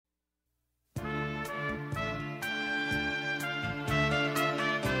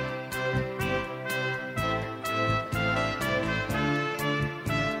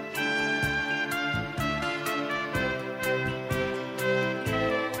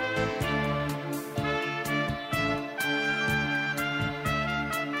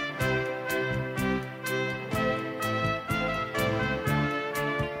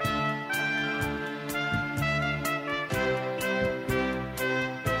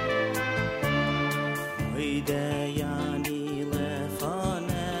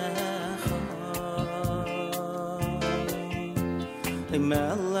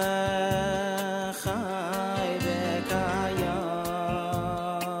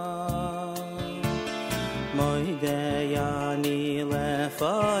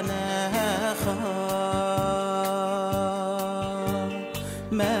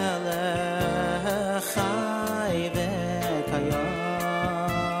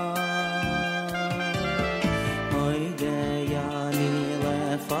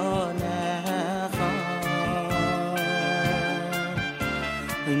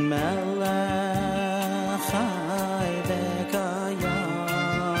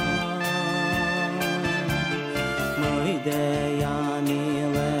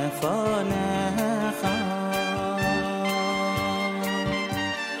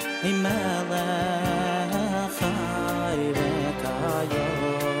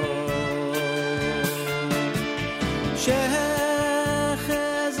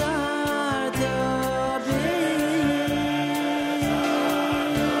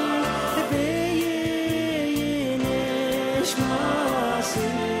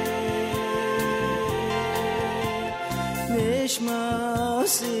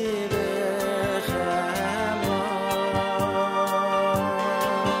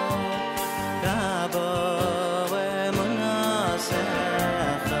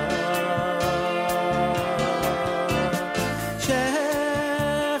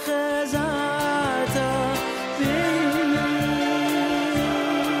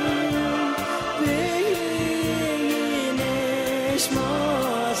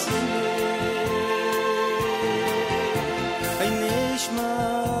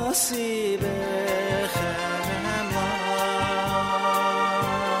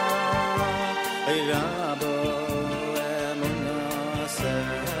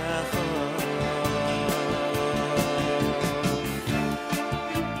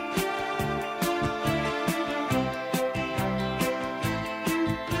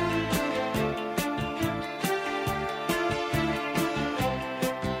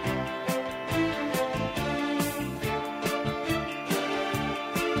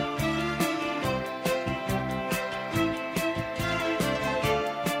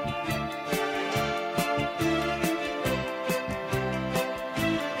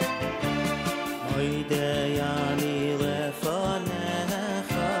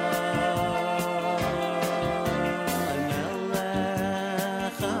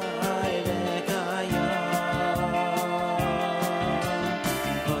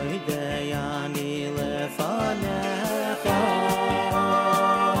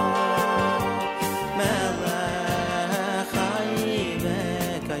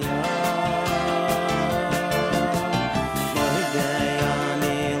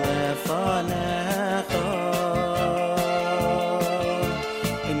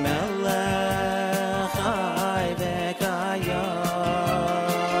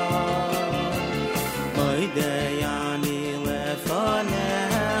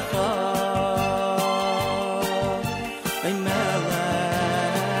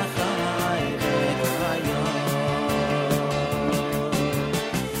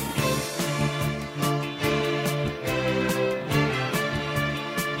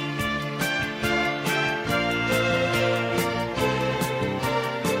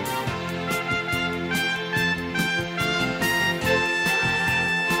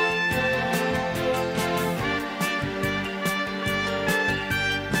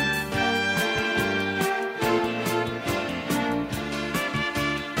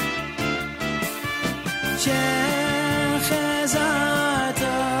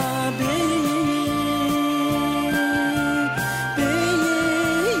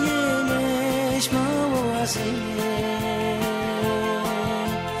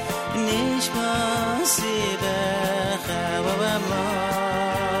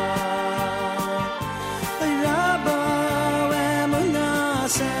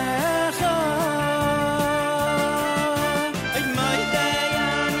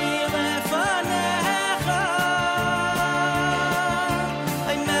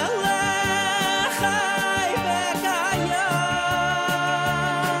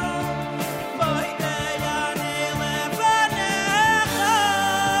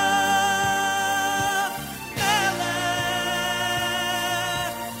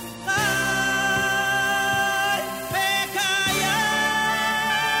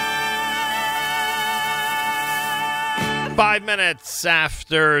5 minutes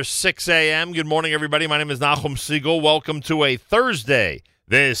after 6 a.m. Good morning, everybody. My name is Nachum Siegel. Welcome to a Thursday.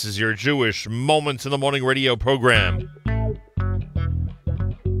 This is your Jewish Moments in the Morning radio program.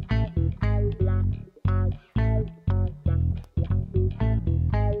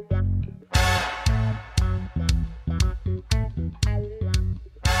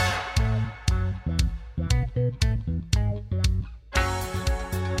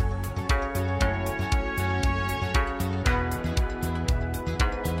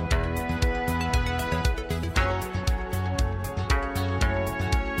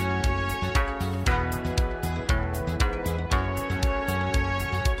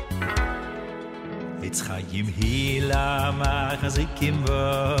 It's Chaim Hila Machazikim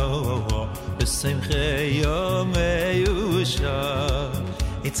Bo B'Simchei Yom Yusha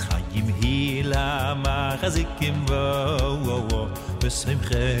It's Chaim Hila Machazikim Bo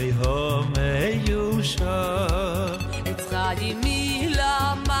B'Simchei Yom Yusha It's Chaim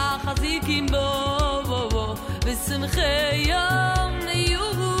Hila Machazikim Bo B'Simchei Yom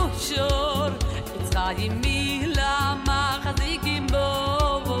Yusha It's Chaim Hila Machazikim Bo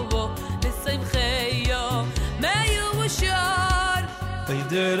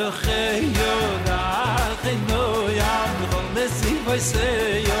Derechei Yodachenu Yam B'chol Nesivay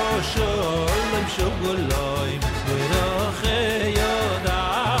Seyo Sholem Shogoloim Derechei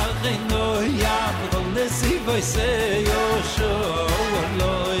Yodachenu Yam B'chol Nesivay Seyo Sholem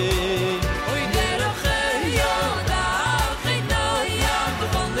Oy Derechei Yodachenu Yam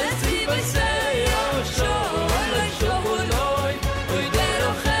B'chol Nesivay Seyo Sholem Shogoloim Oy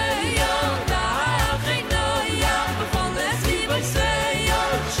Derechei Yodachenu Yam B'chol Nesivay Seyo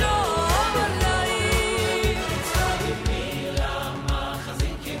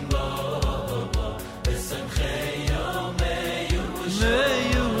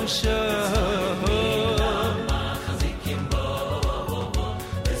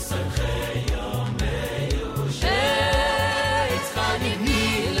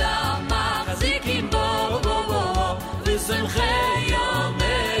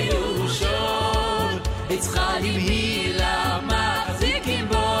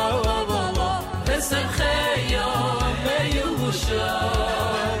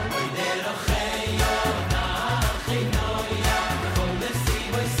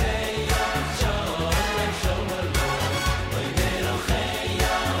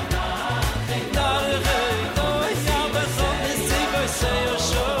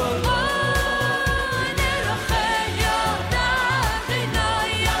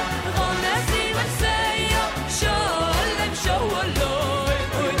Show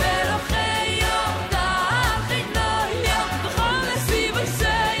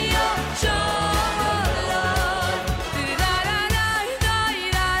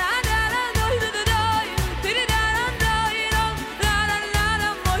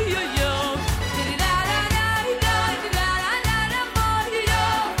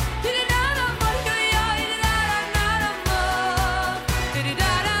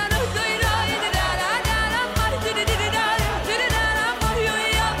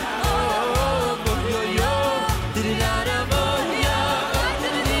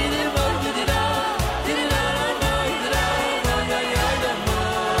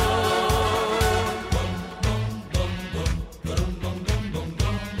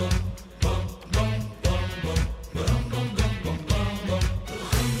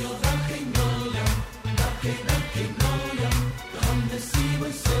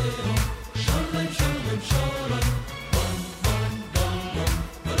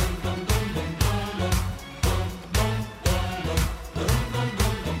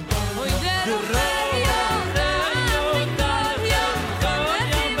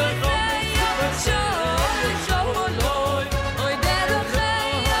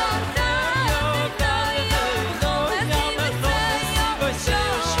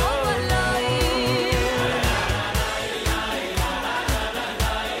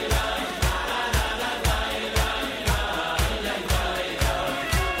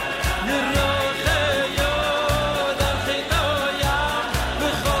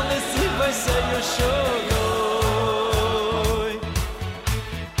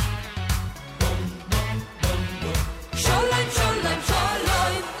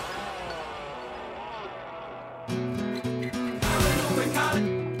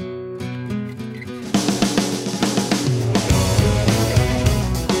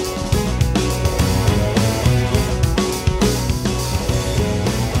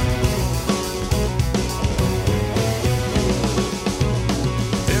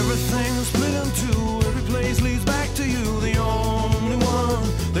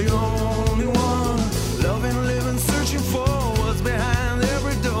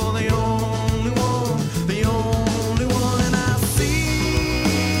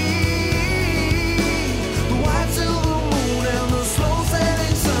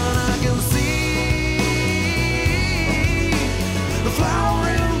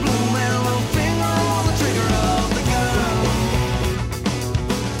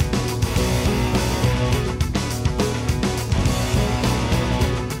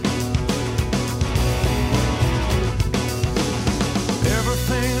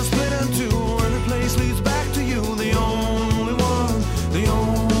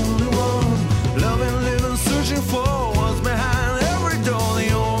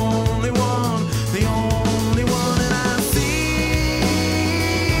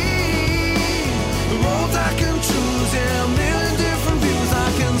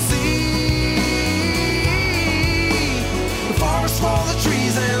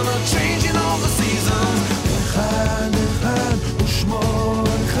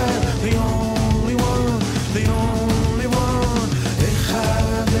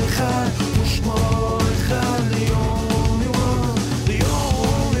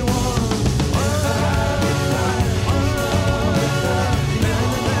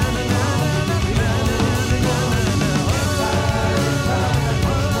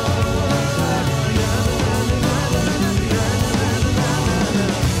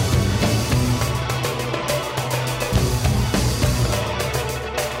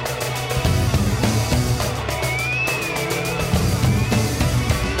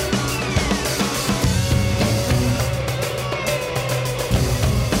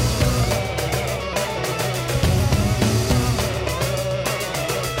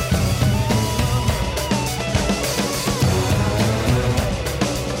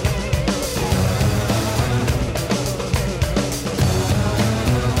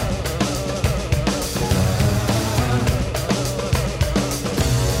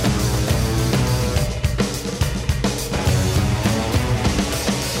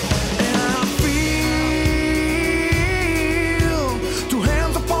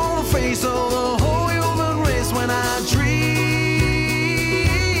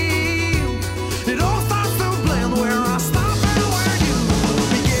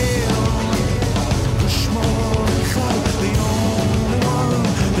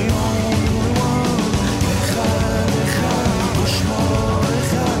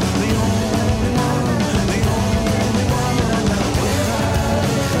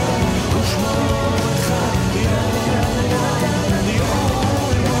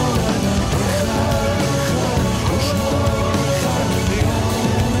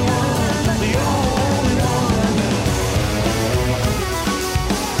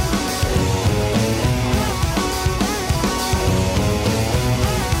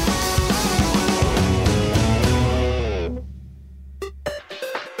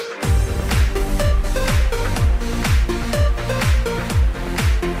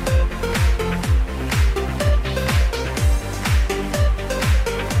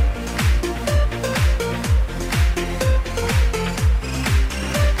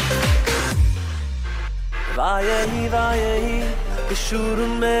ויהי ויהי בשור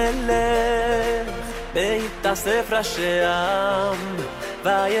מלך בית הספר שם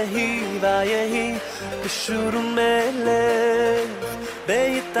ויהי ויהי בשור מלך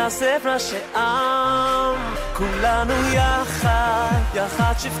בית הספר שם כולנו יחד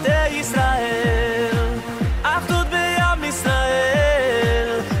יחד שבטי ישראל אחדות בעם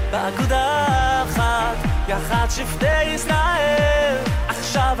ישראל באגודה אחת יחד שבטי ישראל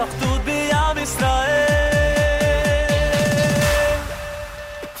עכשיו אחדות בעם ישראל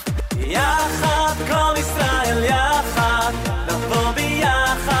יחד כל ישראל יחד נבוא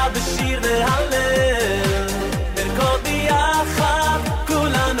ביחד בשיר והלל נרקוד ביחד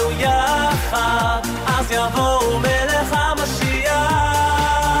כולנו יחד אז יבוא מלך המשיח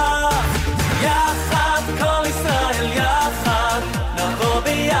יחד כל ישראל יחד נבוא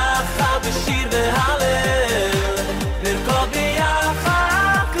ביחד בשיר והלל נרקוד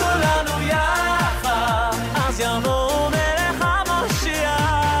ביחד כולנו יחד אז יבוא מלך המשיח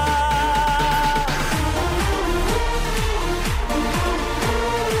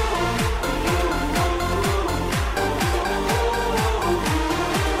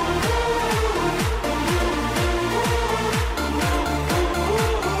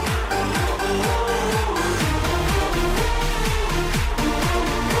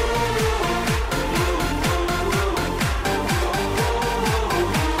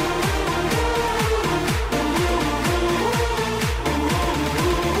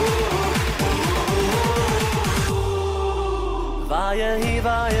ויהי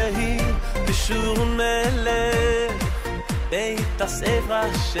ויהי בשור מלך בית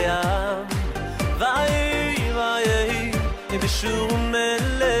הספר שם ויהי ויהי בשור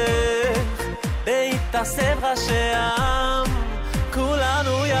מלך בית הספר שם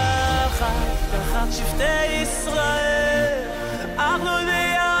כולנו יחד יחד שבטי ישראל אחדות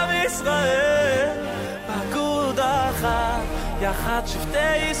בעם ישראל באגודה אחת יחד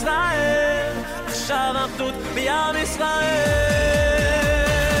שבטי ישראל עכשיו אחדות בעם ישראל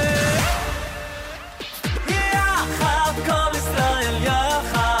יחד כל ישראל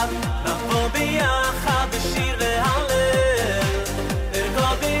יחד נבוא ביחד בשיר והלל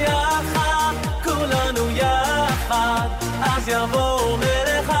נרקוד ביחד כולנו יחד אז יבוא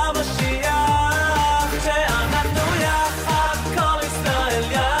מלך המשיח שאנחנו יחד כל ישראל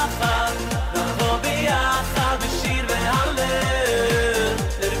יחד נבוא ביחד בשיר והלל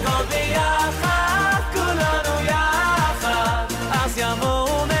נרקוד ביחד כולנו יחד אז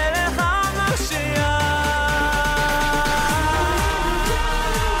יבוא מלך המשיח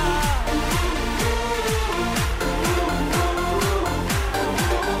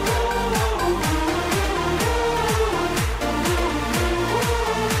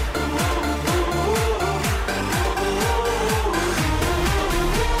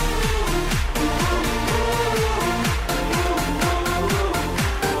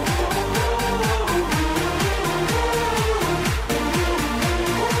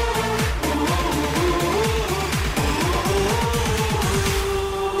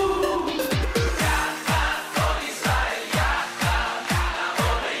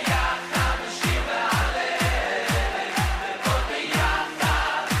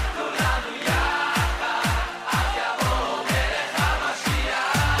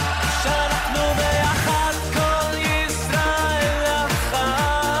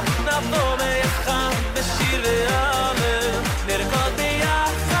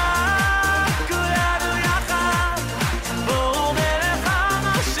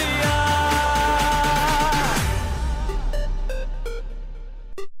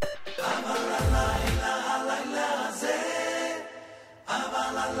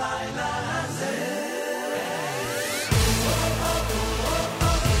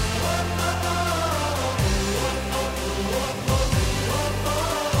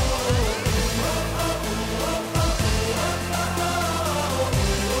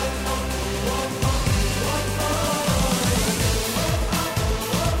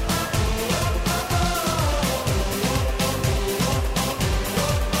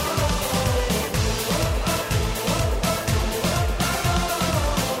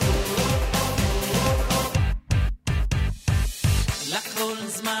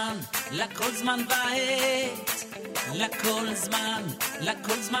לכל זמן ועת, לכל זמן,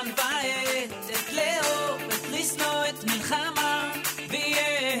 לכל זמן ועת, את לאהוב, את לשנוא, את מלחמה,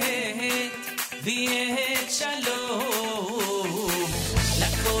 ועת שלום.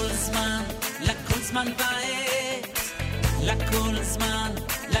 לכל זמן, לכל זמן ועת, לכל זמן,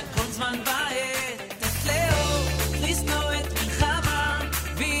 לכל זמן ועת, את לאהוב, את לשנוא, את מלחמה,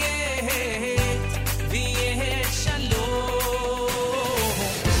 ועת שלום.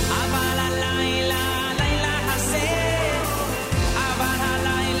 אבל הלילה, הלילה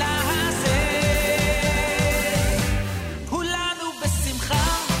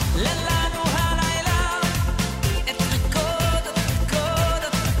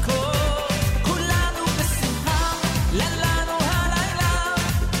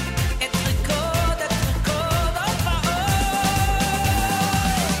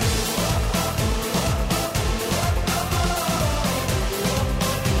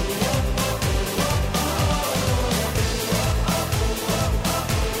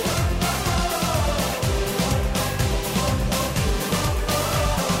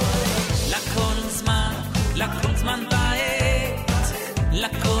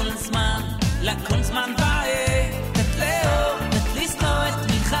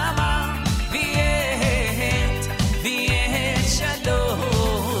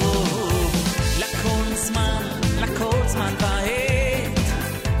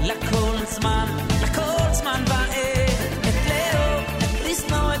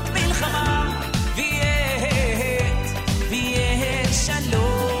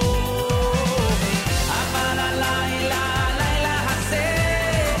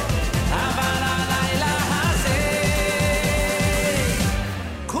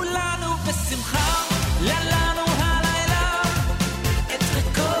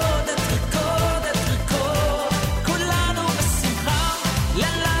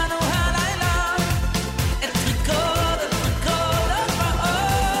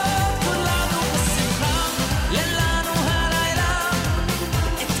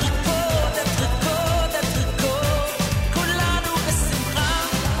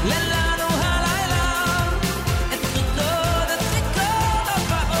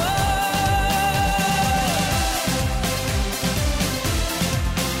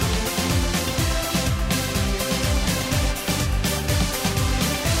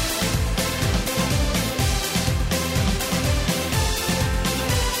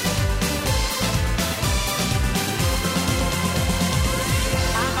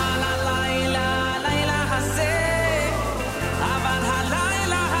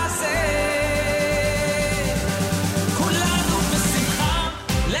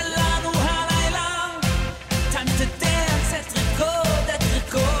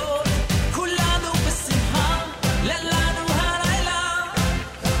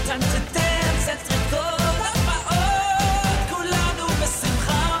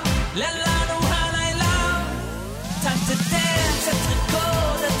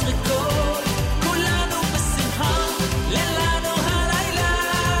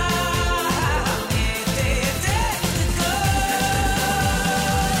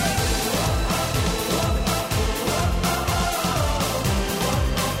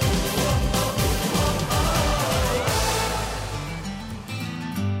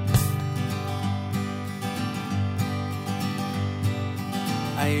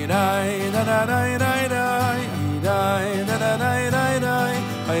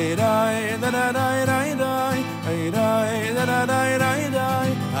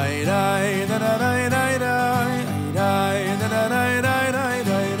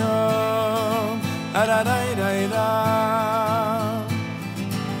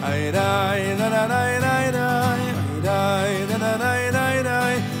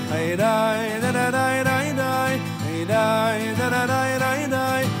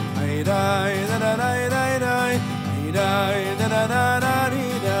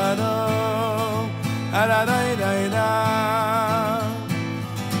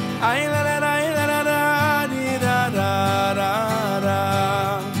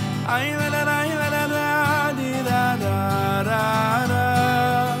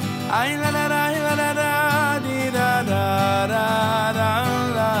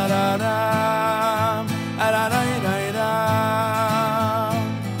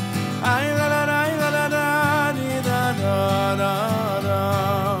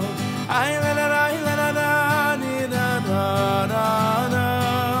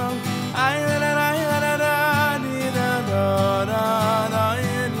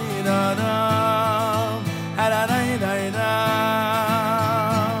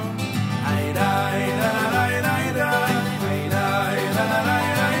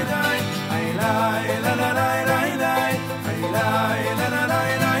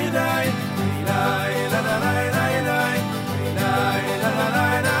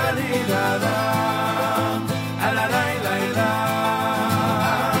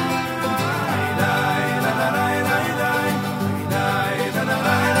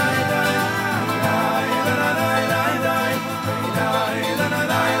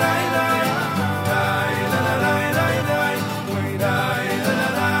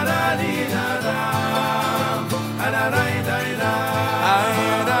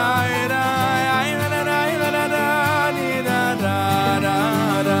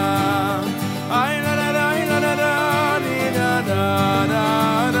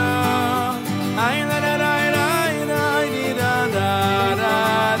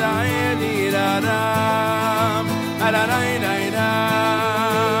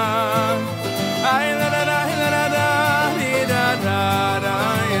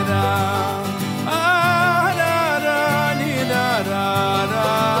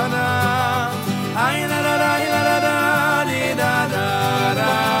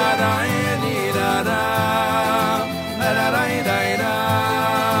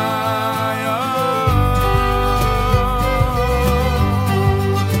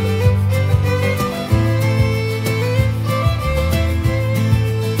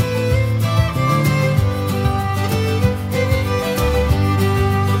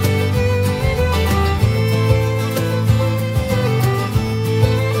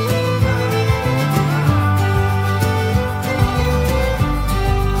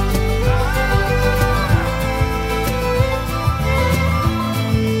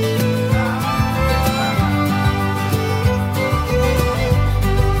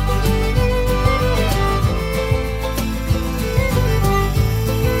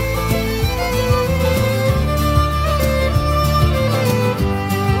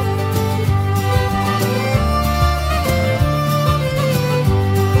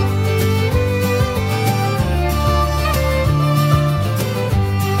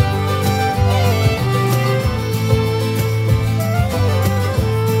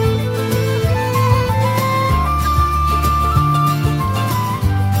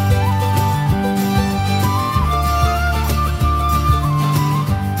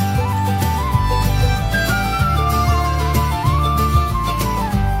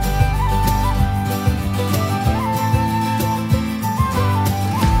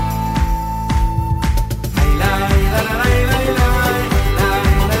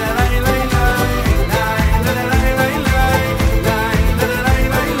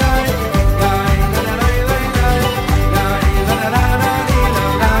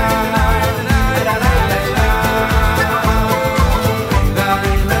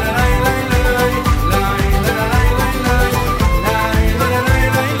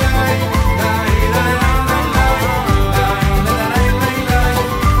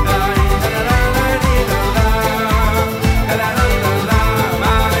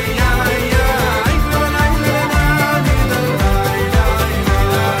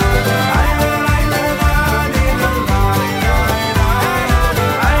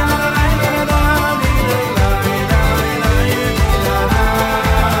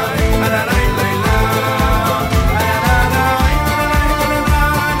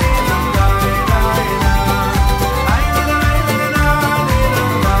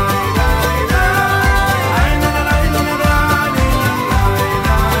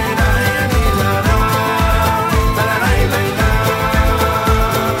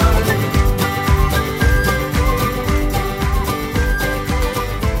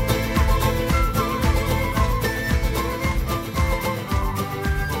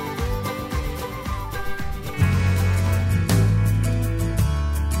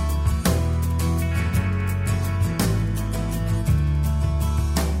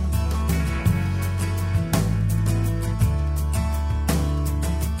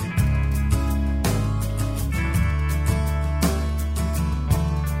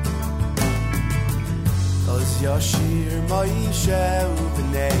Yoshir Moishe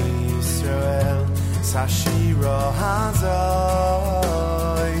Ubnei Yisrael Sashiro Hazois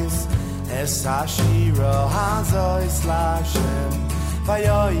Es Sashiro Hazois Lashem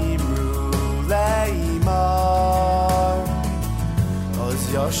Vayoimru Leimar Oz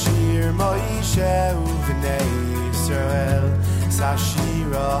Yoshir Moishe Ubnei Yisrael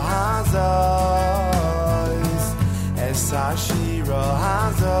Sashiro Hazois Es Sashiro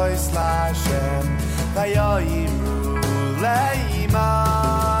Hazois Lashem Vayoimru Leimar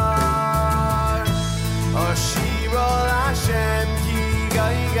Oshiro Lashem Ki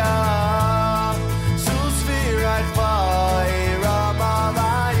Gaiga Susvirach Vai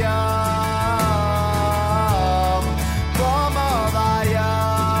Ramavayam Ramavayam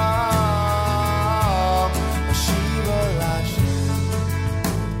Oshiro Lashem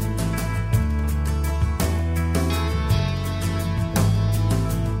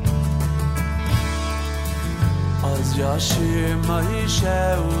Oz Yoshir Moshe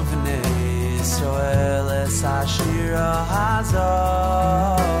Uvnei Yisrael Es Ashira Hazos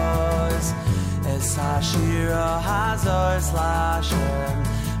Es Ashira Hazos Lashem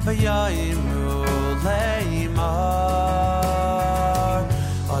V'yoimru Leimar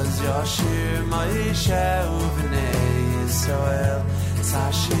Oz Yoshir Moshe Uvnei Yisrael Es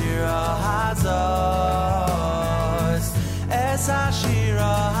Ashira Hazos Es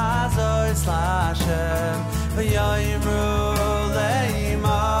Ashira Hazos Lashem V'yoimru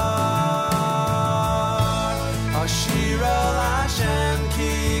Leimar Ashira Lashem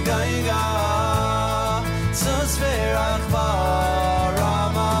Ki Gaiga Susvirach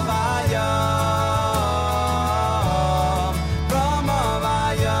Ramavayam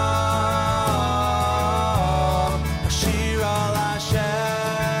Ramavayam Ashira Lashem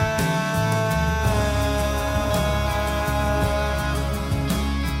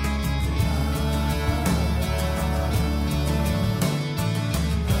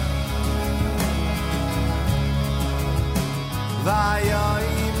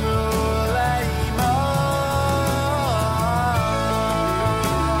Vayoimru Leimar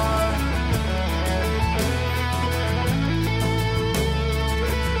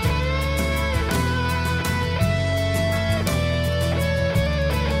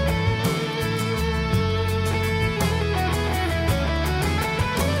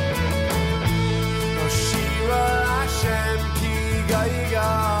Oshira Lashem Ki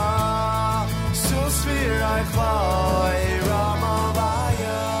Gaiga Susvirach Vai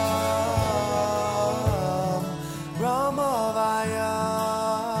Ramavayam Ramavayam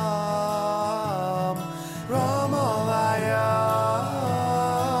Ramavayam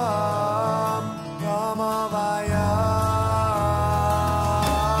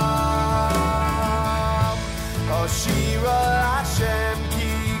Ramavayam Oshira Lashem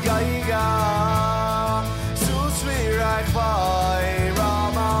Ki Gaiga Susvirach Vai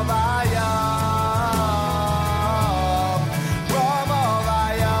Ramavayam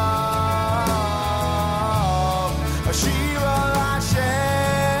Ramavayam Ashira Lashem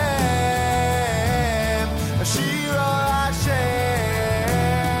Ashira Lashem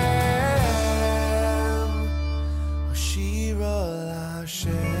Ashira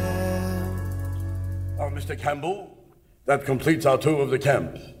Lashem Mr. Campbell, that completes our tour of the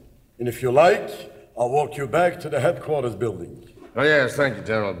camp. And if you like, I'll walk you back to the headquarters building. Oh, yes, thank you,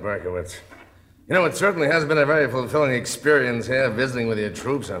 General Berkowitz. You know, it certainly has been a very fulfilling experience here visiting with your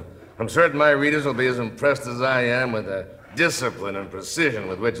troops. I'm certain my readers will be as impressed as I am with the discipline and precision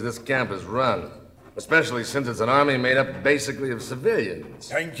with which this camp is run, especially since it's an army made up basically of civilians.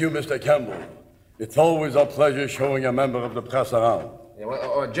 Thank you, Mr. Campbell. It's always a pleasure showing a member of the press around. Yeah,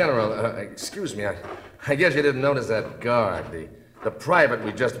 well, General, excuse me, I guess you didn't notice that guard. The private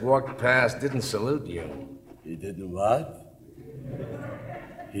we just walked past didn't salute you. He didn't what?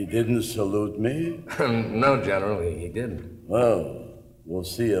 He didn't salute me? No, General, he didn't. Well, we'll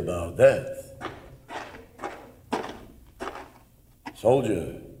see about that.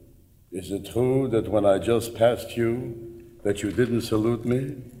 Soldier, is it true that when I just passed you, that you didn't salute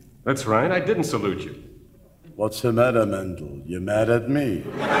me? That's right, I didn't salute you. What's the matter, Mendel? You mad at me?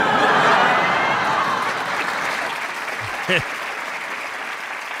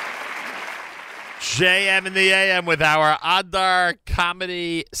 JM in the AM with our Adar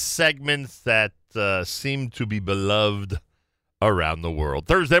comedy segments that seem to be beloved around the world.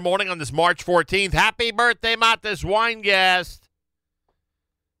 Thursday morning on this March 14th. Happy birthday, Matis Weingast.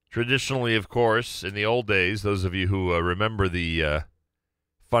 Traditionally, of course, in the old days, those of you who remember the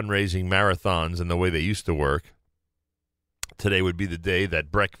fundraising marathons and the way they used to work, today would be the day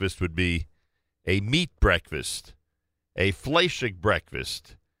that breakfast would be a meat breakfast, a Fleischig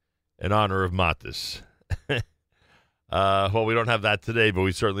breakfast, in honor of Matis. Well, we don't have that today, but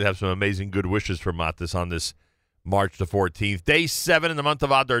we certainly have some amazing good wishes for Matis on this March the 14th. Day 7 in the month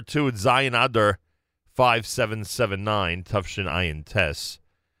of Adar 2. It's Zion Adar 5779. Tufshin Ayin Tess.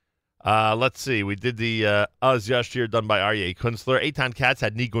 Let's see. We did the Az Yashir done by Aryeh Kunstler. Eitan Katz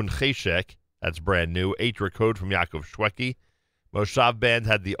had Nigun Cheshek. That's brand new. Eitra Code from Yaakov Shweki. Moshav Band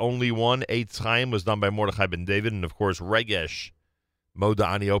had The Only One. Eitz Chaim was done by Mordechai Ben David. And, of course, Regesh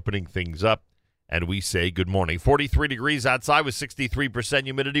Modani opening things up. And we say good morning. 43 degrees outside with 63%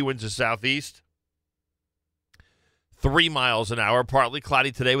 humidity. Winds of southeast. 3 miles an hour. Partly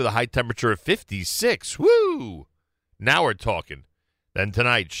cloudy today with a high temperature of 56. Woo! Now we're talking. Then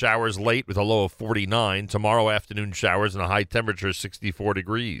tonight, showers late with a low of 49. Tomorrow afternoon, showers and a high temperature of 64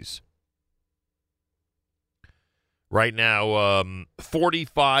 degrees. Right now,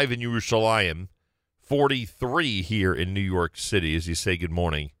 45 in Yerushalayim, 43 here in New York City as you say good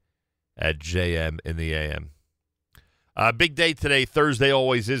morning at JM in the AM. Big day today. Thursday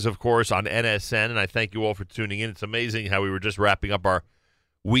always is, of course, on NSN, and I thank you all for tuning in. It's amazing how we were just wrapping up our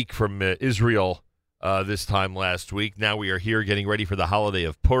week from Israel this time last week. Now we are here getting ready for the holiday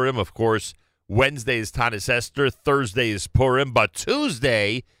of Purim. Of course, Wednesday is Tanis Esther, Thursday is Purim, but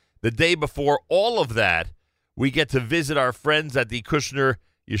Tuesday, the day before all of that, we get to visit our friends at the Kushner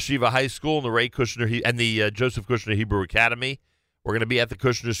Yeshiva High School and the Ray Kushner and the Joseph Kushner Hebrew Academy. We're going to be at the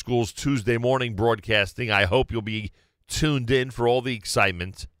Kushner Schools Tuesday morning broadcasting. I hope you'll be tuned in for all the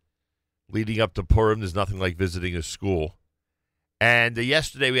excitement leading up to Purim. There's nothing like visiting a school. And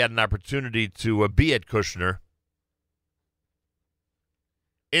yesterday we had an opportunity to be at Kushner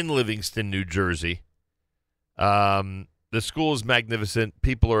in Livingston, New Jersey. The school is magnificent.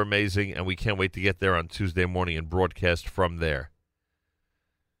 People are amazing, and we can't wait to get there on Tuesday morning and broadcast from there.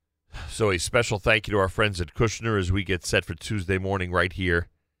 So a special thank you to our friends at Kushner as we get set for Tuesday morning right here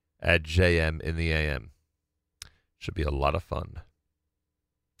at JM in the AM. Should be a lot of fun.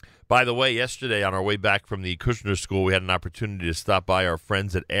 By the way, yesterday on our way back from the Kushner School, we had an opportunity to stop by our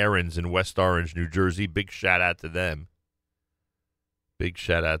friends at Aaron's in West Orange, New Jersey. Big shout out to them. Big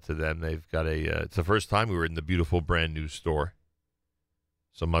shout out to them. They've got it's the first time we were in the beautiful brand new store.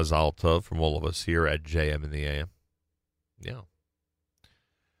 So mazal tov from all of us here at JM in the AM. Yeah.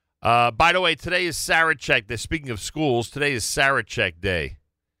 By the way, today is Sarachek Day. Speaking of schools, today is Sarachek Day.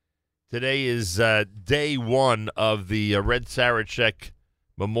 Today is day one of the Red Sarachek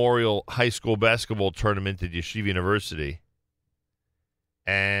Memorial High School Basketball Tournament at Yeshiva University.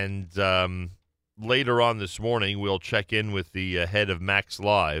 And later on this morning, we'll check in with the head of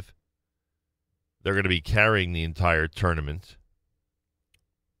Macslive. They're going to be carrying the entire tournament.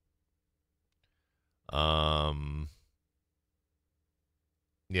 Yeah,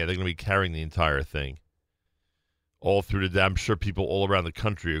 they're going to be carrying the entire thing. All through the day. I'm sure people all around the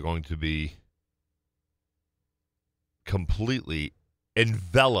country are going to be completely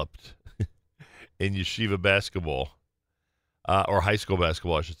enveloped in yeshiva basketball, or high school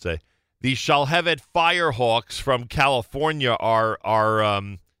basketball, I should say. The Shalhevet Firehawks from California are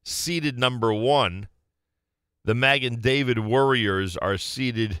seeded number 1. The Magen David Warriors are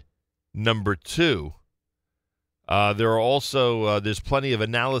seeded number 2. There are also there's plenty of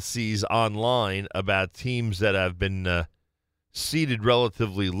analyses online about teams that have been seeded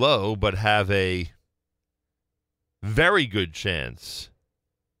relatively low but have a very good chance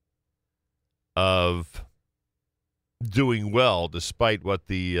of doing well despite what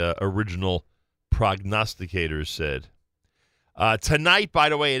the original prognosticators said. Tonight, by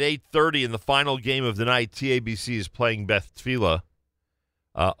the way, at 8:30 in the final game of the night, TABC is playing Beth Tfilah.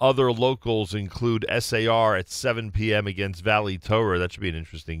 Other locals include SAR at 7 p.m. against Valley Torah. That should be an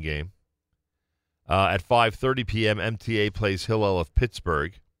interesting game. At 5:30 p.m., MTA plays Hillel of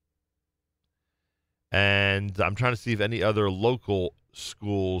Pittsburgh. And I'm trying to see if any other local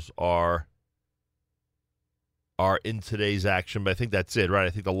schools are in today's action, but I think that's it, right? I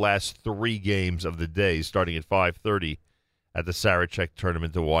think the last 3 games of the day, starting at 5:30 at the Sarachek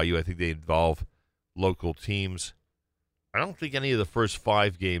tournament at YU, I think they involve local teams. I don't think any of the first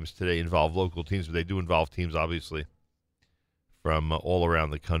 5 games today involve local teams, but they do involve teams, obviously, from all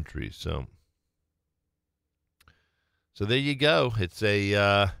around the country. So there you go. It's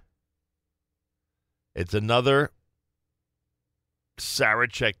another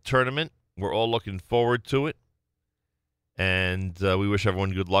Sarachek tournament. We're all looking forward to it. And we wish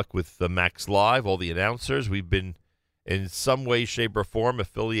everyone good luck with the Macslive, all the announcers. We've been, in some way, shape, or form,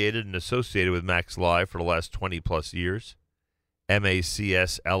 affiliated and associated with Macslive for the last 20-plus years.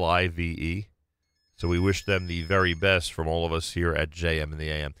 Macslive. So we wish them the very best from all of us here at JM in the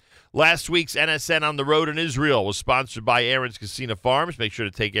AM. Last week's NSN on the road in Israel was sponsored by Aaron's Casino Farms. Make sure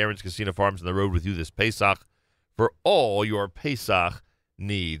to take Aaron's Casino Farms on the road with you this Pesach for all your Pesach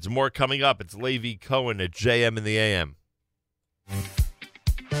needs. More coming up. It's Levi Cohen at JM in the AM.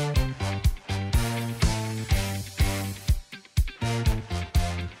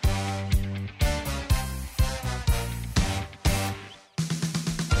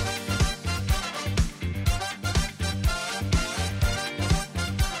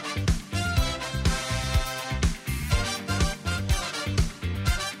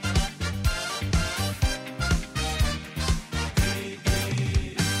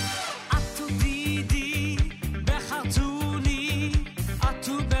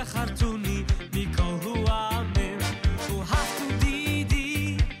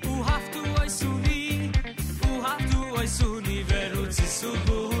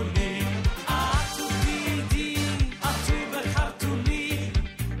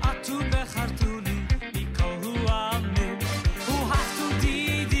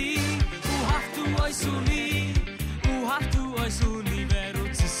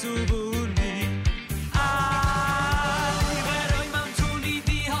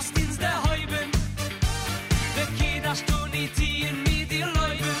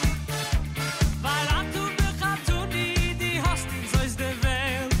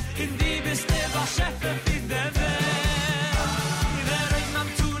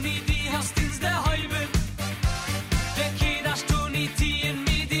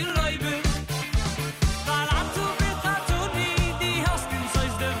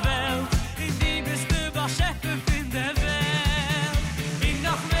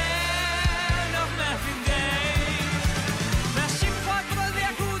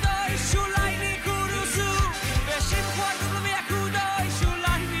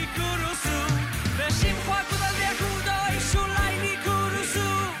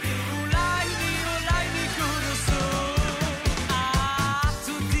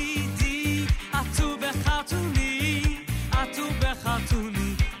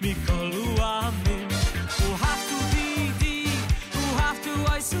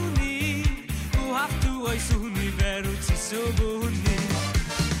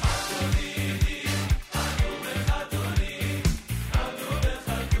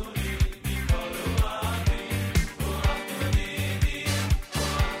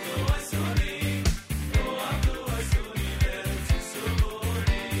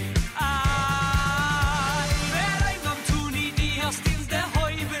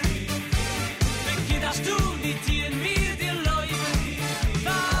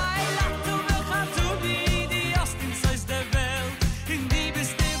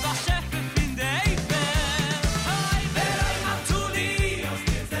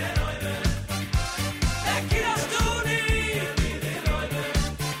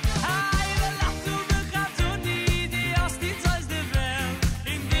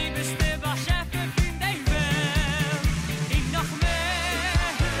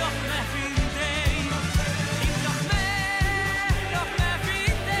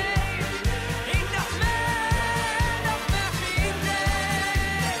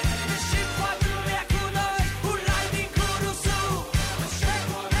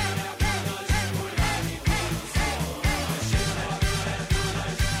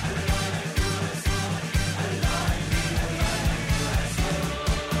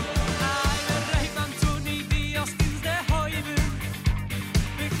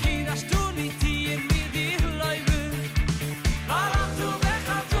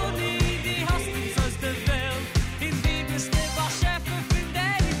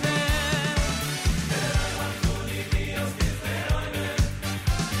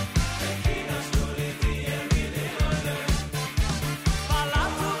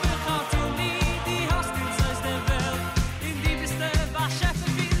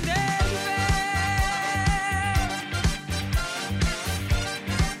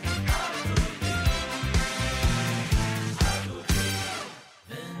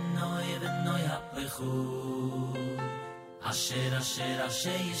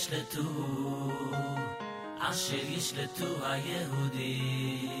 אשר ישלטו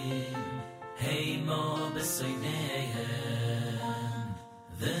היהודים הימו בסויניהם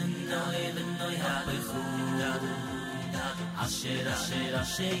ונוי הפכו אשר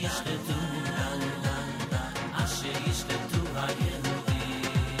ישלטו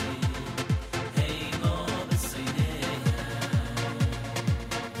היהודים הימו בסויניהם.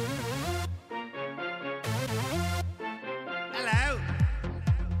 Hello.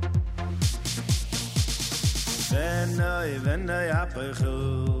 Venoi apechu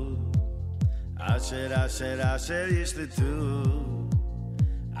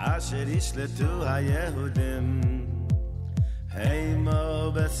asher yishletu hayehudim heimo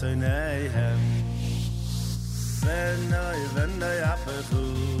b'soneihem Venoi, venoi apechu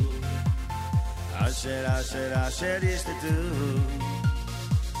Asher, asher, asher yishletu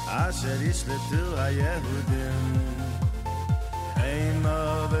Asher yishletu ha-Yehudim Heimo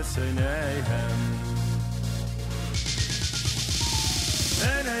v'seineihem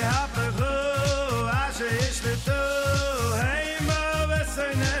Venoi apechu Asher yishletu Heimo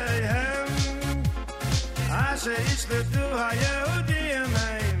v'seineihem Asher yishletu ha-Yehudim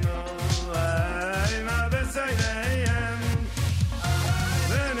Heimo v'seineihem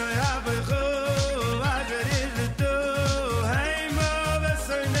Venoi apechu Asher yishletu Heimo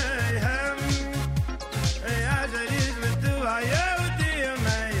v'seineihem Asher yishletu ha-Yehudim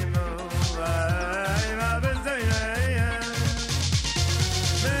Heimo v'seineihem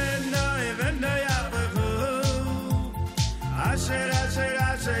Venoi, venoi apechu Asher, asher,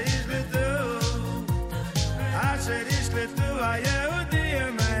 asher yishletu Asher yishletu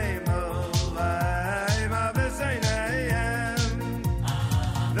ha-Yehudim Heimo v'seineihem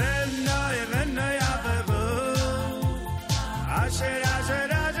Venoi, venoi apechu Asher, asher,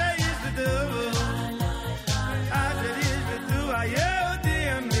 asher yishletu Asher yishletu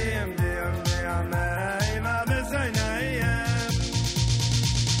ha-Yehudim Heimo v'seineihem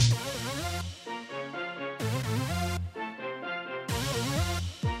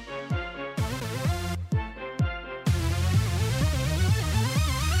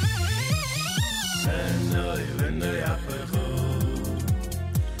Venoi, venoi apechu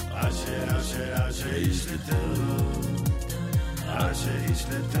Asher, asher, asher yishletu Asher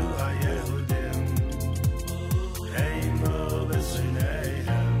yishletu ha-Yehudim Heimo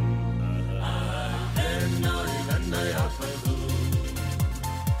v'seineihem Venoi, venoi apechu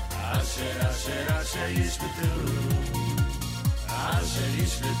Asher, asher, asher yishletu Asher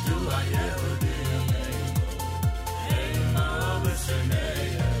yishletu ha-Yehudim Heimo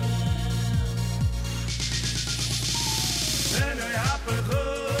v'seineihem Venoi apechu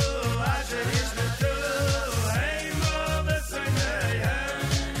Asher yishletu Heimo v'seineihem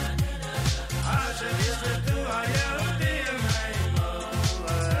Asher yishletu ha-Yehudim Heimo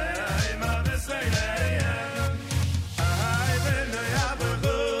v'seineihem Venoi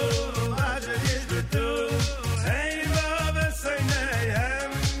apechu Asher yishletu Heimo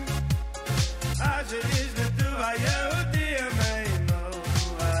v'seineihem Asher yishletu ha-Yehudim Heimo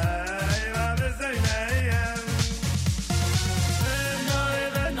v'seineihem Venoi,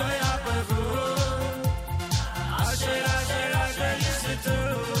 venoi apechu Asher, asher, asher yishletu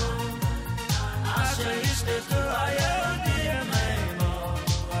Asher yishletu ha-Yehudim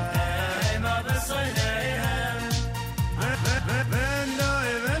Heimo v'seineihem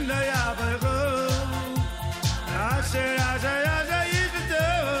Venoi, venoi apechu Asher, asher, asher yishletu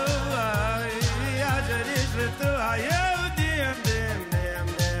Asher yishletu ha-Yehudim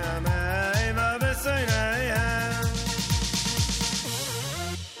Heimo v'seineihem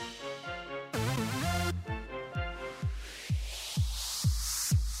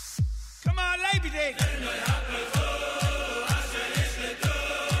Come on, Labor Day.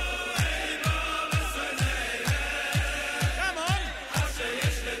 Come on.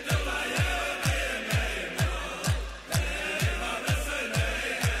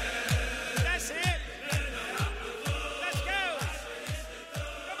 That's it. Let's go.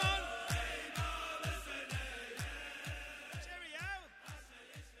 Come on. Cheerio.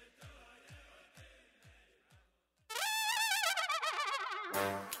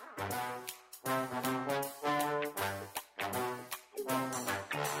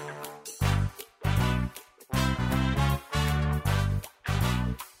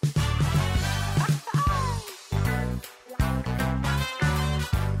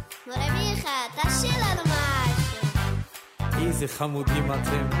 מורביכה, תשאיר לנו משהו. איזה חמודים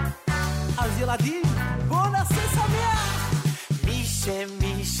אתם. אז ילדים, בואו נעשה שמח.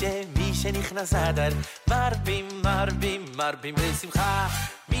 מי שנכנס אדר, מרבים, מרבים, מרבים בשמחה.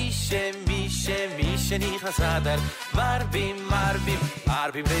 מי שנכנס אדר, מרבים, מרבים,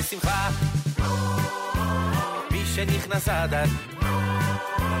 מרבים בשמחה. מי שנכנס אדר,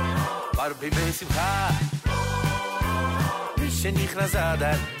 מרבים בשמחה. מי שנכנס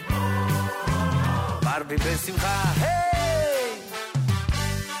אדר, מרבים בשמחה. היי!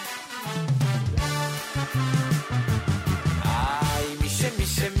 איי, מי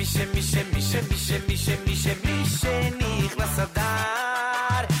שנכנס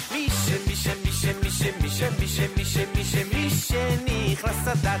אדר, מי שנכנס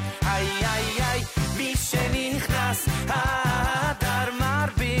אדר, איי, מי שנכנס אדר,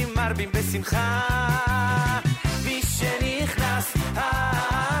 מרבים בשמחה. מי שנכנס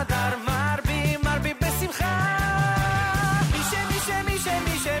אדר, מרבים בשמחה. מי שנכנס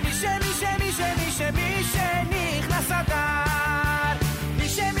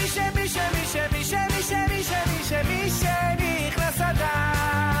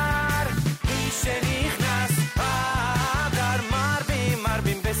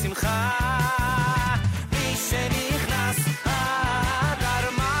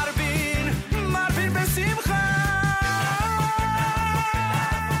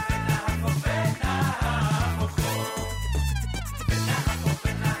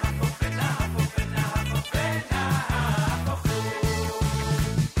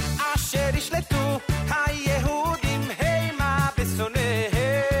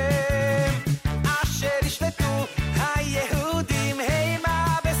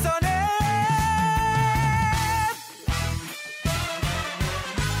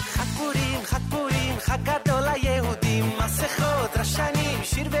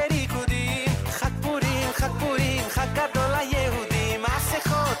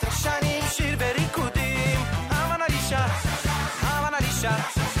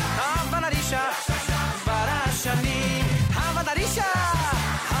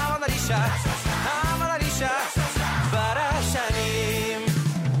המלרישה, המלרישה, ברשנים.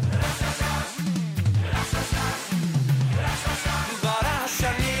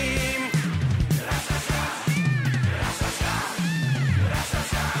 ברשנים.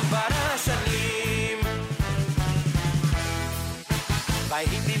 ברשנים.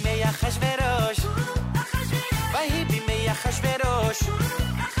 ויהי בימי אחשוורוש, ויהי בימי אחשוורוש,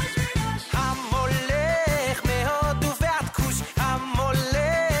 המולך מהודו ועד כוש,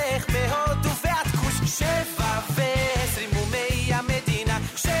 המולך מהודו ועד כוש, 27 מומי המדינה,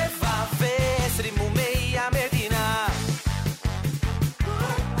 27 מומי המדינה.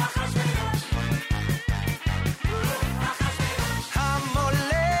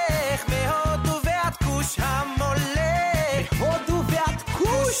 המולך מהודו ועד כוש, המולך מהודו ועד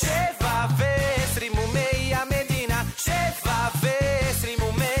כוש, 27 מומי המדינה, 27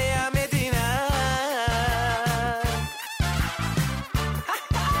 מומי המדינה.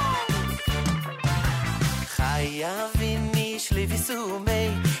 חייבים איש לביסומי,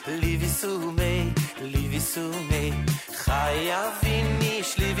 לביסומי, לביסומי, חייבים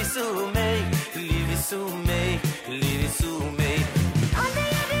איש לביסומי, לביסומי, לביסומי.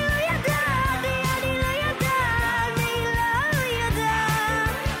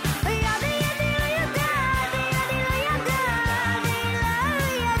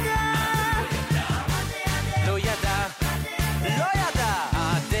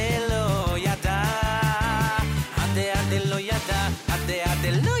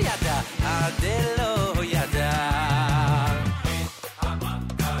 לא ידע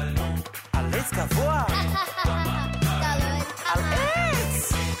על עץ גבוה, על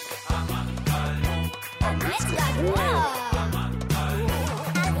עץ, על עץ גבוה.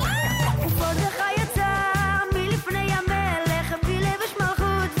 ומרדכי יצא מלפני המלך בלבש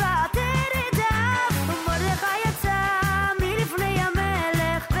מלכות ותרדיו. ומרדכי יצא מלפני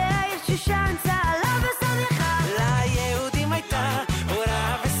המלך ויש שושן צהלה ושמחה. ליהודים הייתה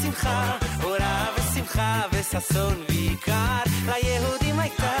אורה ושמחה, אורה ושמחה וששון ויקר. ליהודים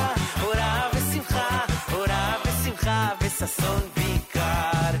הייתה אורה ושמחה, אורה ושמחה וששון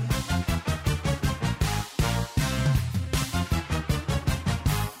ויקר.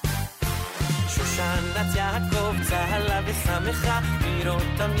 שושנת יעקב צהלה ושמחה,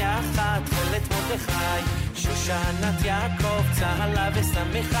 לראותם יחד תכלת מרדכי. שושנת יעקב צהלה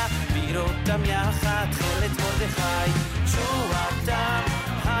ושמחה, לראותם יחד תכלת מרדכי. תשועתם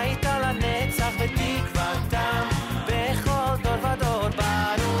הייתה לנצח ותקוותם בכל דור ודור.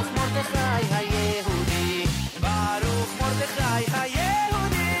 ברוך מרדכי היהודי, ברוך מרדכי היהודי.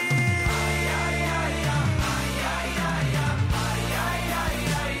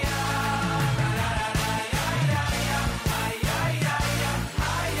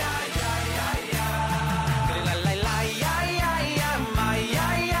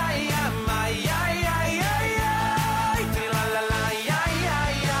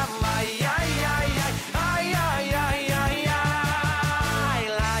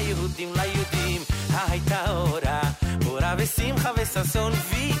 ושמחה וששון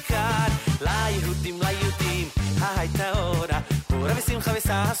ויקר. ליהודים, ליהודים הייתה אורה, אורה ושמחה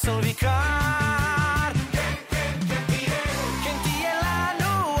וששון ויקר. כן, כן, כן תהיה, כן תהיה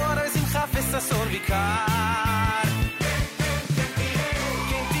לנו אורה ושמחה וששון ויקר. כן, כן, כן תהיה,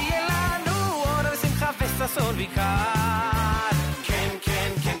 כן תהיה לנו אורה ושמחה וששון ויקר. כן,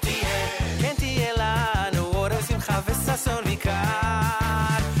 כן, כן תהיה, כן תהיה לנו אורה ושמחה וששון ויקר.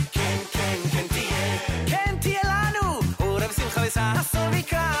 כן, כן, כן תהיה, כן תהיה לנו אורה ושמחה וששון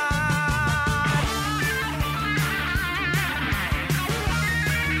ויקר.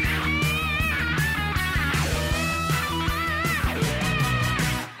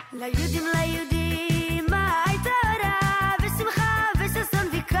 ליהודים, ליהודים הייתה אורה ושמחה וששון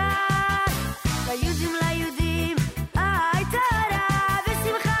ויקר. ליהודים, ליהודים הייתה אורה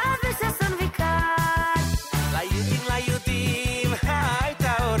ושמחה וששון ויקר. ליהודים, ליהודים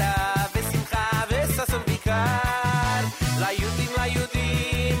הייתה אורה ושמחה וששון ויקר. ליהודים,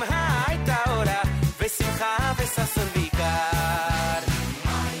 ליהודים הייתה אורה ושמחה וששון ויקר.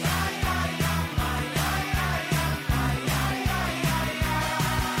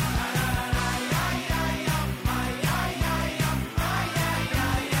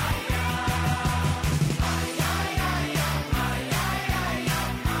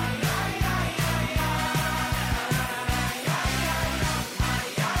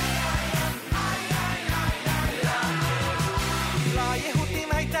 ליהודים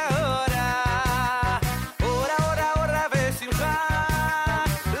הייתה אורה, אורה, אורה, אורה ושמחה.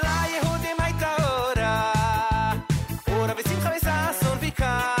 ליהודים הייתה אורה, אורה ושמחה וששון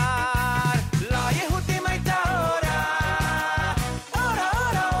ויקר. ליהודים הייתה אורה, אורה,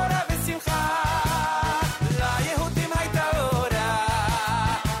 אורה, אורה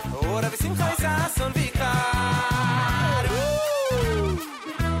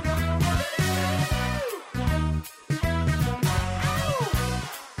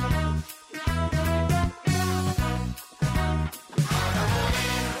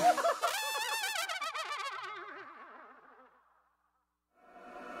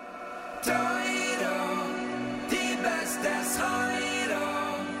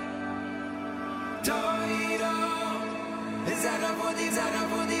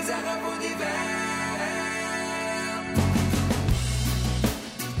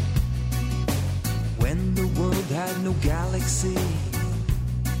When the world had no galaxy,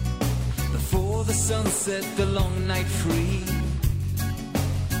 before the sun set the long night free,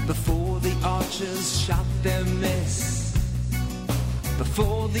 before the archers shot their miss,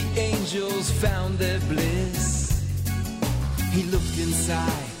 before the angels found their bliss, he looked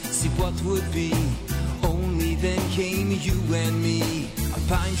inside, see what would be. Only then came you and me. A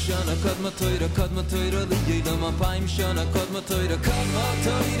paim shana kadma toira li yidam. A paim shana kadma toira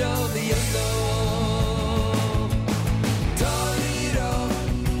li yidam. Toira,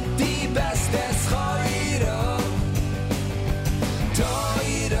 die beste Schoira.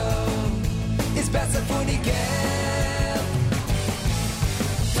 Toira ist besser von die Geld.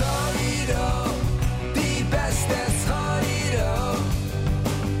 Toira, die beste Schoira.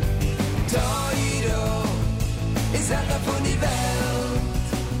 Toira ist Herr von die Welt.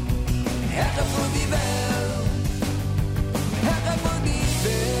 Herr von die Welt. Herr von die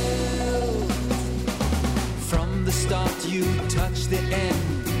Welt. From the start you touch the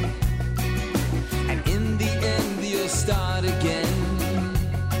end, and in the end you'll start again.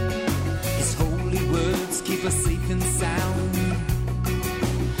 His holy words keep us safe and sound.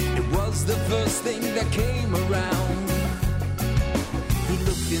 It was the first thing that came around. He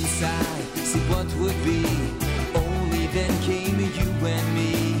looked inside, see what would be. Only then came you and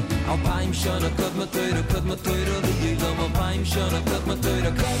me. Al paim shana kadma toira li yidam. Al paim shana kadma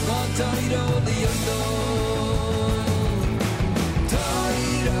toira li yidam.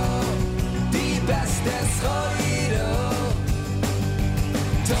 Toira, die beste Schoira.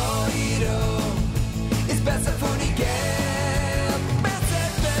 Toira ist besser von die Geld. Besser,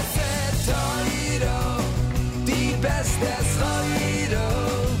 Toira, die beste Schoira.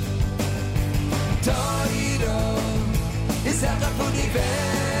 Toira ist Herr von die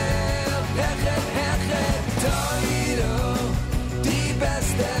Welt. Herr, Toira, die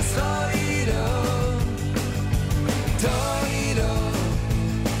beste Schoira. Toira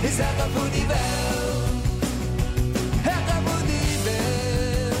ist Herr von die Welt. Herr von die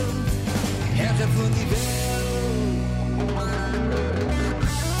Welt. Herr von die Welt.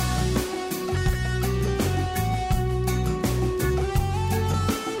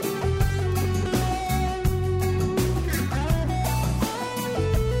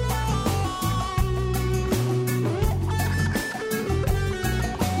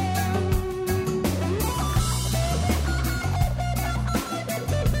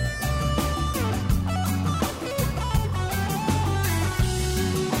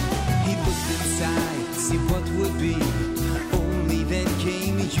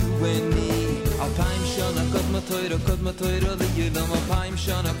 Kadma toira li yidam. A paim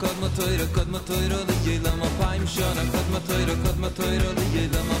shana kadma toira li yidam. A paim shana kadma toira li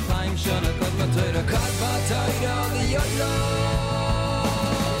yidam. A paim shana kadma toira li yidam.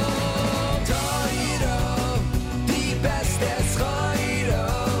 Toira, die beste Schoira.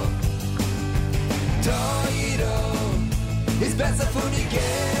 Toira ist besser von die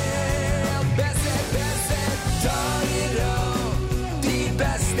Geld. Besser, Toira, die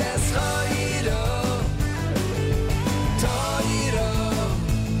beste Schoira.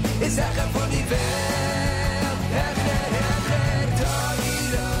 Is Herr von die Welt. Herr,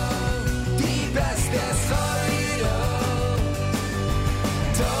 Toira, die beste Schoira.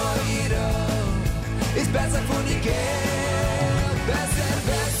 Toira ist besser von die Geld. Besser,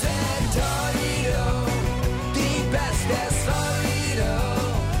 Toira, die beste Schoira.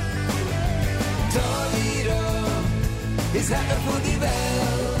 Toira ist Herr von die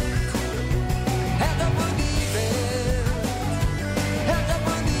Welt. Herr von die Welt. Herr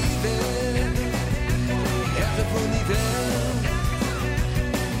von die Welt. Herr von die Welt.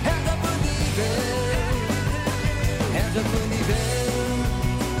 Herr von die Welt. Herr von die Welt.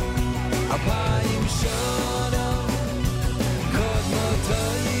 A paim shana kadma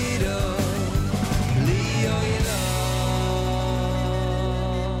toira li yidam.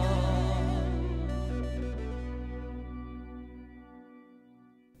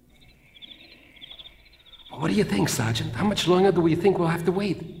 What do you think, Sergeant? How much longer do we think we'll have to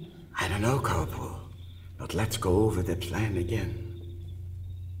wait? I don't know, Corporal. But let's go over the plan again.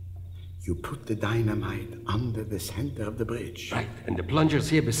 You put the dynamite under the center of the bridge. Right, and the plunger's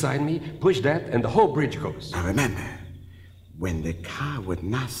here beside me. Push that, and the whole bridge goes. Now remember, when the car with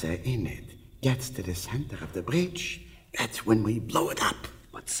NASA in it gets to the center of the bridge, that's when we blow it up.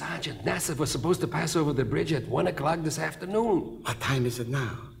 But, Sergeant, NASA was supposed to pass over the bridge at 1 o'clock this afternoon. What time is it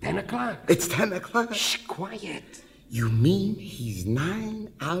now? 10 o'clock. It's 10 o'clock. Shh, quiet. You mean he's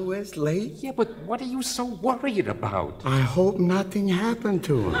 9 hours late? Yeah, but what are you so worried about? I hope nothing happened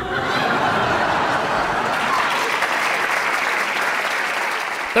to him.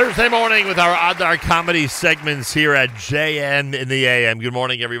 Thursday morning with our Adar comedy segments here at JM in the AM. Good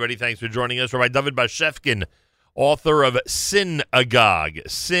morning, everybody. Thanks for joining us. Rabbi David Bashevkin, author of Sin-a-gogue,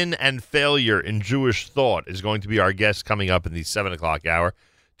 Sin and Failure in Jewish Thought, is going to be our guest coming up in the 7 o'clock hour.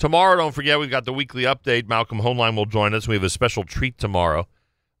 Tomorrow, don't forget, we've got the weekly update. Malcolm Hoenlein will join us. We have a special treat tomorrow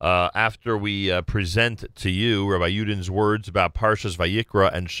after we present to you Rabbi Yudin's words about Parshas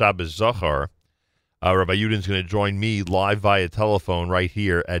Vayikra and Shabbos Zachar. Rabbi Yudin's going to join me live via telephone right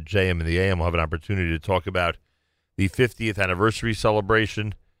here at JM in the AM. We'll have an opportunity to talk about the 50th anniversary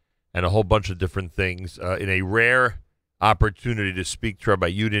celebration and a whole bunch of different things in a rare opportunity to speak to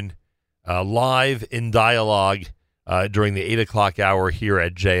Rabbi Yudin live in dialogue during the 8 o'clock hour here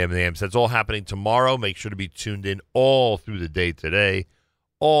at JM in the AM. So that's all happening tomorrow. Make sure to be tuned in all through the day today,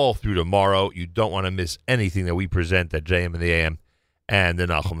 all through tomorrow. You don't want to miss anything that we present at JM in the AM and the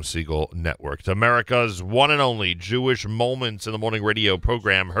Nachum Segal Network. It's America's one and only Jewish Moments in the Morning radio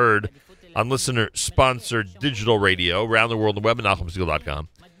program, heard on listener-sponsored digital radio around the world on the web at NachumSegal.com,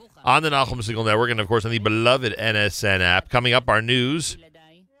 on the Nachum Segal Network, and, of course, on the beloved NSN app. Coming up, our news,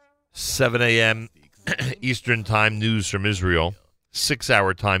 7 a.m. Eastern Time news from Israel.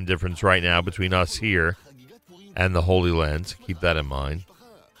 6-hour time difference right now between us here and the Holy Land. So keep that in mind.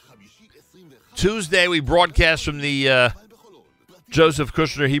 Tuesday, we broadcast from the Joseph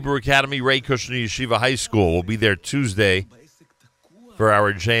Kushner Hebrew Academy, Ray Kushner Yeshiva High School. We'll be there Tuesday for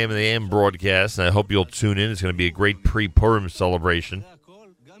our JM and the AM broadcast, and I hope you'll tune in. It's going to be a great pre-Purim celebration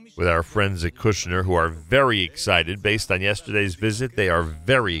with our friends at Kushner, who are very excited. Based on yesterday's visit, they are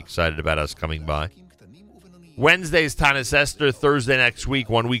very excited about us coming by. Wednesday's Tanis Esther. Thursday next week,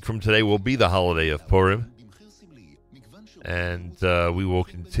 1 week from today, will be the holiday of Purim. And we will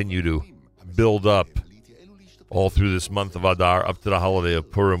continue to build up all through this month of Adar up to the holiday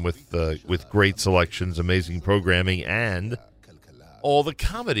of Purim with great selections, amazing programming, and all the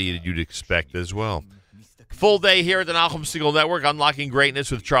comedy that you'd expect as well. Full day here at the Nachum Segal Network, Unlocking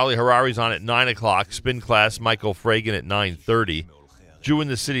Greatness with Charlie Harari's on at 9 o'clock. Spin Class, Michael Fragan at 9:30. Jew in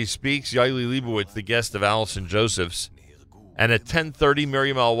the City Speaks, Yaeli Leibowitz, the guest of Allison Josephs. And at 10:30,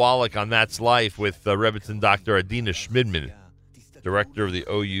 Miriam Al-Wallach on That's Life with Rebbitzin Dr. Adina Schmidman, director of the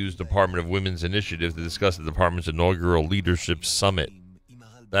OU's Department of Women's Initiative, to discuss the department's inaugural Leadership Summit.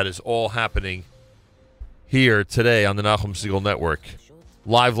 That is all happening here today on the Nachum Segal Network.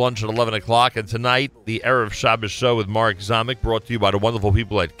 Live lunch at 11 o'clock, and tonight, the Erev Shabbos show with Mark Zamek, brought to you by the wonderful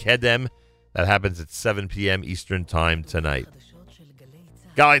people at Kedem. That happens at 7 p.m. Eastern Time tonight.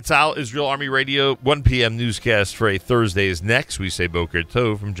 Galei Tzahal, Israel Army Radio, 1 p.m. newscast for a Thursday is next. We say Boker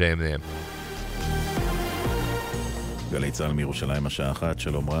Tov from JM. גלי צה"ל מירושלים השעה 1,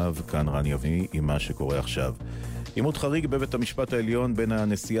 שלום רב, כאן רן יבני עם מה שקורה עכשיו. עימות חריג בבית המשפט העליון בין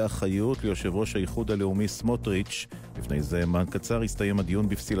הנשיאה חיות ליושב ראש האיחוד הלאומי סמוטריץ'. לפני זמן קצר הסתיים הדיון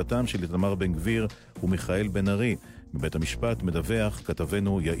בפסילתם של איתמר בן גביר ומיכאל בן ארי. מבית המשפט מדווח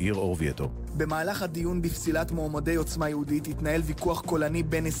כתבנו יאיר אורבייטו. במהלך הדיון בפסילת מועמדי עוצמה יהודית התנהל ויכוח קולני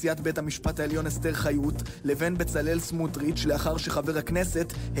בין נשיאת בית המשפט העליון אסתר חיות לבין בצלאל סמוטריץ', לאחר שחבר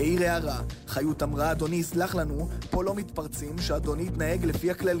הכנסת העיר הערה. חיות אמרה, אדוני יסלח לנו, פה לא מתפרצים, שאדוני יתנהג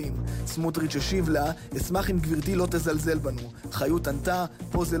לפי הכללים. סמוטריץ' השיב לה, אשמח אם גברתי לא תזלזל בנו. חיות ענתה,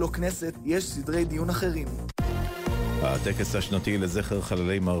 פה זה לא כנסת, יש סדרי דיון אחרים. הטקס השנתי לזכר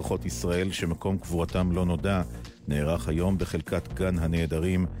חללי מערכות ישראל שמקום קבורתם לא נודע נערך היום בחלקת גן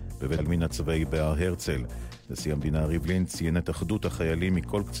הנהדרים בבית העלמין הצבאי בהר הרצל. נשיא המדינה ריבלין ציין את אחדות החיילים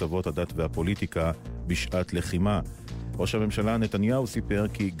מכל קצוות הדת והפוליטיקה בשעת לחימה. ראש הממשלה נתניהו סיפר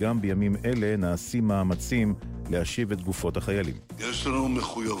כי גם בימים אלה נעשים מאמצים להשיב את גופות החיילים. יש לנו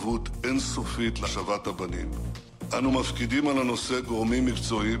מחויבות אינסופית להשבת הבנים. אנו מפקידים על הנושא גורמים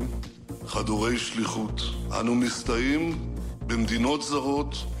מקצועיים, חדורי שליחות. אנו מסתייעים במדינות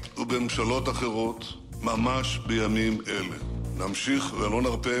זרות ובממשלות אחרות ממש בימים אלה. נמשיך ולא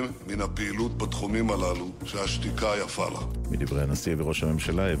נרפה מן הפעילות בתחומים הללו שהשתיקה יפה לה. מדברי הנשיא וראש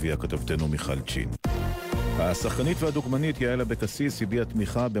הממשלה הביאה כתבתנו מיכל צ'ין. השחקנית והדוגמנית יעל אבקסיס הביעה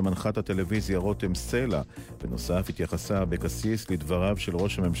תמיכה במנחת הטלוויזיה רותם סלע. בנוסף התייחסה אבקסיס לדבריו של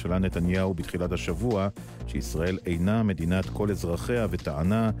ראש הממשלה נתניהו בתחילת השבוע שישראל אינה מדינת כל אזרחיה,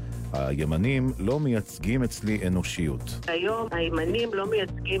 וטענה, הימנים לא מייצגים אצלי אנושיות. היום הימנים לא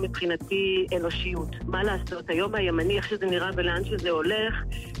מייצגים מבחינתי אנושיות. מה לעשות? היום הימני, איך שזה נראה ולאן שזה הולך,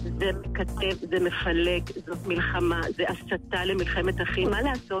 זה מקטב, זה מפלג, זאת מלחמה, זה הסתה למלחמת אחים. מה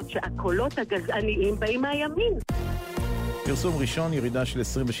לעשות שהקולות הגזעניים באים מהימין? פרסום ראשון, ירידה של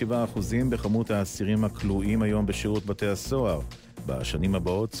 27% בכמות האסירים הכלואים היום בשירות בתי הסוהר. בשנים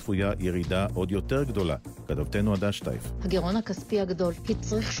הבאות צפויה ירידה עוד יותר גדולה. כתבתנו עדה שטייף. הגירעון הכספי הגדול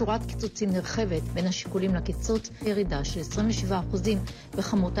הצריך שורת קיצוצים נרחבת. בין השיקולים לקיצוץ ירידה של 27%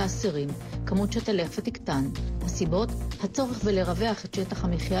 בכמות האסירים, כמות שתלך ותקטן. הסיבות? הצורך בלרווח את שטח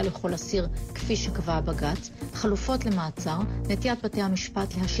המחיה לכל אסיר כפי שקבע הבג"ץ, חלופות למעצר, נטיית בתי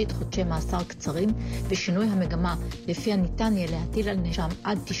המשפט להשית חודשי מאסר קצרים, ושינוי המגמה לפיה ניתן יהיה להטיל על נאשם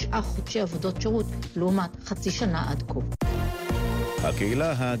עד 9 חודשי עבודות שירות לעומת חצי שנה עד כה.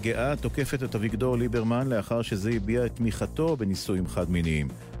 הקהילה הגאה תוקפת את אביגדור ליברמן לאחר שזה הביע את תמיכתו בנישואים חד-מיניים.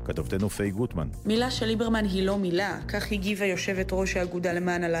 כתבתנו פי גוטמן. מילה של ליברמן היא לא מילה, כך הגיבה יושבת ראש האגודה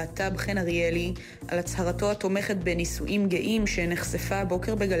למען הלהט"ב חן אריאלי על הצהרתו התומכת בנישואים גאים שנחשפה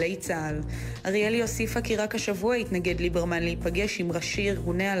בוקר בגלי צה"ל. אריאלי הוסיפה כי רק השבוע התנגד ליברמן להיפגש עם ראשי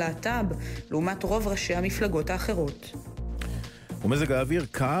ארגוני הלהט"ב לעומת רוב ראשי המפלגות האחרות. ומזג האוויר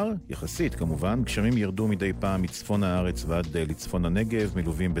קר, יחסית כמובן, גשמים ירדו מדי פעם מצפון הארץ ועד לצפון הנגב,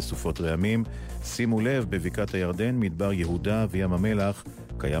 מלווים בסופות רעמים. שימו לב, בבקעת הירדן, מדבר יהודה וים המלח,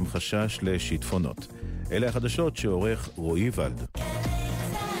 קיים חשש לשיטפונות. אלה החדשות שעורך רועי ולד.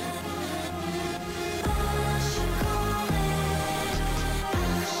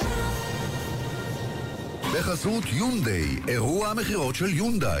 בחסות יונדאי, אירוע המחירות של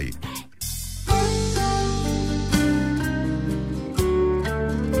יונדאי.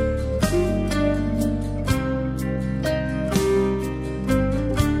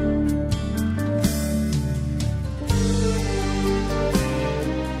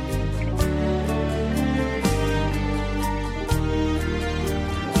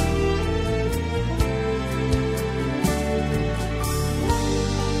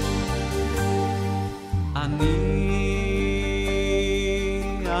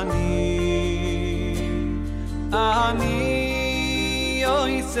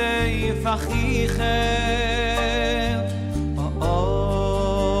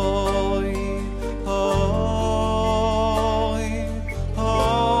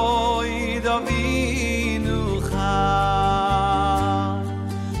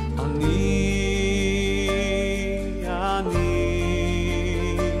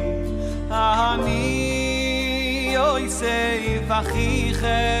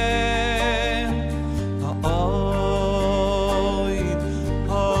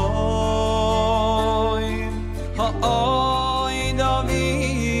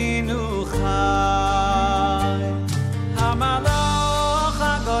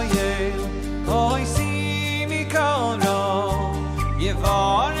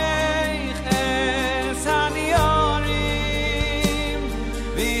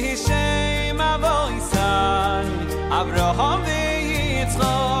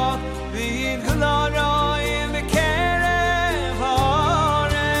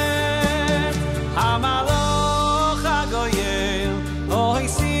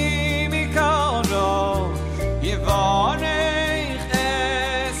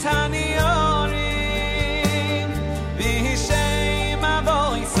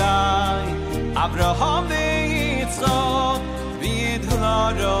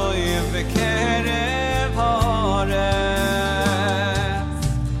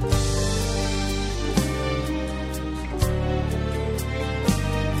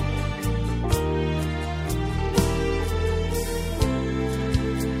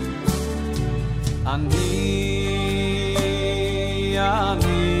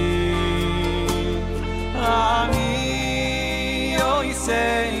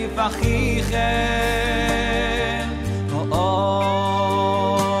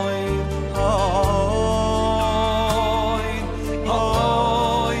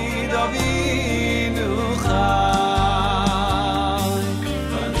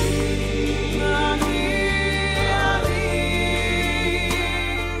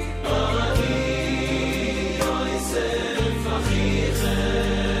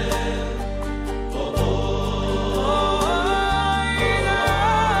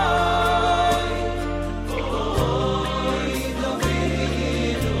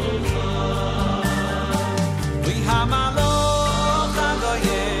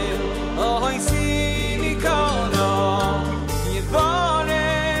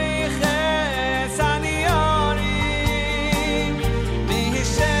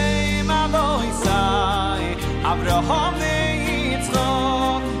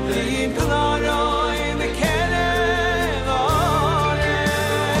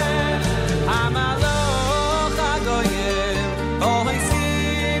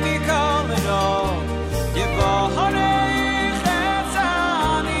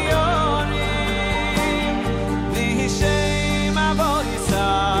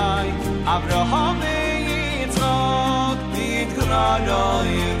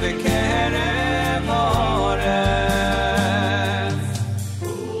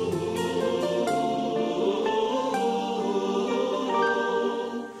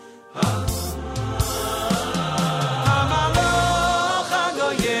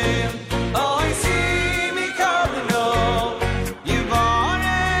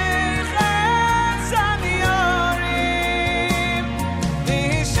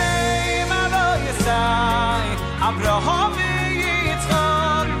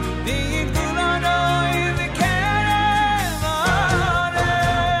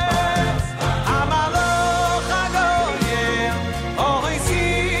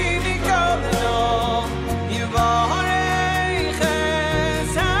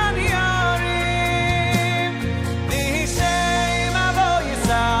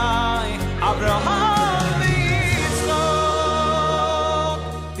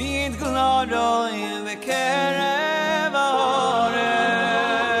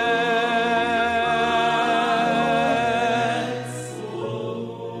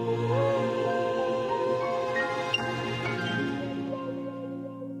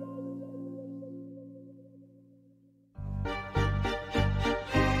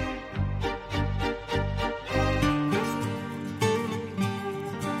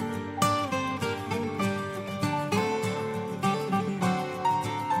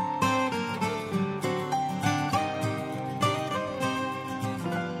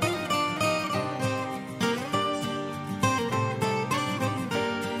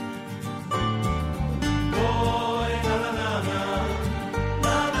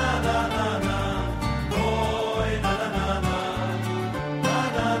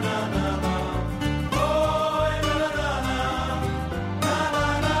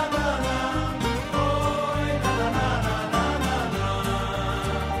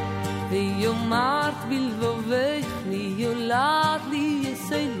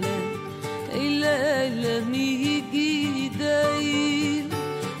 מגידי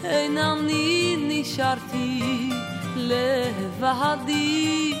אינני נשארתי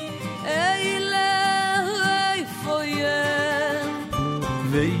לבדי איפה ים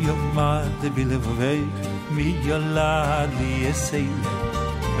ויומד בלבבי מי ילד לי אסייל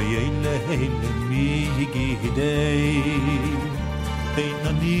וילה מגידי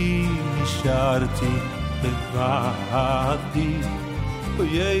אינני נשארתי לבדי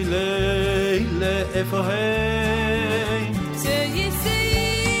וילה איפה הם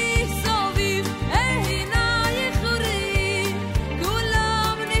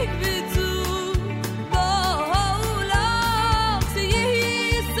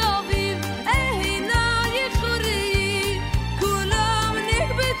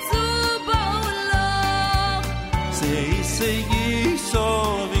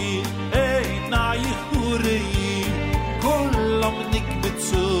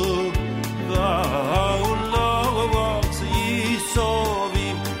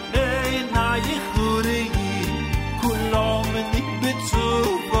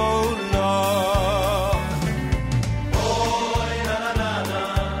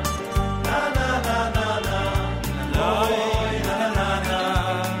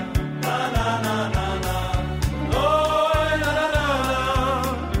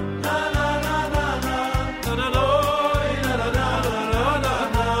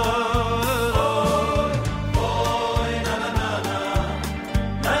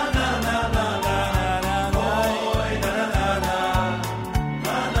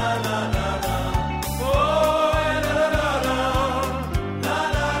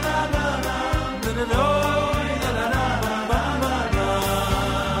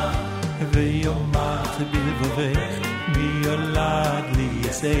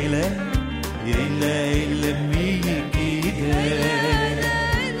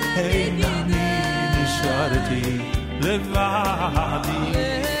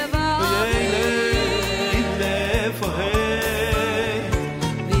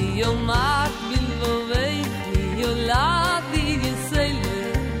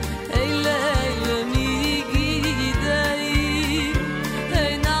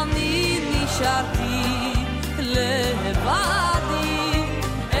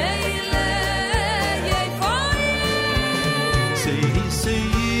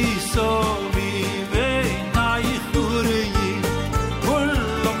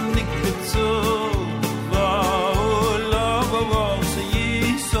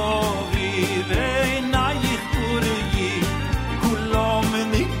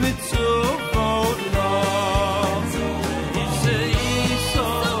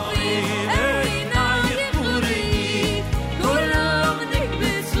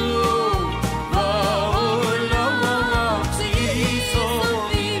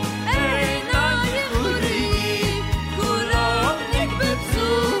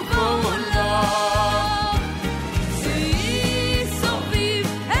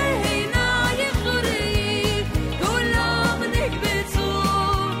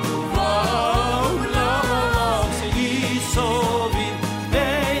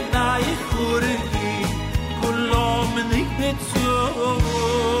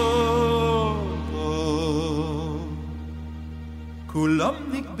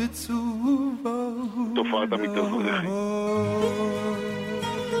תופעת המתאזרחים.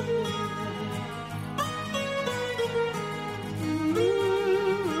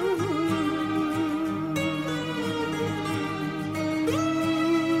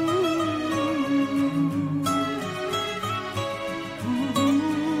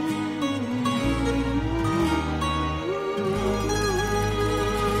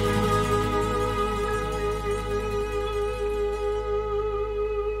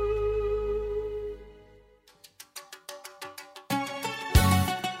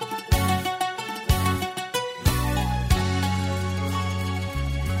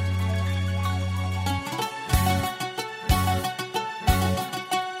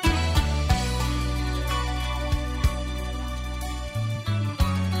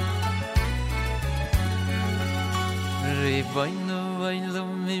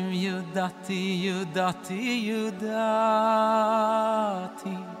 ידעתי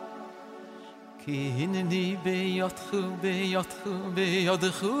כי הנני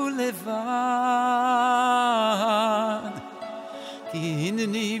ביודך לבד כי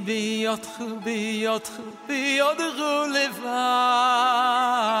הנני ביודך לבד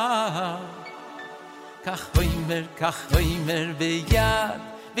כך אומר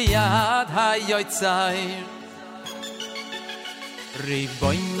ביד היוצר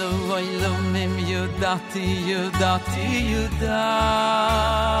ריבונו עולמים ידעתי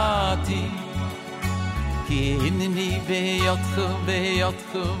ביודכו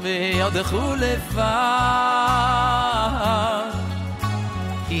ביודכו ביודכו לבד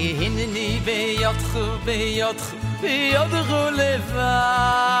כי הנני ביודכו ביודכו ביודכו לבד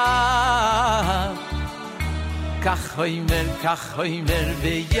כך הוימר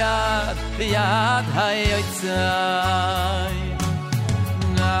ביד ביד היוצאי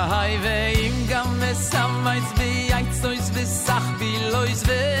נהי ואם גם מסמייץ בייצויס וסח בילויס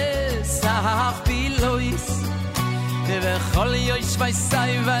וסח בילויס ובכל יויש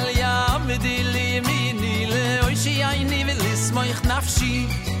וייסאי ועל יעמדי לי ימיני לאוי שיעיני ולסמוך נפשי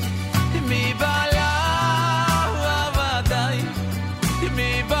מבעלה ועבדי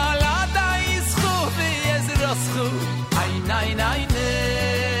מבעלה די זכו ויזרוסכו אין אין אין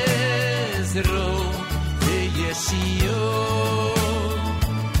נזרו וישיו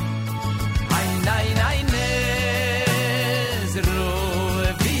אין אין אין נזרו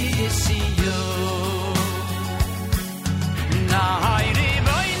וישיו נהי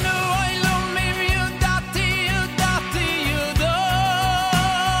ריבוינו אילומים יודעתי יודעתי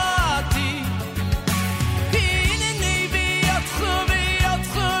יודעתי כי הנני ביודכו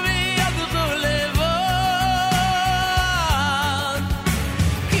ביודכו ביודכו לבד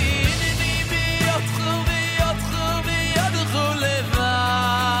כי הנני ביודכו ביודכו ביודכו לבד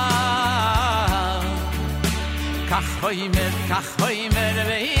כך הוימר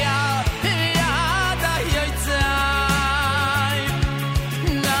ביד ביד היוצאי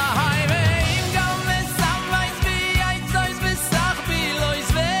נהי ואם גם מסמייץ בייצויס וסח בילויס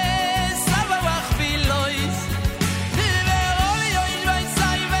וסבח בילויס ורול יויש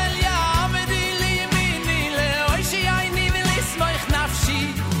וייסאי ול יעמדי לי ימיני לאוי שיעיני ולסמוך נפשי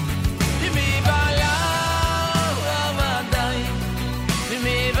מבעלה ועבדי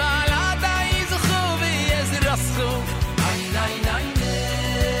מבעלה די זכו ויזרסכו אין אין אין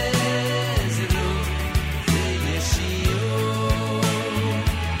נזרו וישיו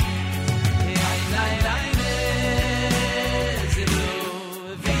אין אין אין נזרו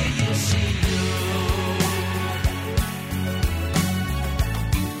וישיו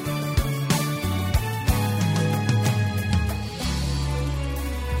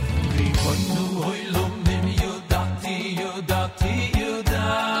ריבונו אילומים יודעתי יודעתי יודעתי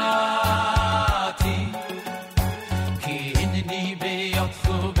כי הנני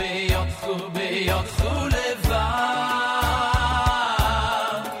ביודכו ביודכו ביודכו לבד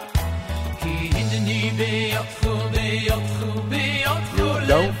כי הנני ביודכו ביודכו ביודכו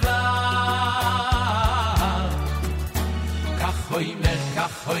לבד כך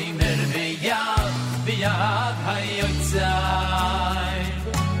הוימר ביד ביד היוצאי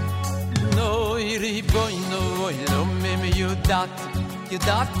נוי ריבוינו אילומים יודעתי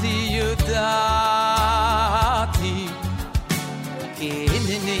יודעתי יודעתי כי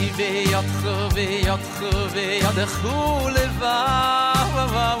הנני ביודכו ביודכו ביודכו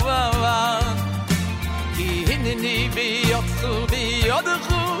לבד כי הנני ביודכו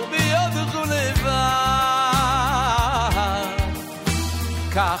ביודכו ביודכו לבד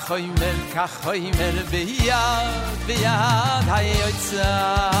כך הוימר ביד ביד היוצאי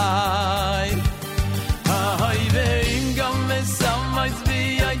אוי ואם גם מסמייץ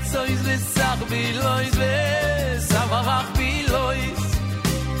בייצויס וסח בילויס וסבח בילויס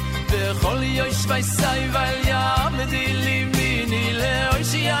בכל יויש וייסאי ועל יעמדי לי ימיני לאוי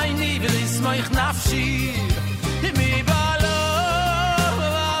שיעיני ולסמוך נפשי מבעלה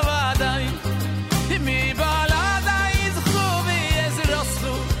ועבדי מבעלה די זכו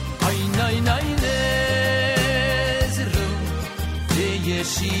ויזרסכו אין אין אין נזרו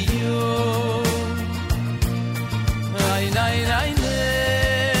וישיו אין אין אין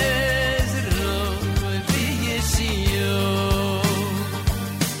נזרו וישיו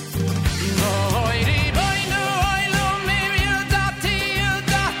נוי ריבוינו אילומים יודעתי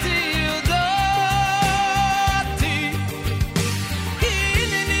יודעתי יודעתי כי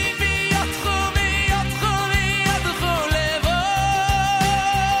הנני ביודכו ביודכו ביודכו לבד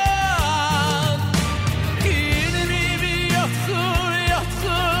כי הנני ביודכו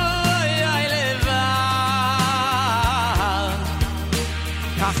ביודכו לבד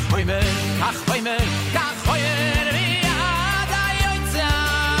כך הוימר כך הוימר כך הוימר ביד היוצאי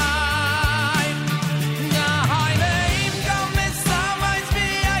נהי ואם גם מסמייץ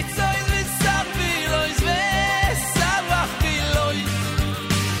בייצויס וסח בילויס וסבח בילויס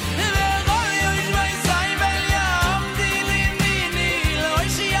ורול יויש וייסאי ול יעמדי לי ימיני לאוי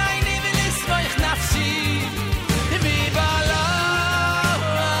שיעיני ולסמוך נפשי מבעלה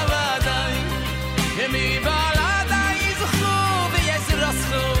ועבדי מבעלה די זכו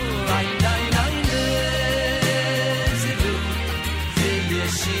ויזרסכו אין אין אין נזרו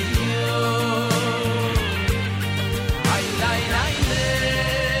וישיו אין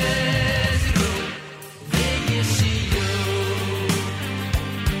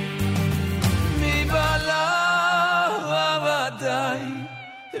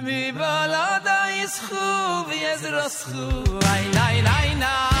mi balada is khu vi ez raschu ay nay nay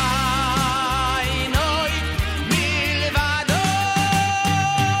nay noy mi levado.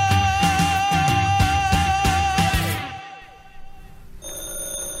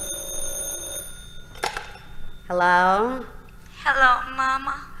 Hello? Hello,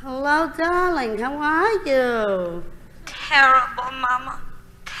 Mama. Hello, darling. How are you? Terrible, Mama.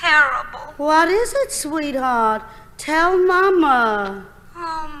 Terrible. What is it, sweetheart? Tell Mama.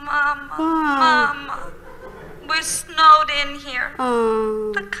 Oh, Mama. What? Mama. We're snowed in here.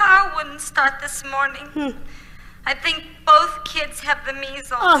 Oh. The car wouldn't start this morning. I think both kids have the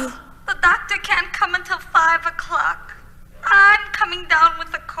measles. The doctor can't come until 5 o'clock. I'm coming down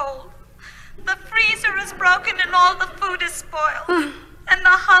with a cold. The freezer is broken and all the food is spoiled. And the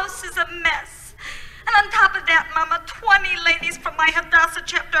house is a mess. And on top of that, Mama, 20 ladies from my Hadassah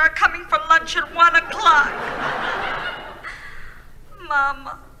chapter are coming for lunch at 1 o'clock.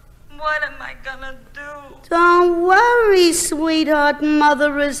 Mama, what am I gonna do? Don't worry, sweetheart.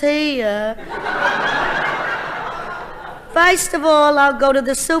 Mother is here. First of all, I'll go to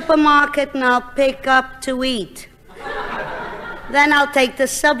the supermarket and I'll pick up to eat. Then I'll take the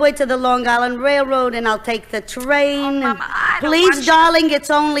subway to the Long Island Railroad and I'll take the train. Oh, Mama, I don't Please, want darling, it's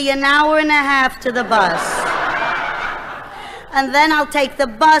only an hour and a half to the bus. And then I'll take the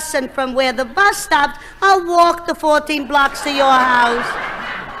bus, and from where the bus stops, I'll walk the 14 blocks to your house.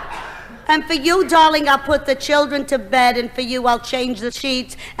 And for you, darling, I'll put the children to bed, and for you, I'll change the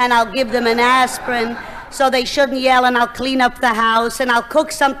sheets, and I'll give them an aspirin so they shouldn't yell, and I'll clean up the house, and I'll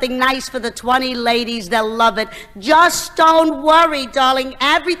cook something nice for the 20 ladies. They'll love it. Just don't worry, darling.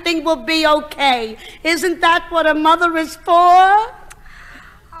 Everything will be okay. Isn't that what a mother is for? Oh,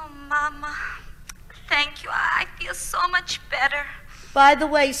 Mama, thank you. I feel so much better. By the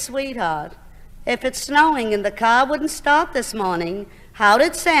way, sweetheart, if it's snowing and the car wouldn't start this morning, how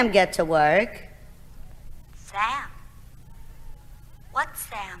did Sam get to work? Sam? What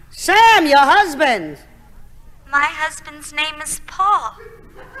Sam? Sam, your husband. My husband's name is Paul.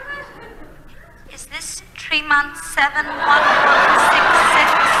 Is this Tremont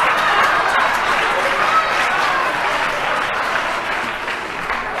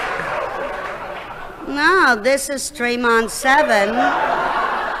 71166? No, this is Tremont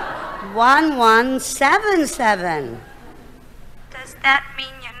 71177. Does that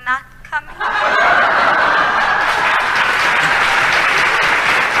mean you're not coming?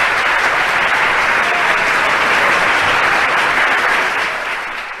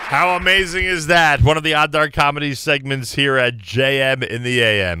 How amazing is that? One of the Adar comedy segments here at JM in the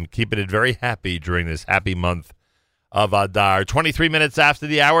AM. Keeping it very happy during this happy month of Adar. 23 minutes after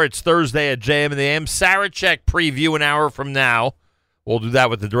the hour. It's Thursday at JM in the AM. Sarachek preview an hour from now. We'll do that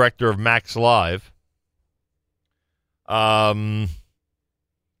with the director of Macslive.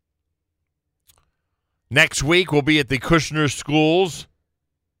 Next week, we'll be at the Kushner Schools.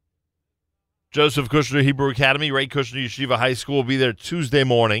 Joseph Kushner Hebrew Academy, Ray Kushner Yeshiva High School will be there Tuesday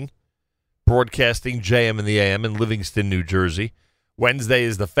morning, broadcasting JM in the AM in Livingston, New Jersey. Wednesday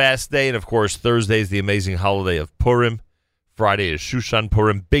is the fast day, and of course, Thursday is the amazing holiday of Purim. Friday is Shushan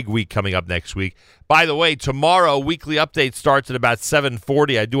Purim. Big week coming up next week. By the way, tomorrow, weekly update starts at about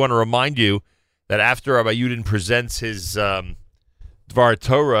 7:40. I do want to remind you that after Rabbi Yudin presents his Dvar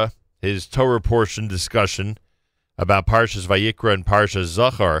Torah, his Torah portion discussion about Parshas Vayikra and Parshas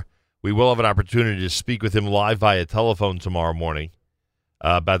Zachar, we will have an opportunity to speak with him live via telephone tomorrow morning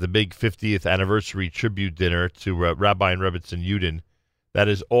about the big 50th anniversary tribute dinner to Rabbi and Rebbetzin Yudin. That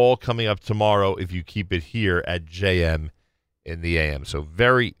is all coming up tomorrow if you keep it here at JM in the AM. So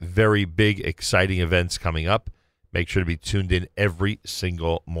very, very big, exciting events coming up. Make sure to be tuned in every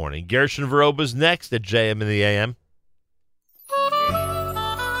single morning. Gershon Veroba's next at JM in the AM.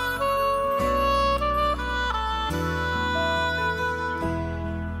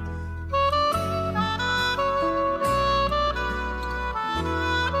 Shuv, Hashem,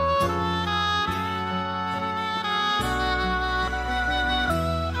 Tzion.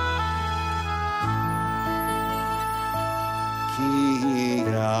 Ki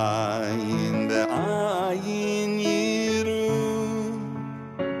ayin, ayin, yiru,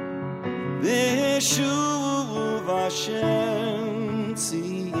 Bishuv, Hashem,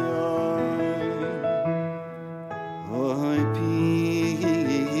 Tzion. Oy,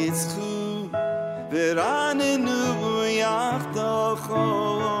 Pitzchu, Veranen,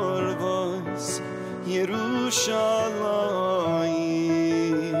 Uvayachtochor, Vos,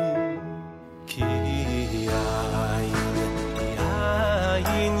 Yerushalayim. Ki ayin, ayin, yiru, Bishuv, Hashem, Tzion. Oy, Pitzchu, Veranen, Uvayachtochor, Vos, Yerushalayim. Ki ayin,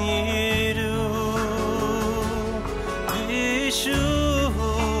 ayin, yiru, Bishuv,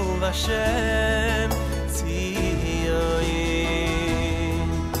 Hashem, Tzion.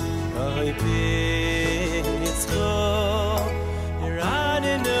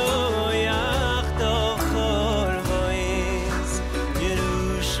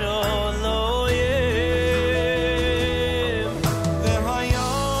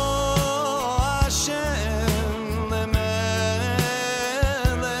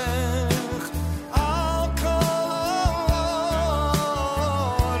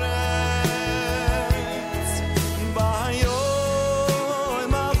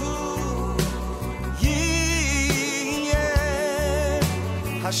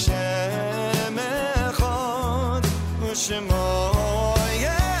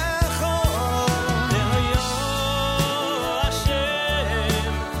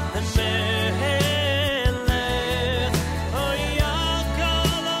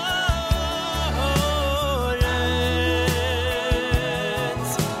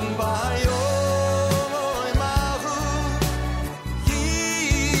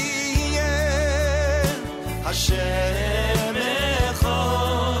 Hashem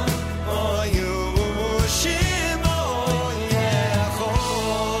echad oyu shemo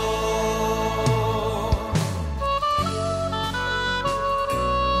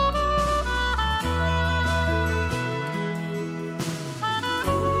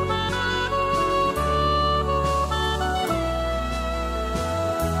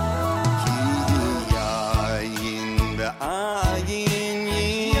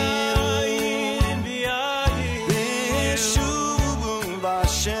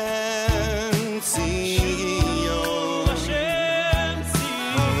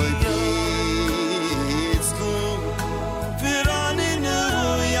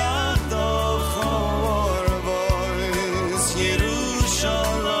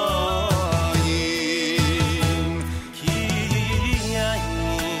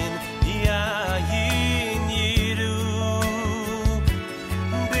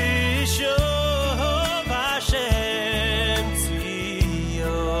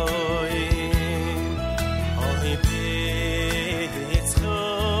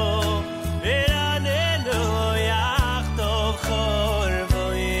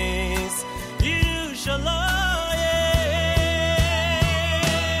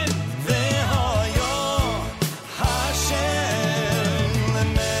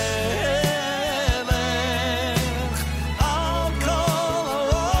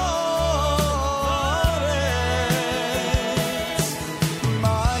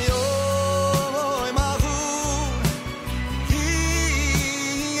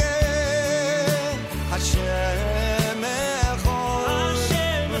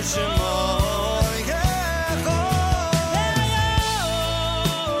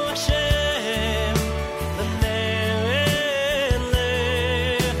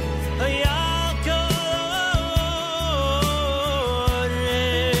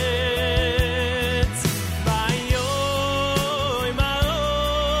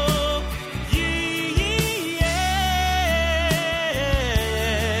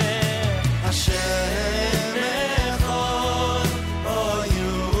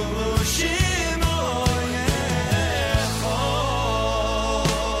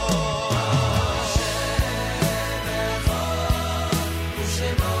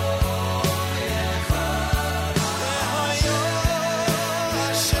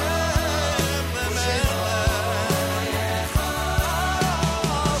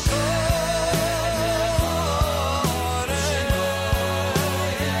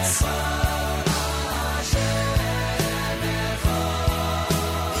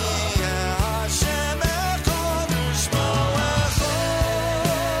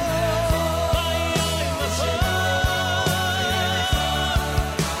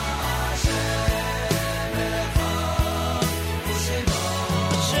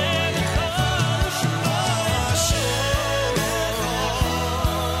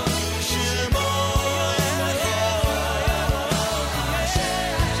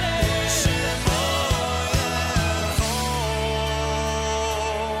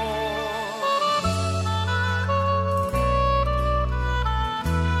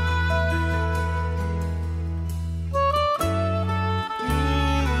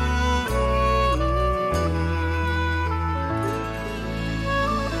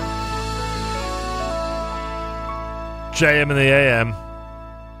JM in the AM.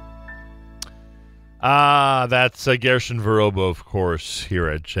 That's Gershon Verobo, of course, here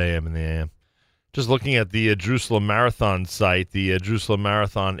at JM in the AM. Just looking at the Jerusalem Marathon site. The Jerusalem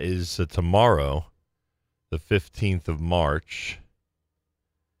Marathon is tomorrow, the 15th of March.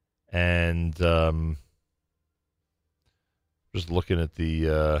 And just looking at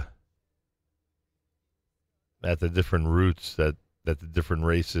the different routes that the different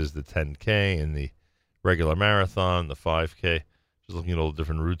races, the 10K and the regular marathon, the 5K, just looking at all the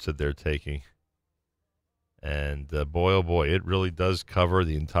different routes that they're taking. And boy, oh boy, it really does cover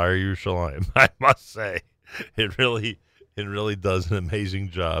the entire Yerushalayim, I must say. It really does an amazing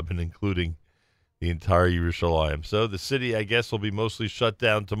job in including the entire Yerushalayim. So the city, I guess, will be mostly shut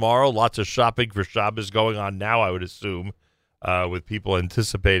down tomorrow. Lots of shopping for Shabbos going on now, I would assume, with people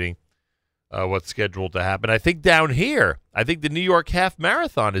anticipating what's scheduled to happen. I think down here, the New York Half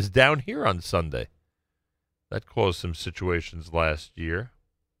Marathon is down here on Sunday. That caused some situations last year.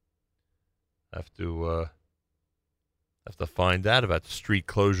 Have to find out about street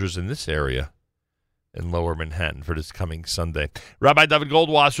closures in this area in Lower Manhattan for this coming Sunday. Rabbi David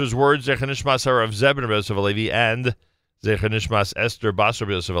Goldwasser's words, Zecher Nishmas Harav Zebner Yosef Alevi and Zecher Nishmas Esther Basar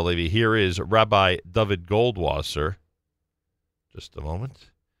Yosef Alevi. Here is Rabbi David Goldwasser. Just a moment.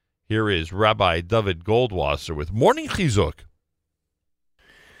 Here is Rabbi David Goldwasser with Morning Chizuk.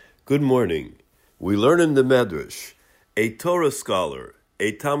 Good morning. We learn in the Medrash, a Torah scholar,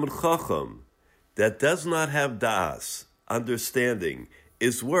 a Talmud Chacham, that does not have da'as, understanding,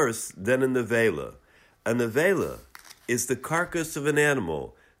 is worse than a nevela. A nevela is the carcass of an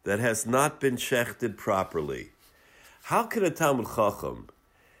animal that has not been shechted properly. How can a Talmud Chacham,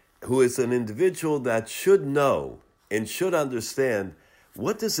 who is an individual that should know and should understand,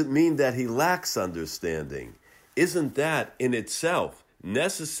 what does it mean that he lacks understanding? Isn't that in itself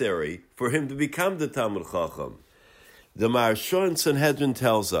necessary for him to become the Talmud Chacham? The Maharsha in Sanhedrin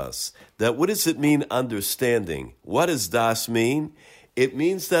tells us that what does it mean understanding? What does das mean? It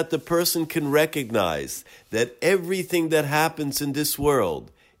means that the person can recognize that everything that happens in this world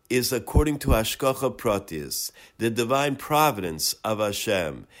is according to Hashgacha Pratis, the divine providence of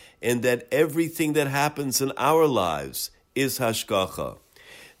Hashem, and that everything that happens in our lives is Hashgacha.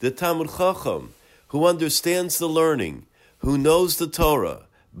 The Talmud Chacham, who understands the learning, who knows the Torah,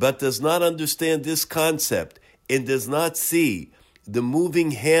 but does not understand this concept and does not see the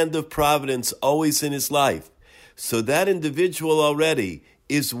moving hand of providence always in his life, so that individual already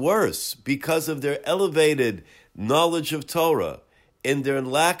is worse because of their elevated knowledge of Torah and their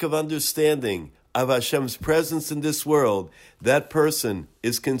lack of understanding of Hashem's presence in this world. That person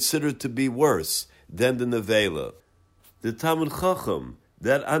is considered to be worse than the nevela. The Talmud Chacham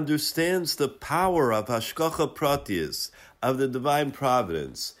that understands the power of Hashgacha Pratis, of the divine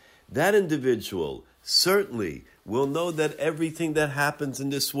providence, that individual certainly will know that everything that happens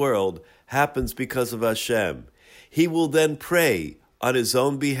in this world happens because of Hashem. He will then pray on his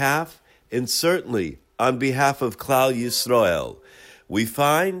own behalf and certainly on behalf of Klal Yisrael. We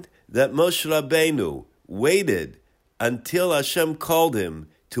find that Moshe Rabbeinu waited until Hashem called him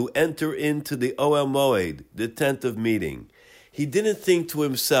to enter into the Ohel Moed, the tent of meeting. He didn't think to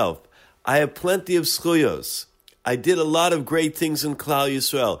himself, I have plenty of schuyos. I did a lot of great things in Klal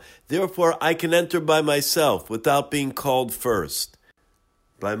Yisrael. Therefore, I can enter by myself without being called first.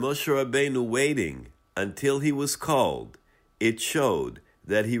 By Moshe Rabbeinu waiting until he was called, it showed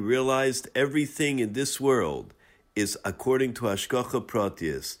that he realized everything in this world is according to Hashgacha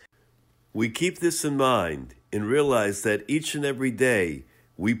Pratis. We keep this in mind and realize that each and every day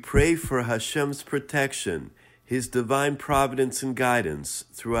we pray for Hashem's protection, His divine providence and guidance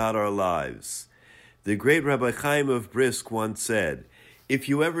throughout our lives. The great Rabbi Chaim of Brisk once said, if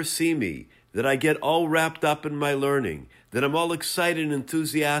you ever see me, that I get all wrapped up in my learning, that I'm all excited and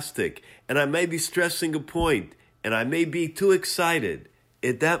enthusiastic, and I may be stressing a point, and I may be too excited,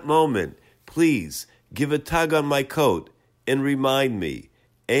 at that moment, please give a tug on my coat and remind me,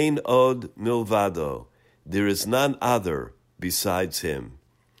 Ein od milvado, there is none other besides him.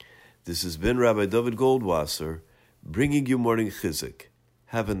 This has been Rabbi David Goldwasser, bringing you Morning Chizuk.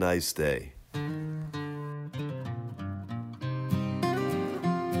 Have a nice day.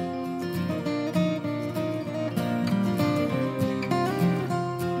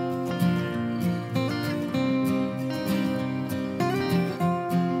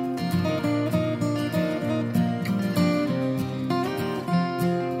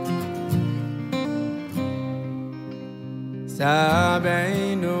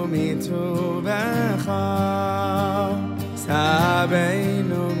 Sabeinu mituvecha,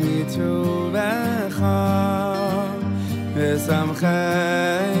 Sabeinu mituvecha,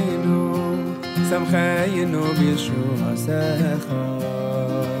 V'samcheinu, Samcheinu b'yeshuasecha.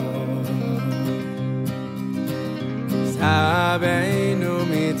 Sabeinu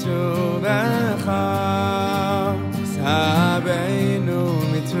mituvecha, Sabeinu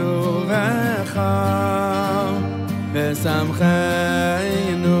mituvecha,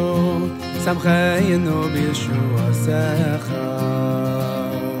 V'samcheinu, Samcheinu b'yeshuasecha.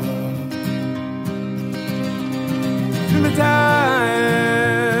 V'meta'er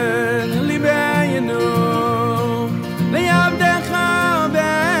libeinu li'avdecha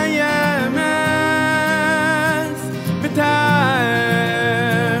be'yemes.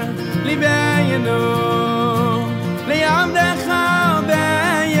 V'meta'er libeinu li'avdecha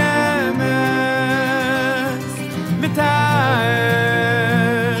be'yemes.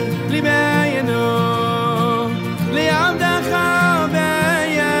 V'meta'er libeinu li'avdecha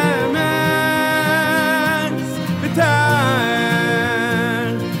be'yemes. V'meta'er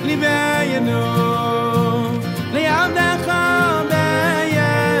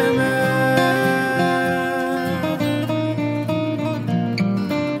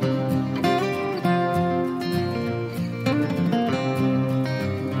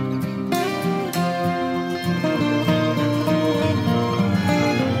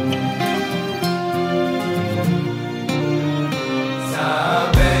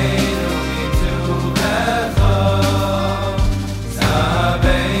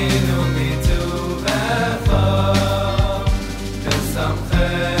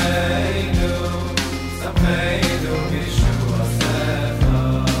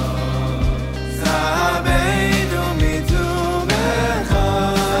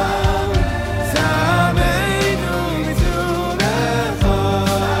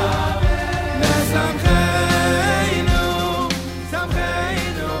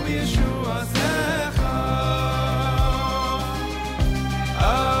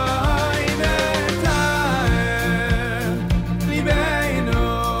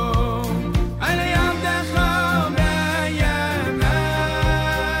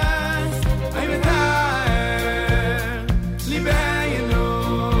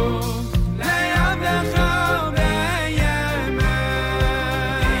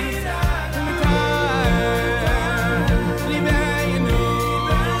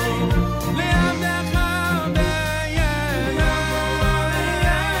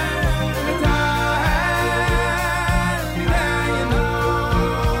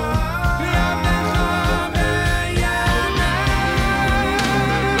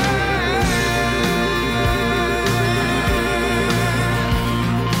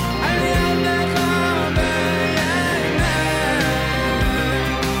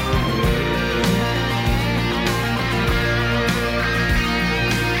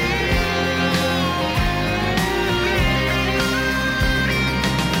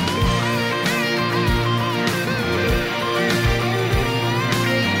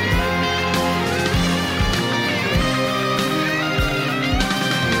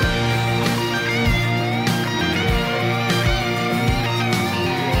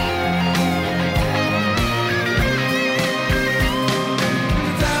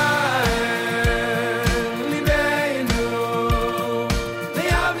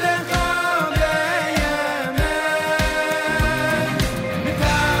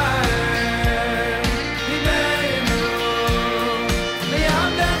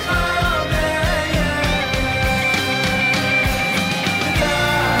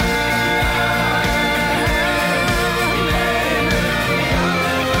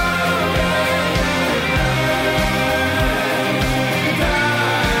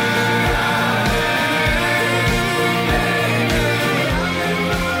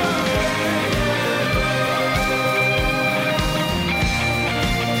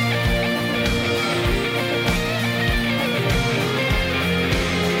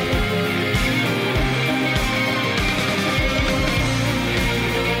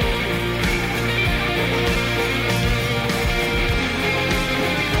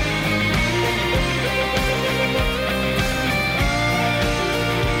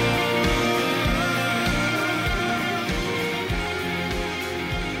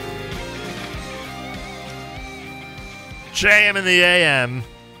JM in the AM.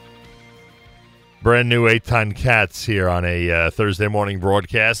 Brand new 8-ton Cats here on a Thursday morning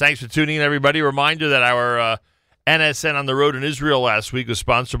broadcast. Thanks for tuning in, everybody. Reminder that our NSN on the road in Israel last week was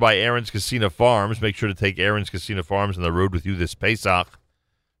sponsored by Aaron's Casino Farms. Make sure to take Aaron's Casino Farms on the road with you this Pesach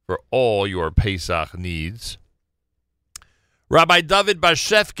for all your Pesach needs. Rabbi David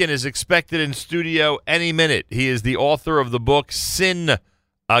Bashevkin is expected in studio any minute. He is the author of the book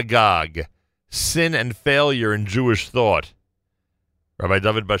Sin-a-gogue, Sin and Failure in Jewish Thought. Rabbi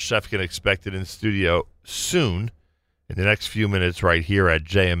David Bashevkin expected in studio soon, in the next few minutes right here at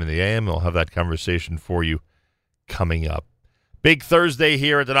JM in the AM. We'll have that conversation for you coming up. Big Thursday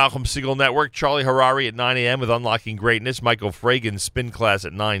here at the Nachum Segal Network. Charlie Harari at 9 a.m. with Unlocking Greatness. Michael Fragan's spin class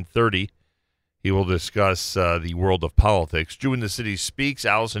at 9:30. He will discuss the world of politics. Jew in the City Speaks.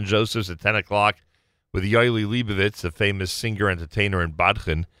 Allison Josephs at 10 o'clock with Yoeli Leibovitz, the famous singer, entertainer in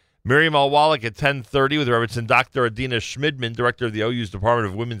Badchen. Miriam Al-Wallach at 10:30 with Rebbetzin Dr. Adina Schmidman, director of the OU's Department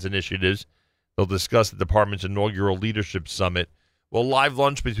of Women's Initiatives. They'll discuss the department's inaugural leadership summit. We'll live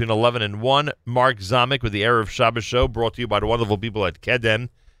lunch between 11 and 1. Mark Zamek with the Erev Shabbos show, brought to you by the wonderful people at Kedem.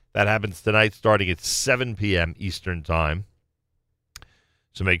 That happens tonight starting at 7 p.m. Eastern Time.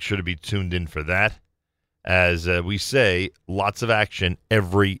 So make sure to be tuned in for that. As we say, lots of action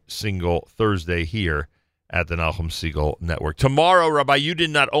every single Thursday here at the Nachum Segal Network. Tomorrow, Rabbi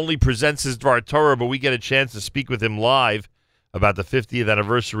Yudin not only presents his Dvar Torah, but we get a chance to speak with him live about the 50th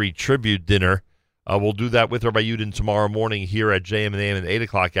anniversary tribute dinner. We'll do that with Rabbi Yudin tomorrow morning here at JM and AM in the 8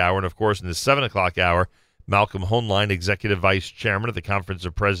 o'clock hour. And, of course, in the 7 o'clock hour, Malcolm Hoenlein, Executive Vice Chairman of the Conference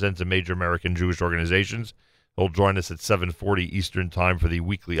of Presidents of Major American Jewish Organizations, will join us at 7:40 Eastern Time for the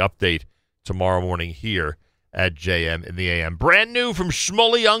weekly update tomorrow morning here at JM in the AM. Brand new from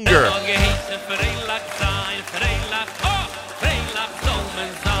Shmuley Unger.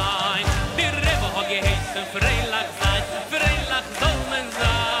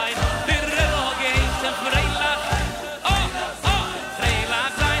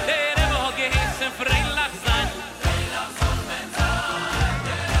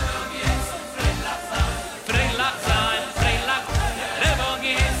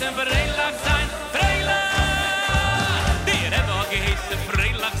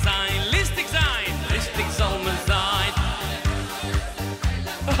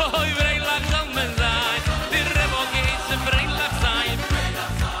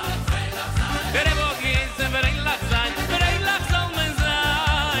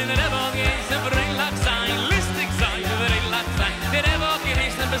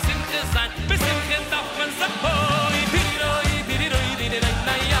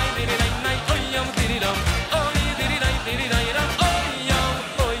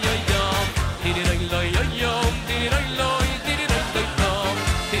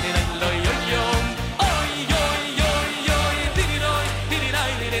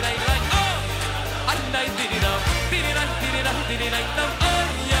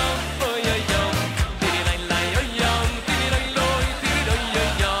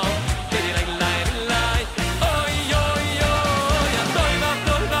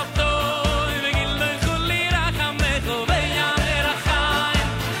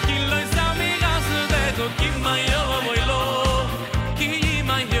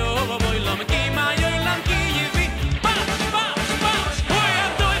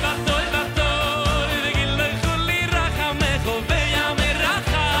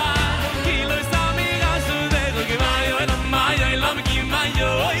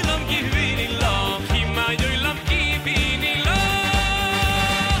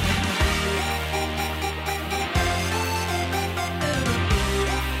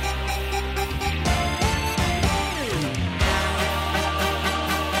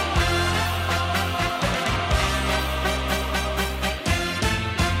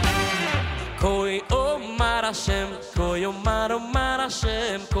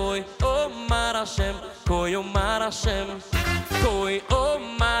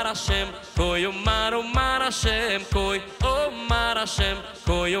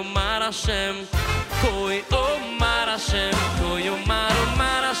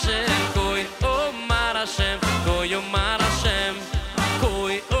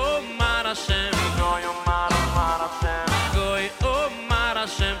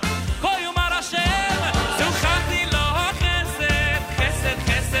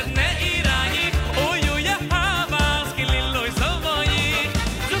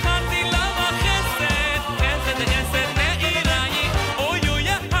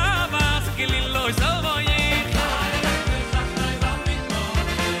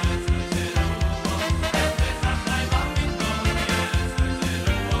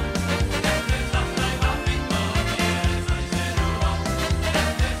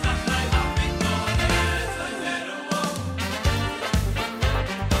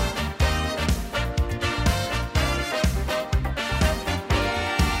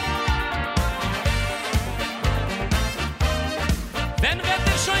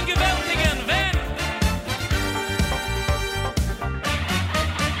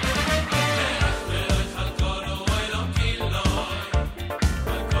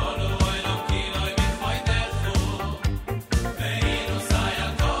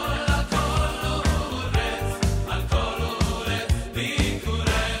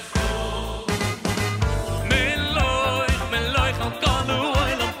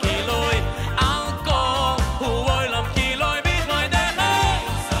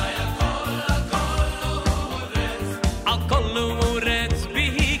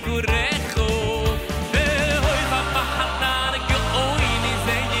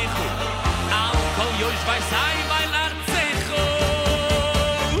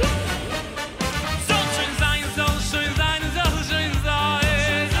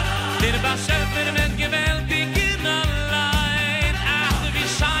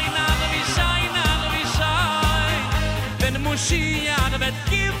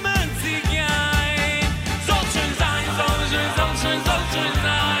 Zeit kommen sie gehen. Soll schön sein, soll schön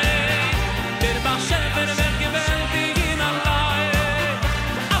sein. Der Bashevkin wird gewählt in allein.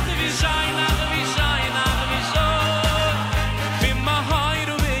 Ach wie schein, so. Wie mein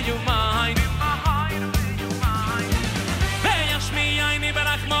Heide, wie du mein. Wer ich mich ein, ich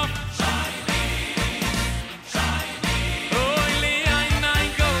berach mal.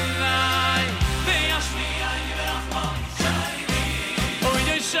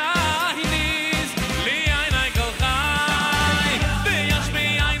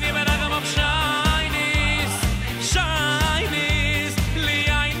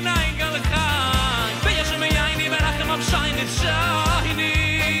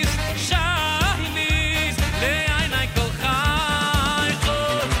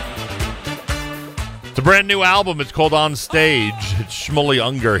 It's a brand new album. It's called On Stage. It's Shmuley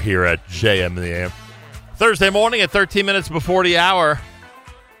Unger here at JM in the AM. Thursday morning at 13 minutes before the hour.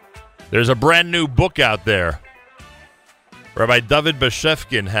 There's a brand new book out there. Rabbi David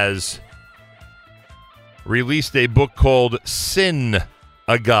Bashevkin has released a book called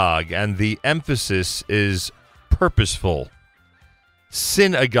Sin-a-gogue, and the emphasis is purposeful.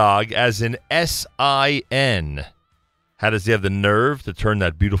 Sin-a-gogue as in S-I-N. How does he have the nerve to turn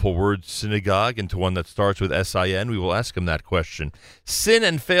that beautiful word synagogue into one that starts with S-I-N? We will ask him that question. Sin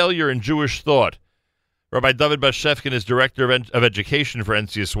and Failure in Jewish Thought. Rabbi David Bashevkin is Director of Education for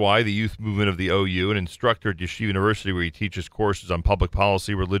NCSY, the youth movement of the OU, an instructor at Yeshiva University where he teaches courses on public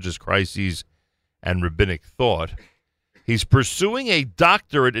policy, religious crises, and rabbinic thought. He's pursuing a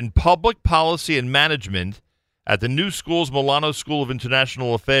doctorate in public policy and management at the New School's Milano School of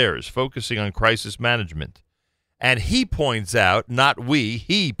International Affairs, focusing on crisis management. And he points out, not we,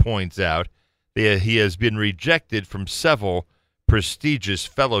 he points out that he has been rejected from several prestigious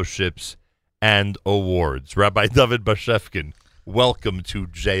fellowships and awards. Rabbi David Bashevkin, welcome to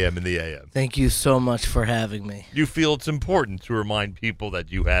JM in the AM. Thank you so much for having me. You feel it's important to remind people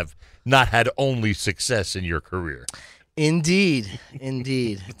that you have not had only success in your career. Indeed.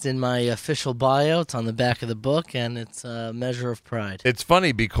 It's in my official bio. It's on the back of the book, and it's a measure of pride. It's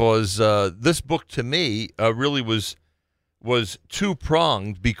funny because this book to me really was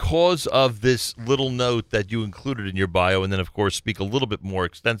two-pronged because of this little note that you included in your bio, and then, of course, speak a little bit more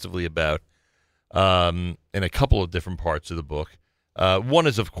extensively about in a couple of different parts of the book. One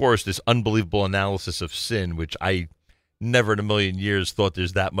is, of course, this unbelievable analysis of sin, which I never in a million years thought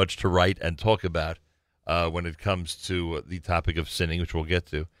there's that much to write and talk about. When it comes to the topic of sinning, which we'll get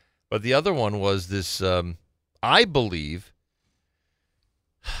to. But the other one was this, I believe,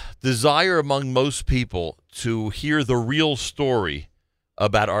 desire among most people to hear the real story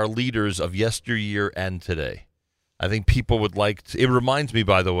about our leaders of yesteryear and today. I think people would like to. It reminds me,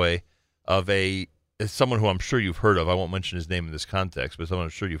 by the way, of someone who I'm sure you've heard of. I won't mention his name in this context, but someone I'm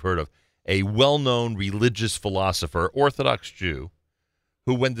sure you've heard of. A well-known religious philosopher, Orthodox Jew,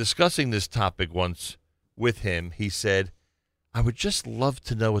 who, when discussing this topic once with him, he said, I would just love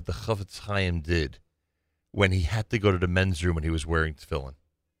to know what the Chavetz Chaim did when he had to go to the men's room when he was wearing tefillin.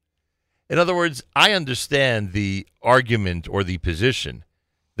 In other words, I understand the argument or the position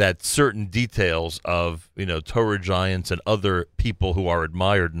that certain details of, Torah giants and other people who are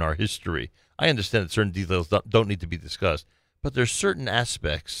admired in our history, I understand that certain details don't need to be discussed, but there's certain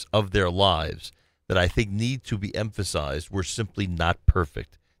aspects of their lives that I think need to be emphasized were simply not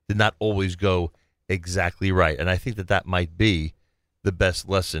perfect, did not always go exactly right. And I think that might be the best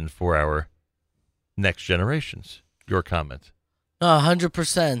lesson for our next generations. Your comment.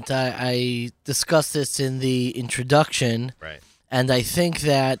 100%. I discussed this in the introduction. Right. And I think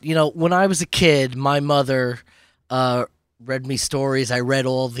that, when I was a kid, my mother read me stories. I read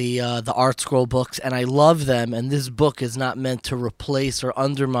all the Art Scroll books, and I love them. And this book is not meant to replace or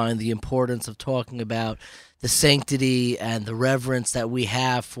undermine the importance of talking about the sanctity and the reverence that we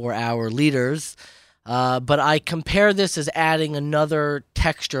have for our leaders. But I compare this as adding another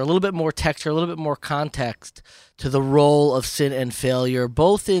texture, a little bit more context to the role of sin and failure,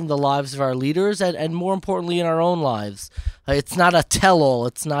 both in the lives of our leaders and more importantly in our own lives. It's not a tell-all.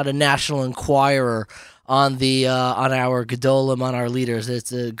 It's not a National Enquirer on our Gedolim, on our leaders.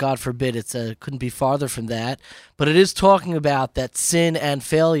 It's God forbid. Couldn't be farther from that. But it is talking about that sin and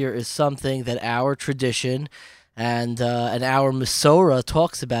failure is something that our tradition and our Masorah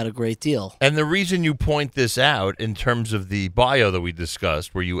talks about a great deal. And the reason you point this out in terms of the bio that we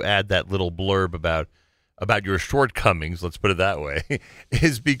discussed, where you add that little blurb about your shortcomings, let's put it that way,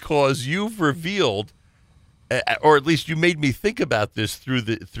 is because you've revealed, or at least you made me think about this through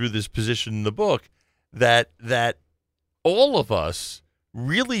this position in the book, that all of us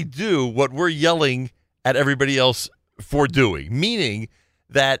really do what we're yelling at everybody else for doing, meaning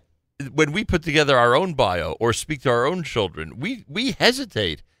that when we put together our own bio or speak to our own children, we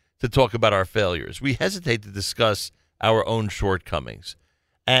hesitate to talk about our failures. We hesitate to discuss our own shortcomings.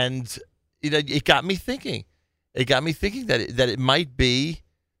 And it got me thinking. It got me thinking that it might be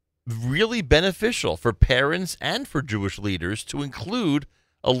really beneficial for parents and for Jewish leaders to include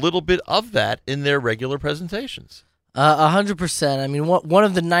a little bit of that in their regular presentations. 100%. I mean, one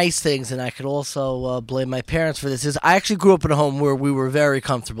of the nice things, and I could also blame my parents for this, is I actually grew up in a home where we were very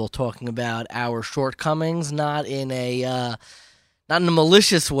comfortable talking about our shortcomings, not in a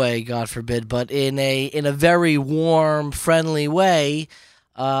malicious way, God forbid, but in a very warm, friendly way.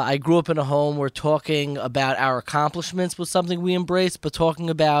 I grew up in a home where talking about our accomplishments was something we embraced, but talking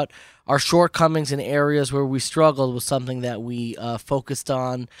about our shortcomings in areas where we struggled was something that we focused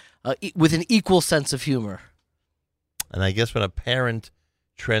on with an equal sense of humor. And I guess when a parent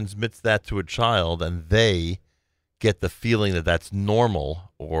transmits that to a child and they get the feeling that that's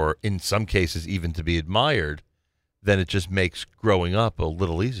normal, or in some cases even to be admired, then it just makes growing up a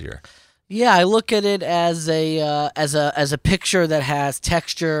little easier. Yeah, I look at it as a picture that has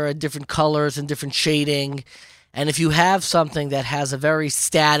texture and different colors and different shading. And if you have something that has a very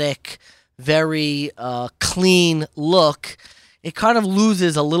static, very clean look, it kind of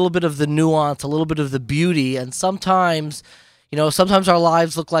loses a little bit of the nuance, a little bit of the beauty. And sometimes our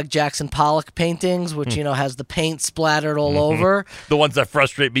lives look like Jackson Pollock paintings, which, has the paint splattered all over. The ones that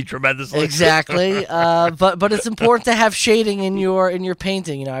frustrate me tremendously. Exactly. But it's important to have shading in your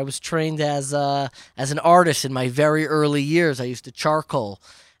painting. I was trained as an artist in my very early years. I used to charcoal.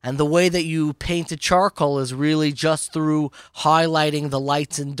 And the way that you paint a charcoal is really just through highlighting the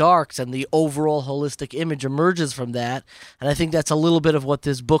lights and darks, and the overall holistic image emerges from that. And I think that's a little bit of what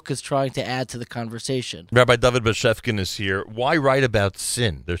this book is trying to add to the conversation. Rabbi David Bashevkin is here. Why write about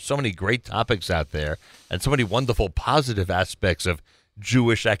sin? There's so many great topics out there and so many wonderful positive aspects of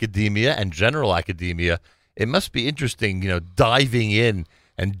Jewish academia and general academia. It must be interesting, diving in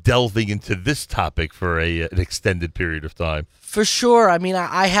and delving into this topic for an extended period of time. For sure. I mean,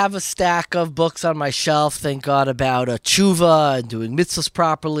 I have a stack of books on my shelf, thank God, about tshuva and doing mitzvahs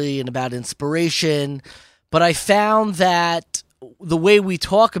properly and about inspiration. But I found that the way we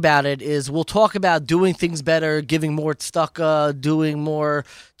talk about it is we'll talk about doing things better, giving more tzedakah, doing more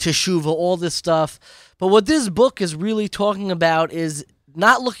teshuvah, all this stuff. But what this book is really talking about is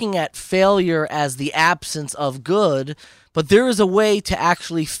not looking at failure as the absence of good, but there is a way to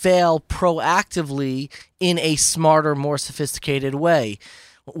actually fail proactively in a smarter, more sophisticated way.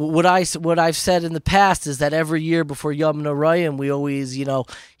 What I've said in the past is that every year before Yom Norayim, we always,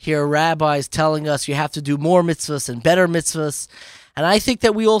 hear rabbis telling us you have to do more mitzvahs and better mitzvahs. And I think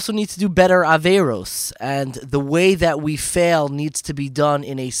that we also need to do better averos. And the way that we fail needs to be done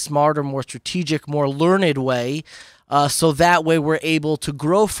in a smarter, more strategic, more learned way. So that way we're able to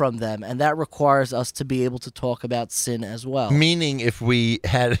grow from them, and that requires us to be able to talk about sin as well. Meaning if we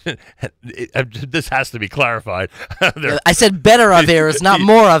had, this has to be clarified. I said better averos, not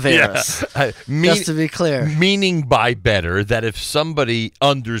more averos, just to be clear. Meaning by better, that if somebody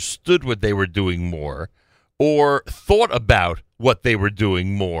understood what they were doing more, or thought about what they were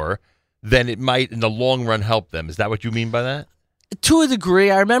doing more, then it might in the long run help them. Is that what you mean by that? To a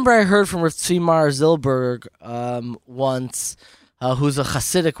degree. I remember I heard from Rav Tzimar Zilberg once, who's a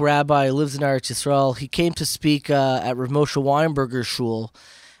Hasidic rabbi, lives in Eretz Yisrael. He came to speak at Rav Moshe Weinberger's shul,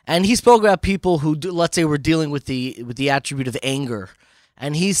 and he spoke about people who, let's say, were dealing with the attribute of anger.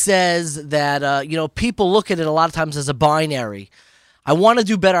 And he says that people look at it a lot of times as a binary. I want to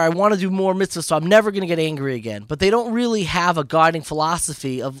do better. I want to do more mitzvahs, so I'm never going to get angry again. But they don't really have a guiding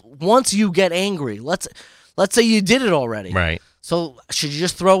philosophy of once you get angry, let's say you did it already. Right. So should you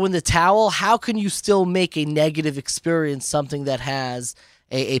just throw in the towel? How can you still make a negative experience something that has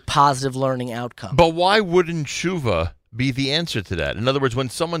a positive learning outcome? But why wouldn't tshuva be the answer to that? In other words, when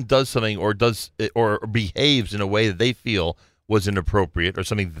someone does something or behaves in a way that they feel was inappropriate or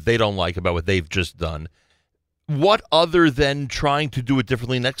something that they don't like about what they've just done, what other than trying to do it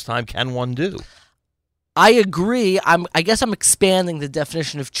differently next time can one do? I agree. I guess I'm expanding the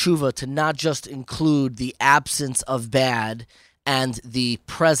definition of tshuva to not just include the absence of bad and the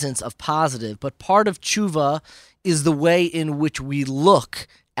presence of positive, but part of tshuva is the way in which we look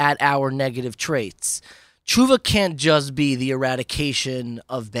at our negative traits. Tshuva can't just be the eradication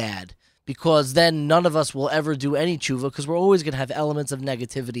of bad, because then none of us will ever do any tshuva, because we're always going to have elements of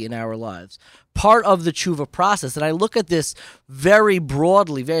negativity in our lives. Part of the tshuva process, and I look at this very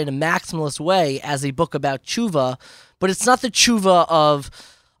broadly, very in a maximalist way, as a book about tshuva, but it's not the tshuva of,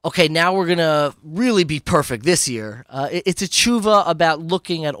 okay, now we're going to really be perfect this year. It's a tshuva about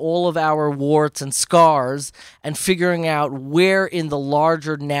looking at all of our warts and scars and figuring out where in the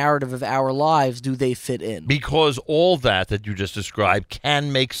larger narrative of our lives do they fit in. Because all that you just described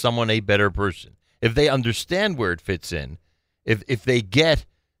can make someone a better person. If they understand where it fits in, if they get,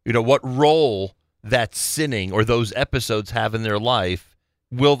 what role that sinning or those episodes have in their life,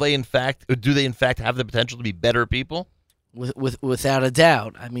 do they in fact have the potential to be better people? Without a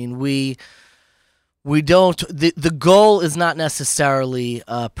doubt. I mean, we don't. The goal is not necessarily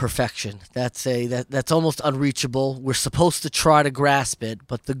perfection. That's almost unreachable. We're supposed to try to grasp it,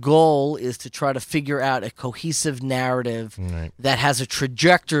 but the goal is to try to figure out a cohesive narrative that has a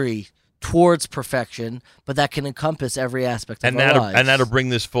trajectory towards perfection, but that can encompass every aspect of our lives. And that'll bring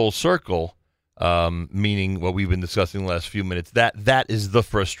this full circle. Meaning what we've been discussing the last few minutes. That is the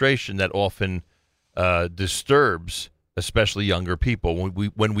frustration that often disturbs, especially younger people,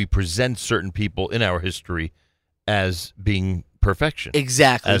 when we present certain people in our history as being perfection.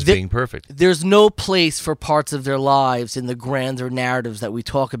 Exactly. As being perfect. There's no place for parts of their lives in the grander narratives that we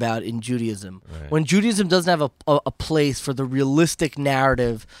talk about in Judaism. Right. When Judaism doesn't have a place for the realistic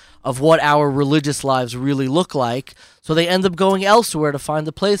narrative of what our religious lives really look like, so they end up going elsewhere to find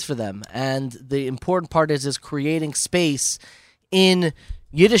a place for them. And the important part is creating space in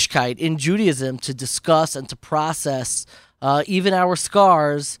Yiddishkeit, in Judaism, to discuss and to process even our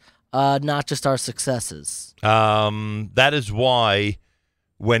scars, not just our successes. That is why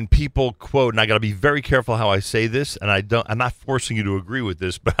when people quote, and I got to be very careful how I say this, and I'm not forcing you to agree with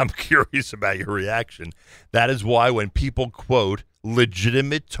this, but I'm curious about your reaction. That is why when people quote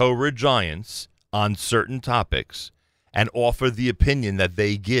legitimate Torah giants on certain topics and offer the opinion that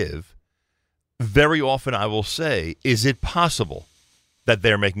they give, very often I will say, is it possible that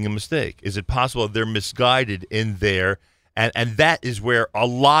they're making a mistake? Is it possible that they're misguided in their... And that is where a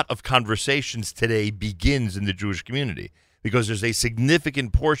lot of conversations today begins in the Jewish community, because there's a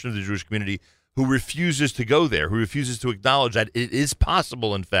significant portion of the Jewish community who refuses to go there, who refuses to acknowledge that it is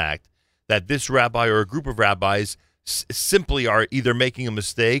possible, in fact, that this rabbi or a group of rabbis simply are either making a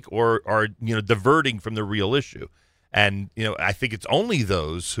mistake or are diverting from the real issue. And I think it's only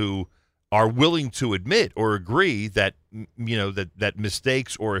those who are willing to admit or agree that that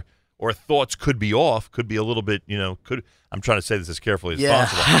mistakes or thoughts could be off, could be a little bit, I'm trying to say this as carefully as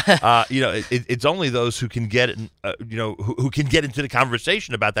possible. It's only those who can get, who can get into the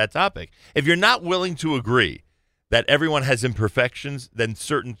conversation about that topic. If you're not willing to agree that everyone has imperfections, then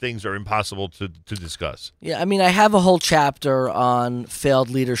certain things are impossible to discuss. Yeah, I mean, I have a whole chapter on failed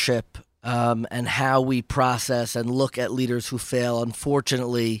leadership and how we process and look at leaders who fail.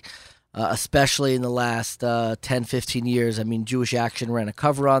 Unfortunately, especially in the last 10, 15 years, I mean, Jewish Action ran a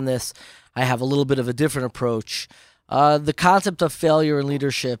cover on this. I have a little bit of a different approach. The concept of failure in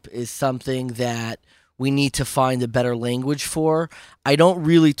leadership is something that we need to find a better language for. I don't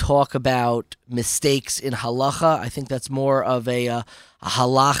really talk about mistakes in halacha. I think that's more of a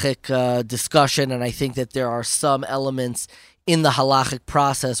halachic discussion, and I think that there are some elements in the halachic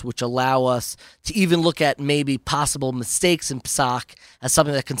process which allow us to even look at maybe possible mistakes in Pesach as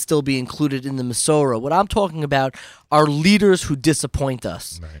something that can still be included in the Masorah. What I'm talking about are leaders who disappoint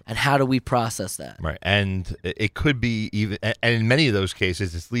us, and how do we process that? Right, and it could be even, and in many of those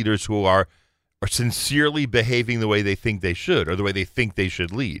cases, it's leaders who are sincerely behaving the way they think they should, or the way they think they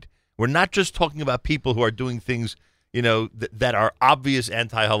should lead. We're not just talking about people who are doing things, that are obvious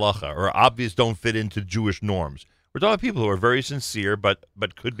anti-halacha or obvious don't fit into Jewish norms. We're talking about people who are very sincere, but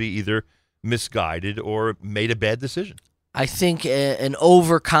could be either misguided or made a bad decision. I think an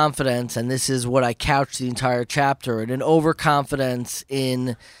overconfidence, and this is what I couch the entire chapter, and an overconfidence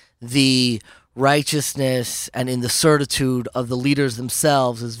in the righteousness and in the certitude of the leaders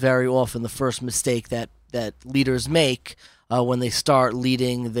themselves is very often the first mistake that leaders make when they start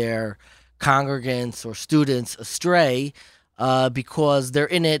leading their congregants or students astray because they're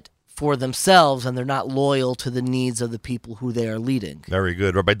in it for themselves and they're not loyal to the needs of the people who they are leading. Very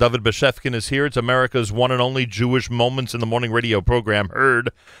good. Rabbi David Bashevkin is here. It's America's one and only Jewish Moments in the Morning radio program, heard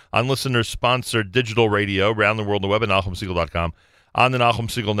on listener-sponsored digital radio around the world on the web at NachumSegal.com, on the Nachum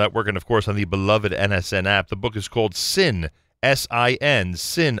Segal Network, and, of course, on the beloved NSN app. The book is called Sin, S-I-N,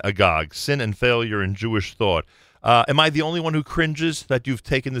 Sin-a-gogue, Sin and Failure in Jewish Thought. Am I the only one who cringes that you've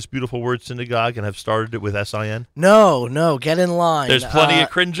taken this beautiful word synagogue and have started it with S-I-N? No, get in line. There's plenty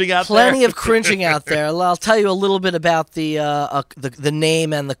of cringing out there. Plenty of cringing out there. I'll tell you a little bit about the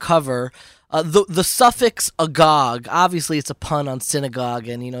name and the cover. The suffix agog, obviously it's a pun on synagogue,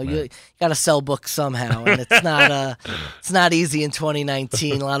 and you got to sell books somehow, and it's not easy in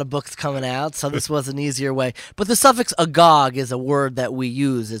 2019. A lot of books coming out, so this was an easier way. But the suffix agog is a word that we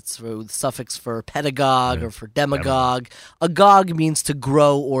use. It's the suffix for pedagogue or for demagogue. Agog means to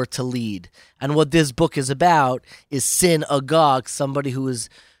grow or to lead, and what this book is about is Sin-a-gogue, somebody who is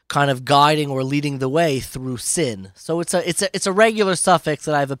kind of guiding or leading the way through sin. So it's a regular suffix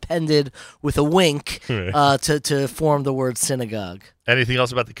that I've appended with a wink to form the word synagogue. Anything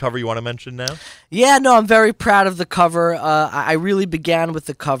else about the cover you want to mention now? Yeah, no, I'm very proud of the cover. I really began with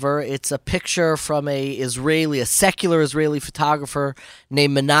the cover. It's a picture from a secular Israeli photographer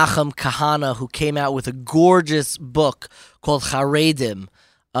named Menachem Kahana, who came out with a gorgeous book called Haredim,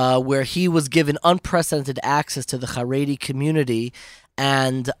 where he was given unprecedented access to the Haredi community.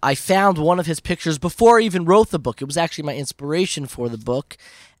 And I found one of his pictures before I even wrote the book. It was actually my inspiration for the book.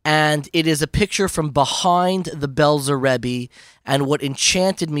 And it is a picture from behind the Belzer Rebbe. And what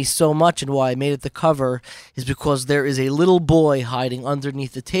enchanted me so much and why I made it the cover is because there is a little boy hiding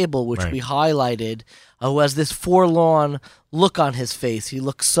underneath the table, which we highlighted, who has this forlorn look on his face. He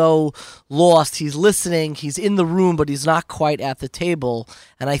looks so lost. He's listening. He's in the room, but he's not quite at the table.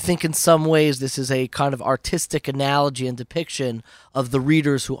 And I think in some ways this is a kind of artistic analogy and depiction of the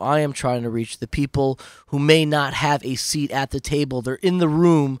readers who I am trying to reach, the people who may not have a seat at the table. They're in the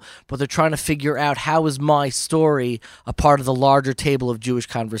room, but they're trying to figure out how is my story a part of the larger table of Jewish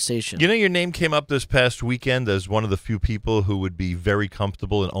conversation. You know, your name came up this past weekend as one of the few people who would be very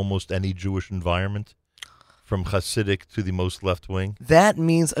comfortable in almost any Jewish environment, from Hasidic to the most left-wing. That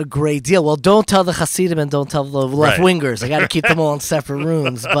means a great deal. Well, don't tell the Hasidim and don't tell the left-wingers. I got to keep them all in separate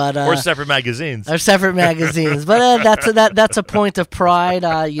rooms. But or separate magazines. Or separate magazines. But that's a point of pride.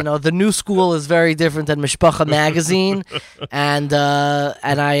 The new school is very different than Mishpacha magazine, and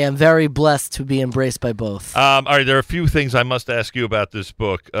I am very blessed to be embraced by both. All right, there are a few things I must ask you about this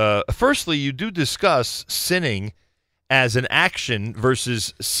book. Firstly, you do discuss sinning as an action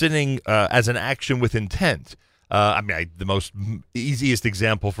versus sinning as an action with intent. The most easiest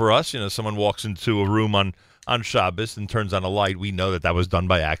example for us, someone walks into a room on Shabbos and turns on a light. We know that was done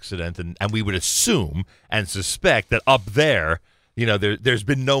by accident, and we would assume and suspect that up there, there's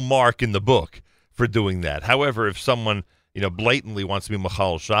been no mark in the book for doing that. However, if someone, blatantly wants to be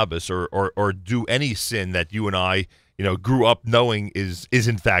Machal Shabbos or do any sin that you and I, grew up knowing is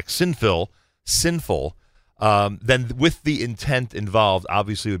in fact sinful, then with the intent involved,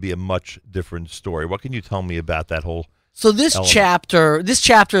 obviously it would be a much different story. What can you tell me about that whole So this chapter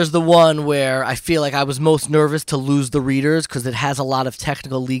is the one where I feel like I was most nervous to lose the readers because it has a lot of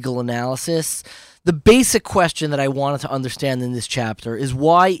technical legal analysis. The basic question that I wanted to understand in this chapter is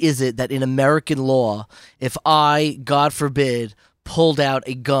why is it that in American law, if I, God forbid, pulled out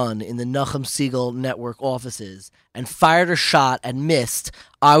a gun in the Nachum Segal Network offices and fired a shot and missed,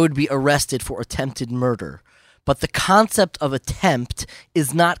 I would be arrested for attempted murder. But the concept of attempt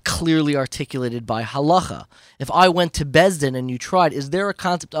is not clearly articulated by halacha. If I went to Bezdin and you tried, is there a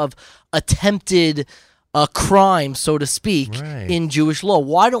concept of attempted crime, so to speak, in Jewish law?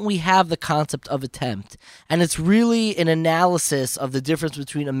 Why don't we have the concept of attempt? And it's really an analysis of the difference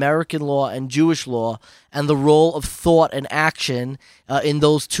between American law and Jewish law and the role of thought and action in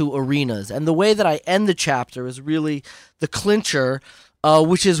those two arenas. And the way that I end the chapter is really the clincher,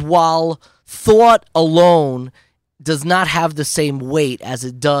 which is while thought alone does not have the same weight as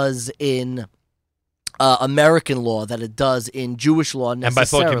it does in American law that it does in Jewish law necessarily. And by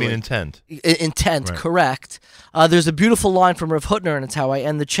thought you mean intent. Intent, correct. There's a beautiful line from Rav Hutner, and it's how I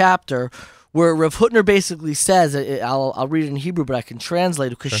end the chapter, where Rav Hutner basically says, I'll read it in Hebrew, but I can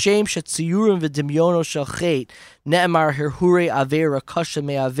translate it, Kashem shetziyurim v'dimyono shel chet, ne'emar hirhure avera kasha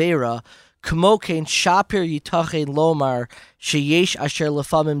me'avera, Kmokein shapir yitachein lomar sheyesh asher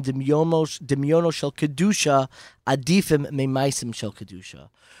lefamim dimyono shel kedusha adifim memaisim shel kedusha.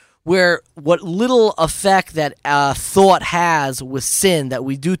 Where what little effect that thought has with sin, that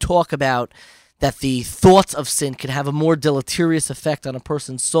we do talk about, that the thoughts of sin can have a more deleterious effect on a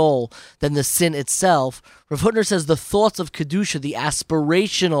person's soul than the sin itself. Rav Hutner says the thoughts of kedusha, the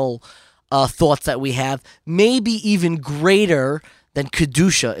aspirational thoughts that we have, may be even greater than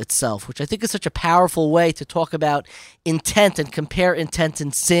Kedusha itself, which I think is such a powerful way to talk about intent and compare intent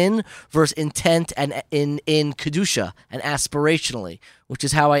in sin versus intent and in Kedusha and aspirationally, which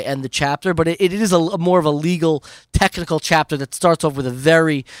is how I end the chapter. But it is a more of a legal, technical chapter that starts off with a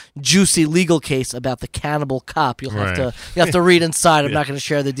very juicy legal case about the cannibal cop. You'll have to read inside. I'm not going to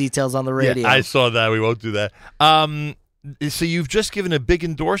share the details on the radio. Yeah, I saw that. We won't do that. So you've just given a big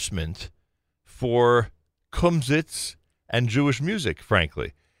endorsement for Kumsitz and Jewish music,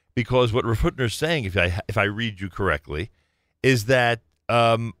 frankly. because what Rafutner is saying, if I read you correctly, is that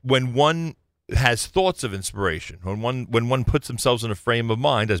when one has thoughts of inspiration, when one puts themselves in a frame of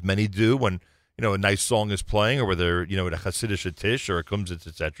mind, as many do, when a nice song is playing, or whether at a Hasidic tish or a kumzitz,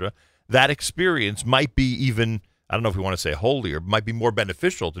 etc., that experience might be even, I don't know if we want to say holier, might be more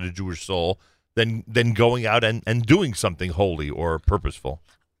beneficial to the Jewish soul than going out and doing something holy or purposeful.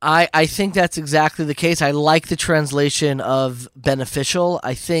 I think that's exactly the case. I like the translation of beneficial.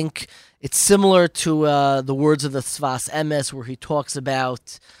 I think it's similar to the words of the Tzvas Emes, where he talks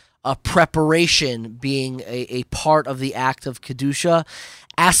about preparation being a part of the act of Kedusha.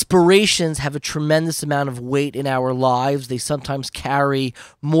 Aspirations have a tremendous amount of weight in our lives. They sometimes carry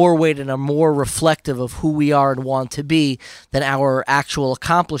more weight and are more reflective of who we are and want to be than our actual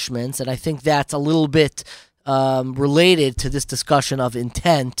accomplishments. And I think that's a little bit related to this discussion of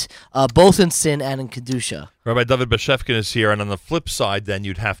intent, both in sin and in Kedusha. Rabbi David Bashevkin is here, and on the flip side, then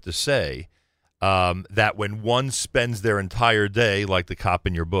you'd have to say that when one spends their entire day, like the cop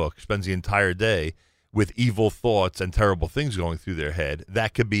in your book, spends the entire day with evil thoughts and terrible things going through their head,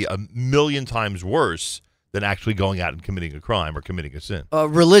 that could be 1,000,000 times worse than actually going out and committing a crime or committing a sin.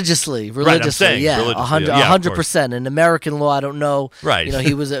 Religiously, right, I'm saying, yeah, religiously, 100%. In American law, I don't know. Right.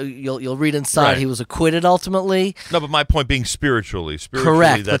 He was. You'll read inside. Right. He was acquitted ultimately. No, but my point being spiritually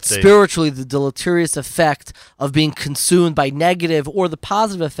Correct. But spiritually, the deleterious effect of being consumed by negative, or the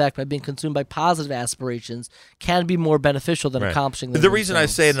positive effect by being consumed by positive aspirations, can be more beneficial than accomplishing them. The reason I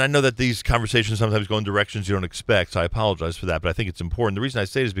say it, and I know that these conversations sometimes go in directions you don't expect, so I apologize for that, but I think it's important. The reason I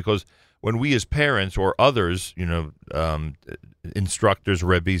say it is because when we as parents or others, instructors,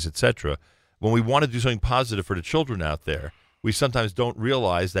 Rabbis, etc., when we want to do something positive for the children out there, we sometimes don't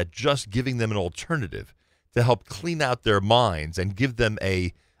realize that just giving them an alternative to help clean out their minds and give them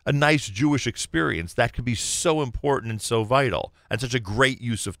a nice Jewish experience, that could be so important and so vital and such a great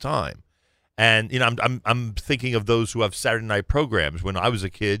use of time. And I'm thinking of those who have Saturday night programs. When I was a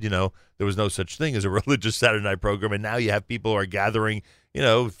kid, there was no such thing as a religious Saturday night program, and now you have people who are gathering,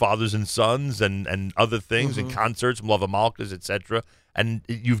 fathers and sons and other things, and concerts, Lava Malkas, etc. And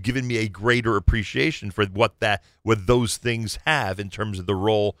you've given me a greater appreciation for what those things have in terms of the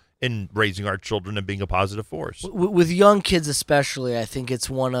role in raising our children and being a positive force. With young kids especially, I think it's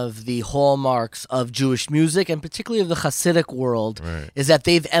one of the hallmarks of Jewish music, and particularly of the Hasidic world, is that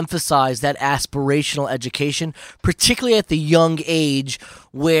they've emphasized that aspirational education, particularly at the young age,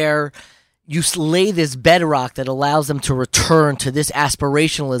 where you lay this bedrock that allows them to return to this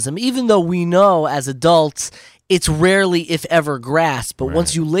aspirationalism, even though we know as adults it's rarely, if ever, grasped. But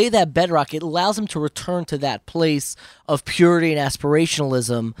once you lay that bedrock, it allows them to return to that place of purity and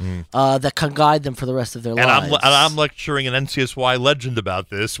aspirationalism that can guide them for the rest of their lives. And I'm lecturing an NCSY legend about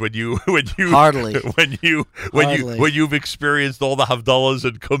this when you've experienced all the Havdalahs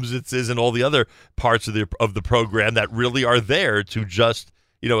and Kumzitzes and all the other parts of the program that really are there to just,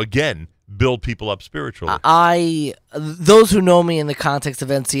 again, build people up spiritually. Those who know me in the context of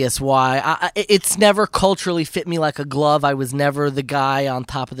NCSY, it's never culturally fit me like a glove. I was never the guy on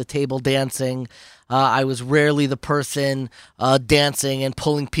top of the table dancing. I was rarely the person dancing and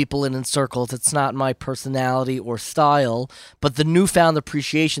pulling people in circles. It's not my personality or style. But the newfound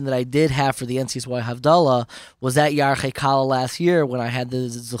appreciation that I did have for the NCSY Havdalah was at Yarchei Kala last year, when I had the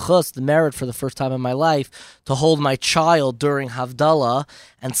zechus, the merit for the first time in my life, to hold my child during Havdalah,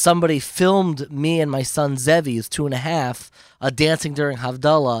 and somebody filmed me and my son Zevi, who's 2.5, dancing during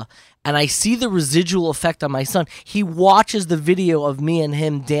Havdalah. And I see the residual effect on my son. He watches the video of me and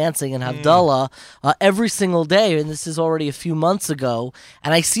him dancing in Havdalah every single day, and this is already a few months ago.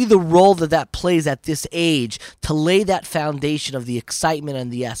 And I see the role that plays at this age to lay that foundation of the excitement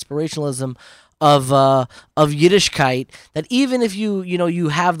and the aspirationalism of Yiddishkeit, that even if you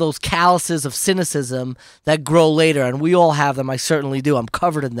have those calluses of cynicism that grow later, and we all have them, I certainly do, I'm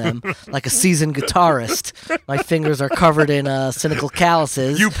covered in them, like a seasoned guitarist. My fingers are covered in cynical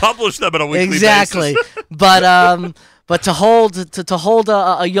calluses. You publish them on a weekly exactly. basis. But to hold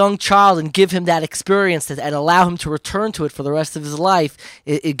a young child and give him that experience and allow him to return to it for the rest of his life,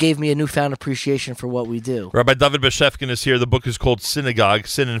 it gave me a newfound appreciation for what we do. Rabbi David Bashevkin is here. The book is called Sin-a-gogue,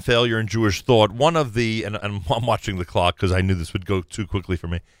 Sin and Failure in Jewish Thought. One of the, and I'm watching the clock because I knew this would go too quickly for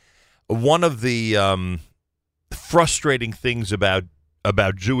me. One of the frustrating things about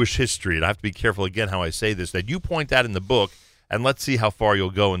Jewish history, and I have to be careful again how I say this, that you point out in the book, and let's see how far you'll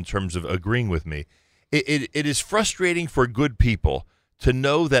go in terms of agreeing with me. It is frustrating for good people to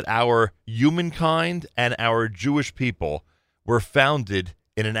know that our humankind and our Jewish people were founded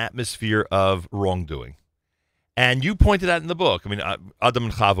in an atmosphere of wrongdoing. And you pointed out in the book, I mean, Adam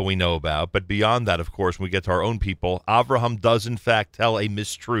and Chava we know about, but beyond that, of course, when we get to our own people, Avraham does in fact tell a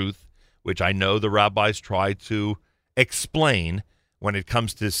mistruth, which I know the rabbis try to explain when it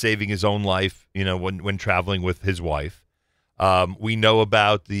comes to saving his own life, when traveling with his wife. We know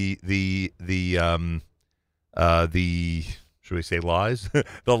about the should we say lies?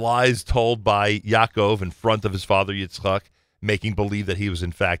 The lies told by Yaakov in front of his father Yitzchak, making believe that he was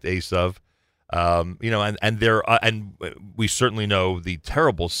in fact Esav. And we certainly know the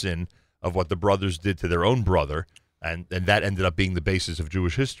terrible sin of what the brothers did to their own brother, and that ended up being the basis of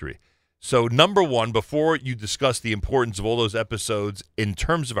Jewish history. So, number one, before you discuss the importance of all those episodes in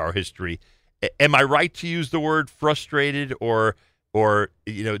terms of our history, am I right to use the word frustrated or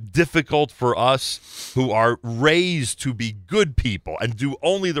difficult for us who are raised to be good people and do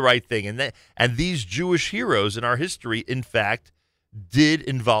only the right thing? And these Jewish heroes in our history, in fact, did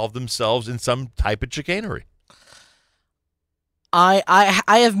involve themselves in some type of chicanery. I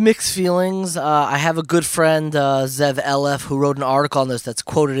have mixed feelings. I have a good friend, Zev Elef, who wrote an article on this that's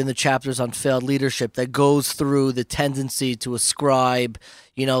quoted in the chapters on failed leadership that goes through the tendency to ascribe,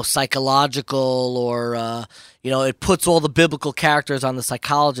 psychological or, it puts all the biblical characters on the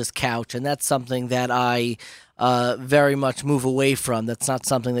psychologist's couch, and that's something that I very much move away from. That's not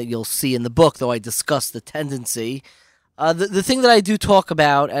something that you'll see in the book, though I discuss the tendency. The thing that I do talk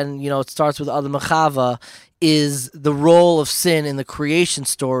about, and it starts with Adam and Chava, is the role of sin in the creation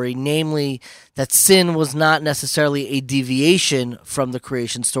story, namely that sin was not necessarily a deviation from the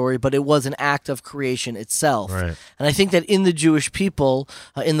creation story, but it was an act of creation itself. Right. And I think that in the Jewish people,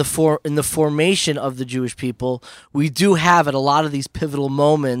 in the formation of the Jewish people, we do have at a lot of these pivotal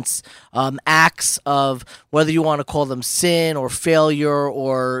moments acts of, whether you want to call them sin or failure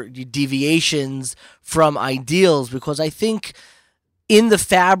or deviations from ideals, because I think in the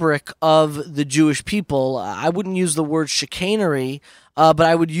fabric of the Jewish people, I wouldn't use the word chicanery, but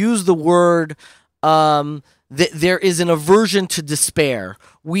I would use the word there is an aversion to despair.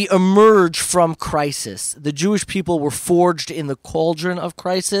 We emerge from crisis. The Jewish people were forged in the cauldron of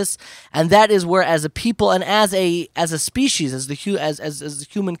crisis, and that is where, as a people and as a species, as the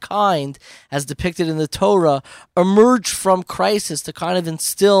humankind, as depicted in the Torah, emerged from crisis to kind of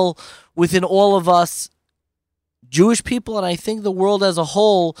instill within all of us Jewish people, and I think the world as a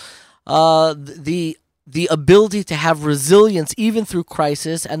whole, the ability to have resilience even through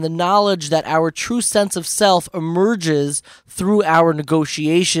crisis, and the knowledge that our true sense of self emerges through our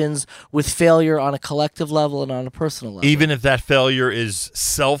negotiations with failure on a collective level and on a personal level. Even if that failure is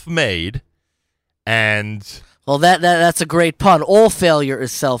self-made, and... Well, that's a great pun. All failure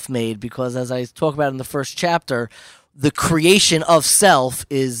is self-made, because as I talk about in the first chapter, the creation of self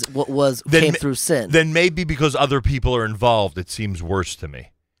is what came through sin. Then maybe because other people are involved, it seems worse to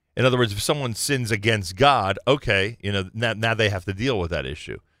me. In other words, if someone sins against God, okay, now they have to deal with that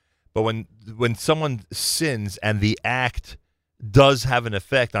issue. But when someone sins and the act does have an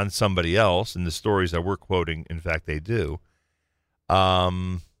effect on somebody else, in the stories that we're quoting, in fact, they do. I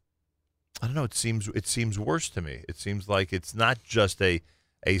don't know. It seems worse to me. It seems like it's not just a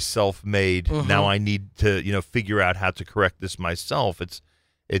self-made, now I need to, figure out how to correct this myself. It's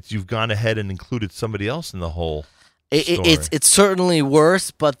you've gone ahead and included somebody else in the whole story. It's certainly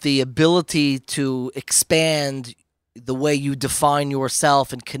worse, but the ability to expand the way you define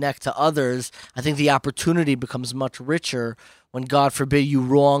yourself and connect to others, I think the opportunity becomes much richer when, God forbid, you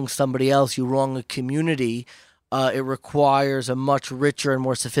wrong somebody else, you wrong a community. It requires a much richer and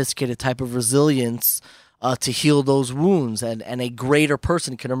more sophisticated type of resilience to heal those wounds, and a greater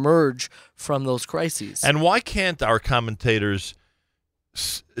person can emerge from those crises. And why can't our commentators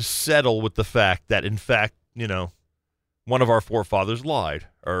settle with the fact that, in fact, one of our forefathers lied,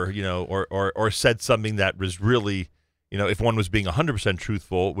 or said something that was really, if one was being 100%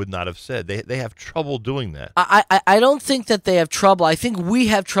 truthful, would not have said. They have trouble doing that. I don't think that they have trouble. I think we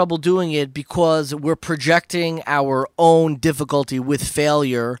have trouble doing it because we're projecting our own difficulty with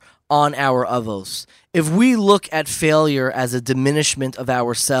failure on our avos. If we look at failure as a diminishment of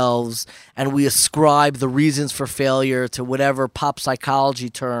ourselves, and we ascribe the reasons for failure to whatever pop psychology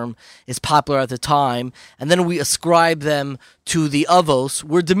term is popular at the time, and then we ascribe them to the avos,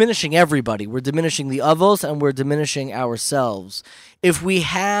 we're diminishing everybody. We're diminishing the avos, and we're diminishing ourselves. If we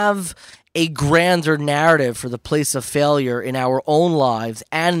have a grander narrative for the place of failure in our own lives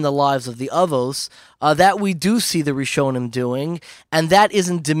and in the lives of the avos, that we do see the Rishonim doing, and that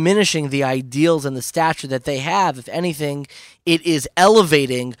isn't diminishing the ideals and the stature that they have. If anything, it is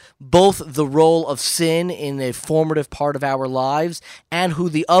elevating both the role of sin in a formative part of our lives and who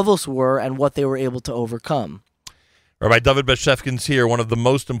the avos were and what they were able to overcome. Rabbi David Bashevkin's here. One of the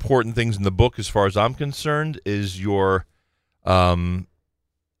most important things in the book, as far as I'm concerned, is your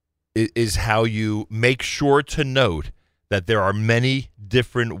is how you make sure to note that there are many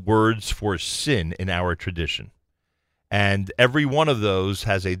different words for sin in our tradition. And every one of those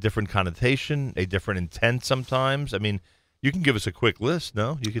has a different connotation, a different intent sometimes. I mean, you can give us a quick list,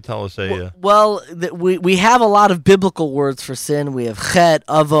 no? You could tell us a... we have a lot of biblical words for sin. We have chet,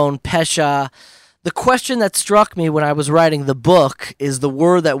 avon, pesha. The question that struck me when I was writing the book is the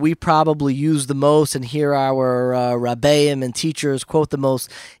word that we probably use the most and hear our rabbeim and teachers quote the most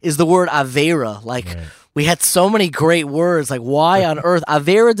is the word avera. We had so many great words, like why on earth?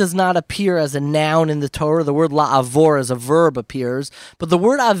 Avera does not appear as a noun in the Torah. The word la'avor as a verb appears, but the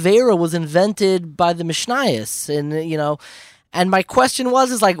word avera was invented by the Mishnayos, and my question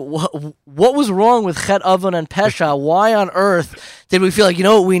was, what was wrong with chet, avon, and pesha? Why on earth did we feel like,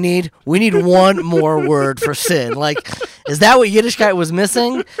 what we need? We need one more word for sin. Is that what Yiddishkeit was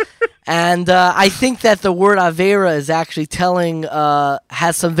missing? And I think that the word avera is actually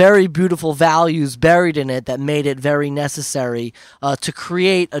has some very beautiful values buried in it that made it very necessary to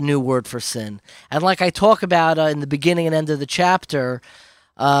create a new word for sin. And like I talk about in the beginning and end of the chapter,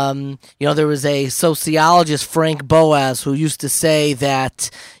 there was a sociologist, Frank Boas, who used to say that,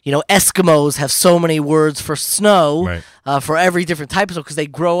 Eskimos have so many words for snow, for every different type of snow, because they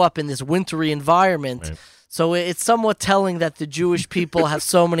grow up in this wintry environment. Right. So it's somewhat telling that the Jewish people have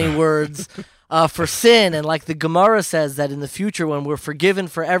so many words for sin. And like the Gemara says that in the future, when we're forgiven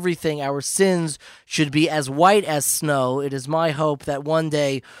for everything, our sins should be as white as snow. It is my hope that one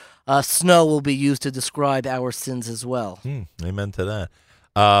day snow will be used to describe our sins as well. Amen to that.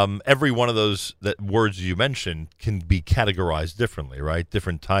 Every one of those words you mentioned can be categorized differently, right?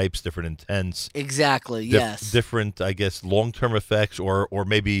 Different types, different intents. Exactly, yes. Different, I guess, long-term effects or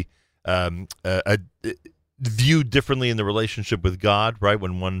maybe viewed differently in the relationship with God, right?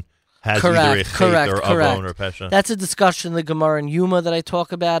 When one has either a chet or avon or pesha. That's a discussion in the Gemara and Yuma that I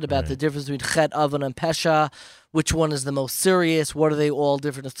talk about the difference between chet, avon, and pesha. Which one is the most serious? What are they all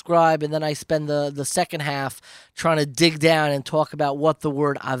different describe? And then I spend the second half trying to dig down and talk about what the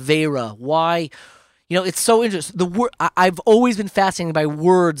word avera, why, it's so interesting. The word I've always been fascinated by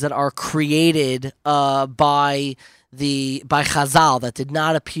words that are created by Chazal that did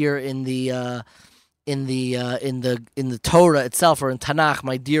not appear in the Torah itself or in Tanakh.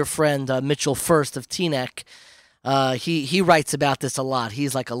 My dear friend Mitchell First of Teaneck. He writes about this a lot.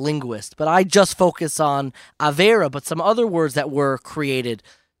 He's like a linguist. But I just focus on avera, but some other words that were created.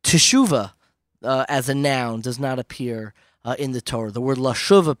 Teshuva as a noun does not appear in the Torah. The word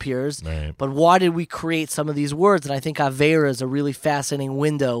lashuv appears. Right. But why did we create some of these words? And I think avera is a really fascinating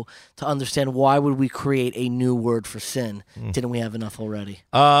window to understand why would we create a new word for sin. Didn't we have enough already?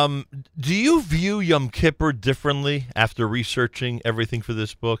 Do you view Yom Kippur differently after researching everything for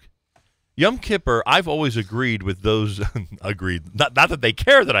this book? Yom Kippur, I've always agreed with those, not that they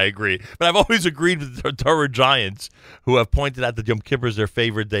care that I agree, but I've always agreed with the Torah giants who have pointed out that Yom Kippur is their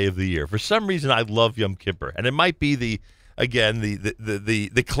favorite day of the year. For some reason, I love Yom Kippur. And it might be the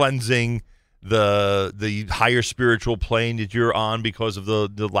cleansing, the higher spiritual plane that you're on because of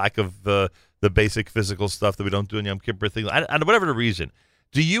the lack of the basic physical stuff that we don't do in Yom Kippur thing. And whatever the reason,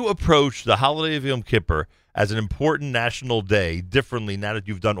 do you approach the holiday of Yom Kippur as an important national day differently now that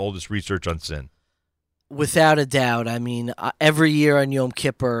you've done all this research on sin? Without a doubt. I mean, every year on Yom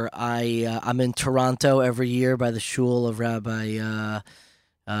Kippur, I'm in Toronto every year by the shul of Rabbi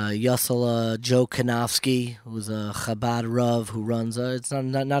Yasala Joe Kanofsky, who's a Chabad Rav who runs it's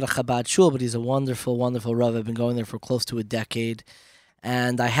not a Chabad shul, but he's a wonderful, wonderful Rav. I've been going there for close to a decade.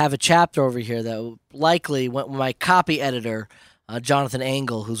 And I have a chapter over here that likely went with my copy editor, Jonathan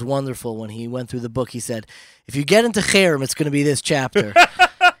Engel, who's wonderful. When he went through the book, he said, if you get into Cherem, it's going to be this chapter.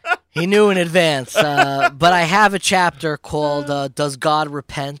 He knew in advance. But I have a chapter called Does God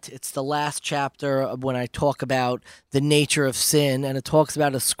Repent? It's the last chapter when I talk about the nature of sin, and it talks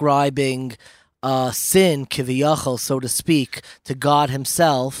about ascribing sin, kiviyachol, so to speak, to God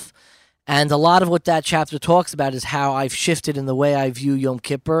himself. And a lot of what that chapter talks about is how I've shifted in the way I view Yom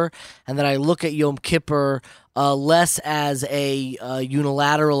Kippur, and that I look at Yom Kippur less as a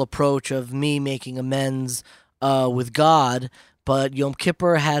unilateral approach of me making amends with God, but Yom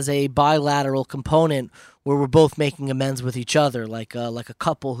Kippur has a bilateral component where we're both making amends with each other, like a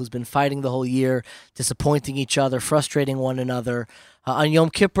couple who's been fighting the whole year, disappointing each other, frustrating one another. On Yom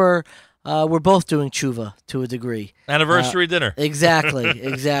Kippur, we're both doing tshuva to a degree. Anniversary dinner.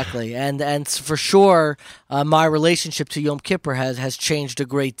 Exactly. And for sure, my relationship to Yom Kippur has changed a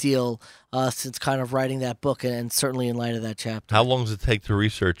great deal since kind of writing that book, and certainly in light of that chapter. How long does it take to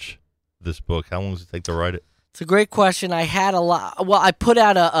research this book? How long does it take to write it? It's a great question. I had a lot. Well, I put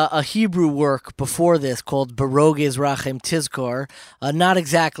out a Hebrew work before this called Baroges Rachem Tizkor. Not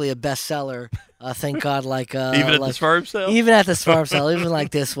exactly a bestseller. Thank God, even at the Sfarm sale? Even at the Sfarm sale, even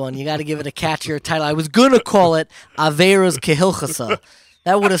like this one. You got to give it a catchier title. I was going to call it Averas Kehilchasa.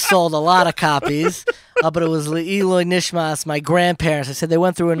 That would have sold a lot of copies, but it was Eloi Nishmas, my grandparents. I said they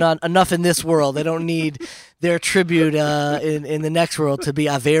went through enough in this world. They don't need their tribute in the next world to be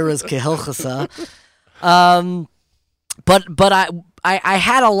Averas Kehilchasa. But I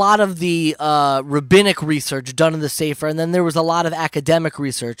had a lot of the rabbinic research done in the Sefer, and then there was a lot of academic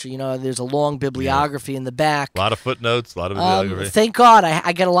research. There's a long bibliography in the back. A lot of footnotes, a lot of bibliography. Thank God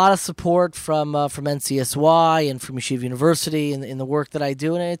I get a lot of support from NCSY and from Yeshiva University in the work that I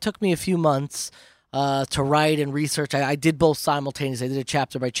do, and it took me a few months to write and research. I did both simultaneously. I did it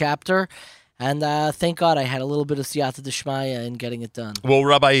chapter by chapter. And thank God I had a little bit of siyata d'shmaya in getting it done. Will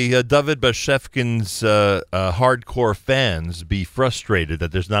Rabbi David Bashevkin's hardcore fans be frustrated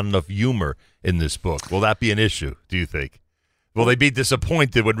that there's not enough humor in this book? Will that be an issue, do you think? Will they be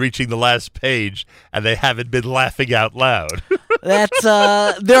disappointed when reaching the last page and they haven't been laughing out loud? That's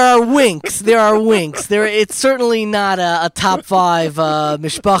there are winks. It's certainly not a top 5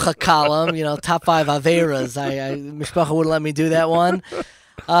 mishpacha column. Top 5 averas. Mishpacha wouldn't let me do that one.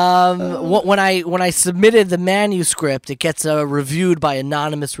 When I submitted the manuscript, it gets reviewed by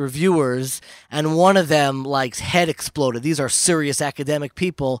anonymous reviewers, and one of them head exploded. These are serious academic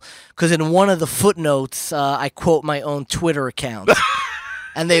people, because in one of the footnotes, I quote my own Twitter account.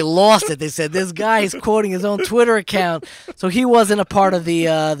 And they lost it. They said this guy is quoting his own Twitter account, so he wasn't a part of the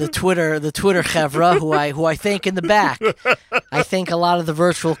Twitter chevra, who I thank in the back. I think a lot of the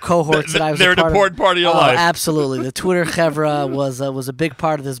virtual cohorts that I was. They're an important part of your life. Absolutely, the Twitter chevra was a big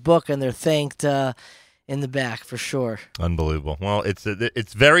part of this book, and they're thanked in the back for sure. Unbelievable. Well,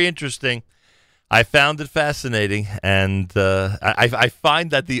 it's very interesting. I found it fascinating, and I find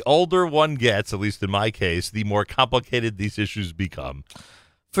that the older one gets, at least in my case, the more complicated these issues become.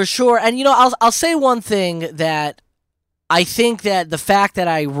 For sure. And, I'll say one thing, that I think that the fact that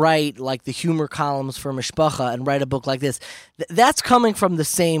I write the humor columns for Mishpacha and write a book like this, that's coming from the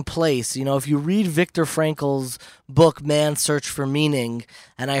same place. If you read Viktor Frankl's book, Man's Search for Meaning,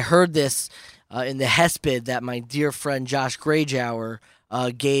 and I heard this in the Hesped that my dear friend Josh Grayjower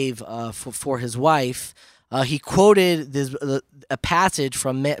gave for his wife, he quoted a passage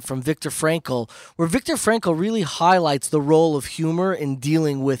from Viktor Frankl, where Viktor Frankl really highlights the role of humor in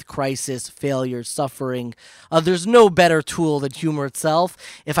dealing with crisis, failure, suffering. There's no better tool than humor itself.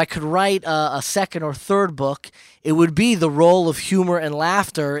 If I could write a second or third book, it would be the role of humor and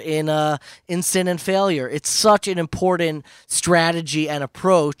laughter in sin and failure. It's such an important strategy and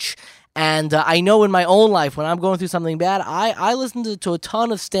approach. And I know in my own life, when I'm going through something bad, I listen to a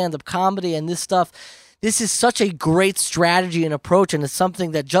ton of stand-up comedy and this stuff. This is such a great strategy and approach, and it's something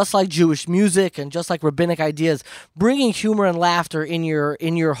that, just like Jewish music and just like rabbinic ideas, bringing humor and laughter in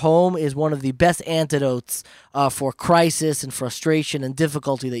your home is one of the best antidotes for crisis and frustration and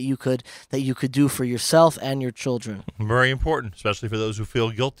difficulty that you could do for yourself and your children. Very important, especially for those who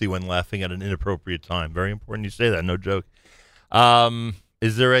feel guilty when laughing at an inappropriate time. Very important you say that, no joke.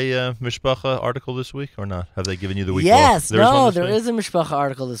 Is there a Mishpacha article this week or not? Have they given you the week off? There is a Mishpacha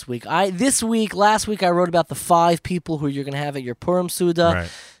article this week. Last week I wrote about the 5 people who you're going to have at your Purim Suda. Right.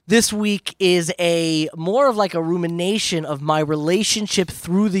 This week is more of a rumination of my relationship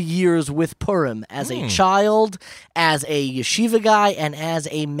through the years with Purim as a child, as a yeshiva guy, and as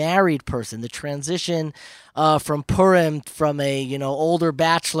a married person. The transition from Purim, from a older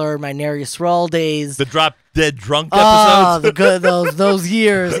bachelor, my Ner Yisrael days, the drop dead drunk episodes, those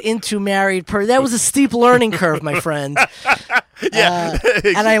years into married person. That was a steep learning curve, my friend. Yeah,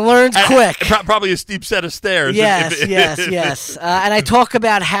 and I learned quick. Probably a steep set of stairs. Yes. And I talk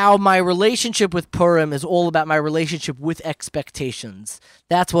about how my relationship with Purim is all about my relationship with expectations.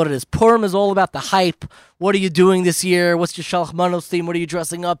 That's what it is. Purim is all about the hype. What are you doing this year? What's your Shalach Manos theme? What are you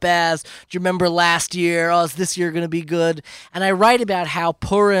dressing up as? Do you remember last year? Oh, is this year going to be good? And I write about how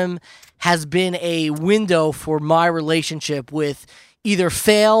Purim has been a window for my relationship with either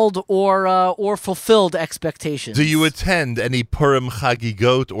failed or fulfilled expectations. Do you attend any Purim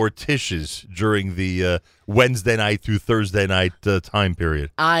Chagigot or Tishes during the Wednesday night through Thursday night time period?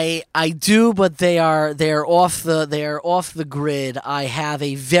 I do, but they are off the grid. I have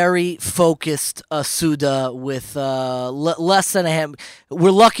a very focused Suda with less than a ham. We're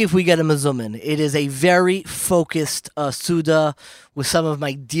lucky if we get a Mazumin. It is a very focused Suda with some of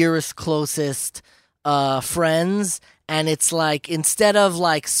my dearest, closest friends. And it's instead of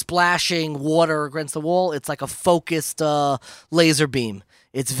splashing water against the wall, it's like a focused laser beam.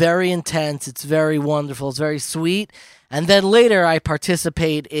 It's very intense. It's very wonderful. It's very sweet. And then later I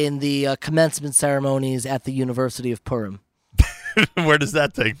participate in the commencement ceremonies at the University of Purim. Where does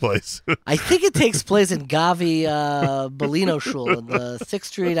that take place? I think it takes place in Gavi Bellino Shul on the 6th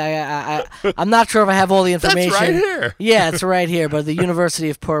Street. I'm not sure if I have all the information. That's right here. Yeah, it's right here. But the University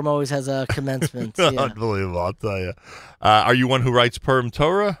of Purim always has a commencement. Yeah. Unbelievable, I'll tell you. Are you one who writes Purim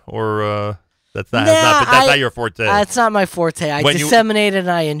Torah, or that's not your forte? It's not my forte. I disseminate it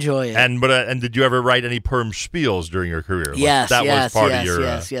and I enjoy it. And did you ever write any Purim spiels during your career? Yes, was part of your.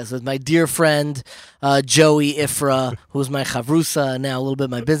 Yes. With my dear friend Joey Ifra, who's my chavrusa now, a little bit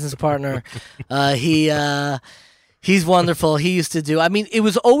my business partner. He's wonderful. He used to do. I mean, it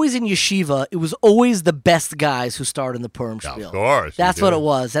was always in yeshiva. It was always the best guys who starred in the Purim spiel. Of course, that's what it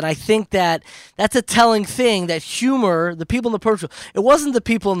was. And I think that's a telling thing. That humor, the people in the Purim spiel, it wasn't the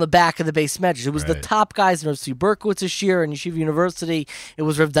people in the back of the base measures. It was the top guys in Rav Tzvi Berkowitz's year in Yeshiva University. It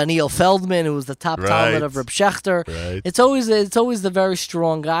was Rav Daniel Feldman, who was the top talmud of Rav Schechter. Right. It's always the very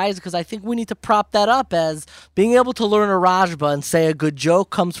strong guys, because I think we need to prop that up as being able to learn a Rajba and say a good joke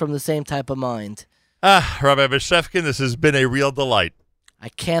comes from the same type of mind. Rabbi Bashevkin, this has been a real delight. I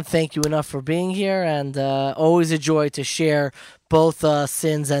can't thank you enough for being here, and always a joy to share both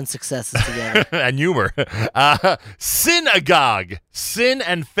sins and successes together. And humor. Sin-a-gogue, Sin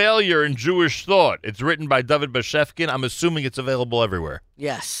and Failure in Jewish Thought. It's written by David Bashevkin. I'm assuming it's available everywhere.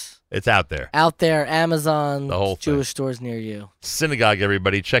 Yes. It's out there. Out there, Amazon, the whole Jewish stores near you. Sin-a-gogue,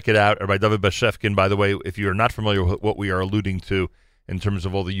 everybody. Check it out. Or by David Bashevkin, by the way, if you're not familiar with what we are alluding to, in terms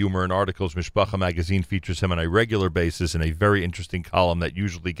of all the humor and articles, Mishpacha magazine features him on a regular basis in a very interesting column that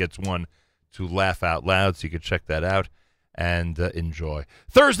usually gets one to laugh out loud, so you can check that out and enjoy.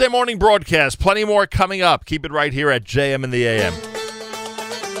 Thursday morning broadcast, plenty more coming up. Keep it right here at JM in the AM.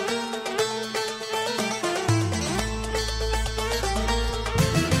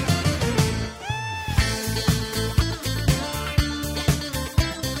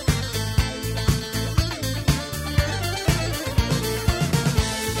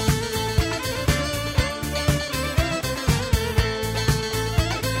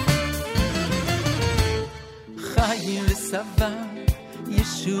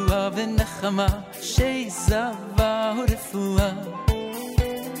 Yeshua v'nechama she'zava u'refuah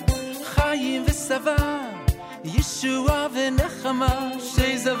Chayim v'sava Yeshua v'nechama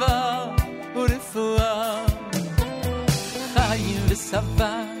she'zava u'refuah Chayim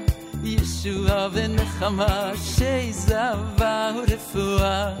v'sava Yeshua v'nechama she'zava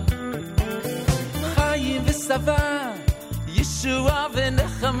u'refuah Chayim v'sava Yeshua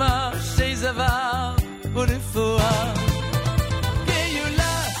v'nechama she'zava u'refuah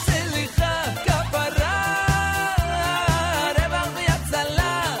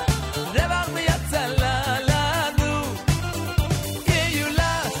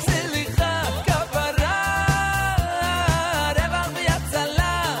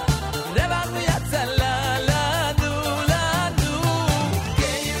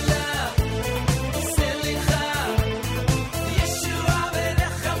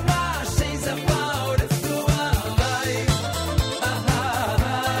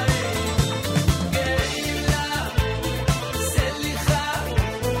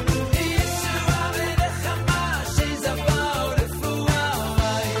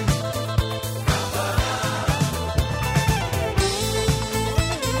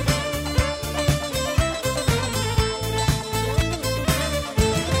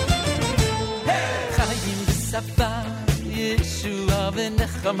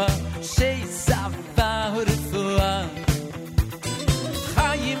Nechama she'zava u'refuah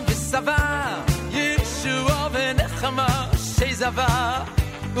Chayim v'sava Yeshua v'nechama she'zava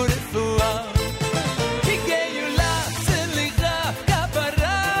u'refuah Ki geula tzlicha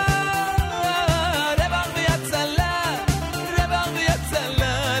kapara Rebach v'yatzala Rebach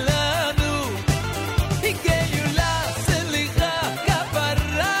v'yatzala lanu Ki geula tzlicha kapara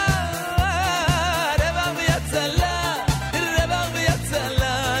Rebach v'yatzala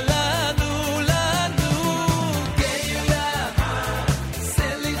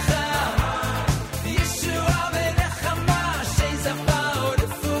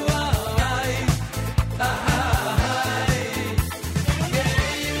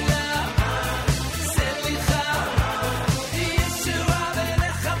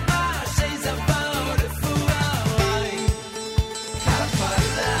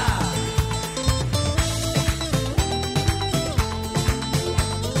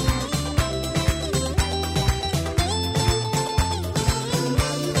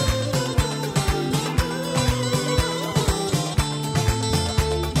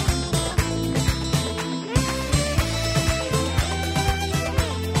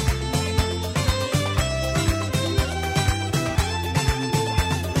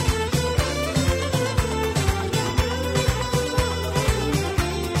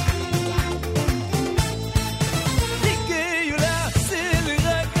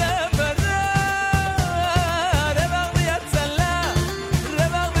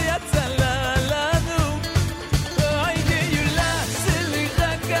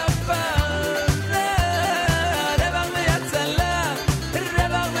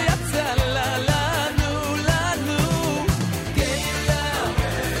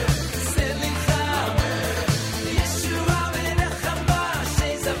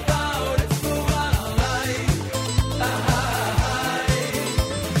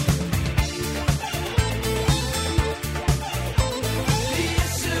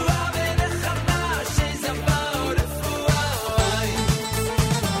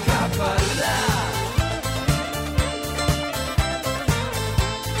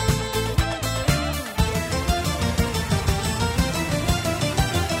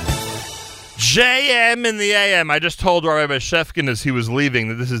JM in the AM. I just told Rabbi Bashevkin as he was leaving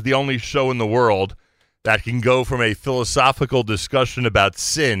that this is the only show in the world that can go from a philosophical discussion about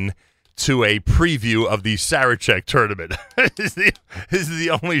sin to a preview of the Sarachek tournament. This is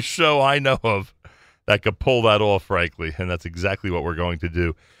the only show I know of that could pull that off, frankly, and that's exactly what we're going to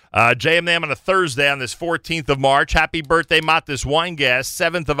do. JM in the AM on a Thursday on this 14th of March. Happy birthday, Matis Weingast,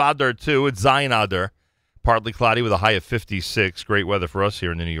 7th of Adar, too. It's Zion Adar. Partly cloudy with a high of 56. Great weather for us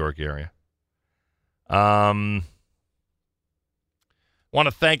here in the New York area. Want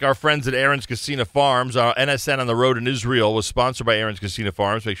to thank our friends at Aaron's Casino Farms. Our NSN on the road in Israel was sponsored by Aaron's Casino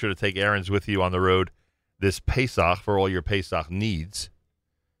Farms. Make sure to take Aaron's with you on the road this Pesach for all your Pesach needs.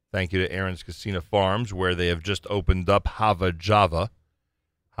 Thank you to Aaron's Casino Farms, where they have just opened up Hava Java.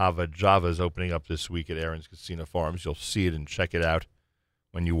 Hava Java is opening up this week at Aaron's Casino Farms. You'll see it and check it out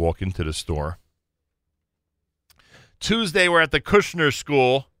when you walk into the store. Tuesday, we're at the Kushner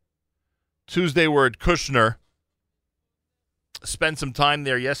School. Tuesday, we're at Kushner. Spent some time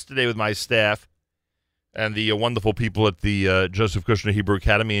there yesterday with my staff and the wonderful people at the Joseph Kushner Hebrew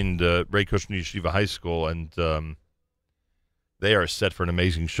Academy and Ray Kushner Yeshiva High School, and they are set for an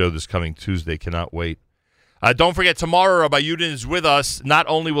amazing show this coming Tuesday. Cannot wait. Don't forget, tomorrow Rabbi Yudin is with us. Not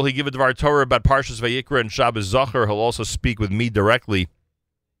only will he give a Dvar Torah about Parshas Vayikra and Shabbos Zachor, he'll also speak with me directly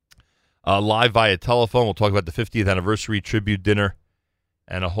live via telephone. We'll talk about the 50th anniversary tribute dinner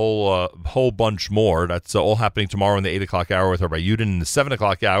and a whole bunch more. That's all happening tomorrow in the 8 o'clock hour with Rabbi Yudin. In the 7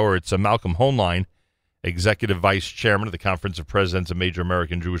 o'clock hour, it's Malcolm Hoenlein, Executive Vice Chairman of the Conference of Presidents of Major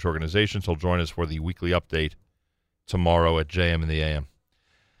American Jewish Organizations. He'll join us for the weekly update tomorrow at JM in the AM.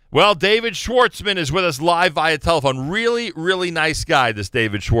 Well, David Schwartzman is with us live via telephone. Really, really nice guy, this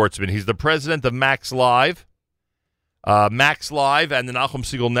David Schwartzman. He's the president of Macslive. Macslive and the Nachum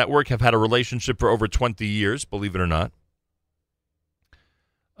Segal Network have had a relationship for over 20 years, believe it or not.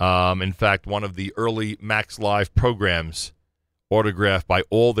 In fact, one of the early Macslive programs, autographed by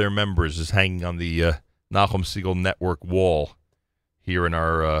all their members, is hanging on the Nachum Segal Network wall here in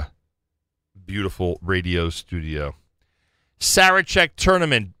our beautiful radio studio. Sarachek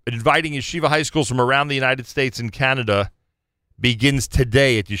tournament, inviting yeshiva high schools from around the United States and Canada, begins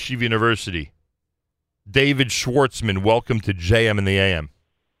today at Yeshiva University. David Schwartzman, welcome to JM in the AM.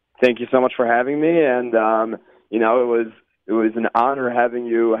 Thank you so much for having me, and it was an honor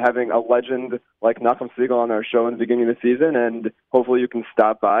having a legend like Nachum Segal on our show in the beginning of the season, and hopefully you can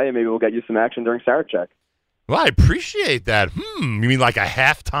stop by and maybe we'll get you some action during Sarachek. Well, I appreciate that. You mean like a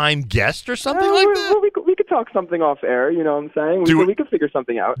halftime guest or something like that? Well, we could talk something off air, you know what I'm saying? We could figure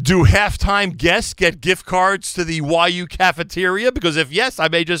something out. Do halftime guests get gift cards to the YU cafeteria? Because if yes, I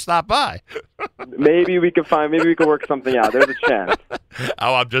may just stop by. Maybe we could work something out. There's a chance.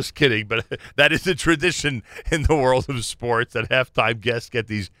 Oh, I'm just kidding, but that is a tradition in the world of sports that halftime guests get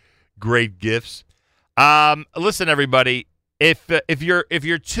these great gifts. Listen, everybody. If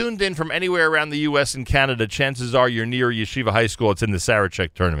you're tuned in from anywhere around the U.S. and Canada, chances are you're near Yeshiva High School. It's in the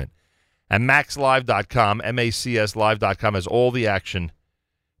Sarachek tournament. And Macslive.com, MACSLive.com, has all the action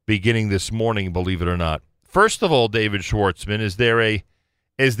beginning this morning, believe it or not. First of all, David Schwartzman, is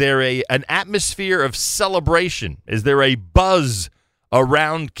there an atmosphere of celebration? Is there a buzz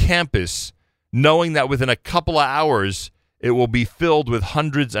around campus knowing that within a couple of hours it will be filled with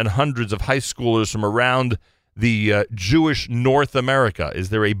hundreds and hundreds of high schoolers from around the Jewish North America? Is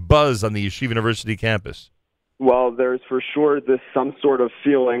there a buzz on the Yeshiva University campus? Well, there's for sure some sort of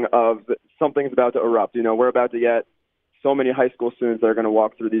feeling of something's about to erupt. You know, we're about to get so many high school students that are going to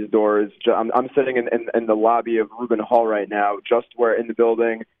walk through these doors. I'm sitting in the lobby of Rubin Hall right now, just where in the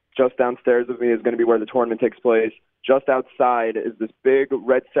building, just downstairs of me is going to be where the tournament takes place. Just outside is this big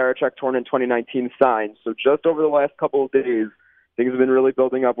red Sarachek Tournament 2019 sign. So just over the last couple of days, things have been really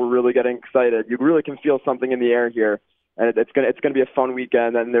building up. We're really getting excited. You really can feel something in the air here, and it's going to be a fun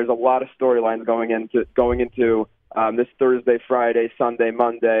weekend. And there's a lot of storylines going into this Thursday, Friday, Sunday,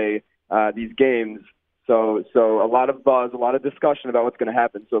 Monday, these games. So a lot of buzz, a lot of discussion about what's going to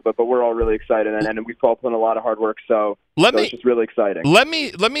happen. But we're all really excited, and we've all put in a lot of hard work. It's just really exciting. Let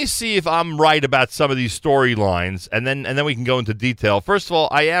me see if I'm right about some of these storylines, and then we can go into detail. First of all,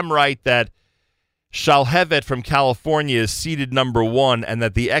 I am right that Shalhevet from California is seeded number 1, and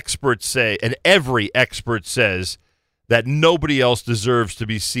that the experts say, and every expert says, that nobody else deserves to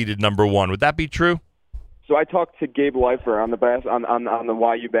be seeded number 1. Would that be true? So I talked to Gabe Leifer on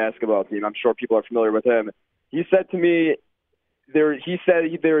the YU basketball team. I'm sure people are familiar with him. He said to me, there is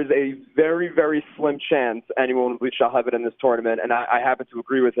a very, very slim chance anyone will beat Shalhevet in this tournament, and I happen to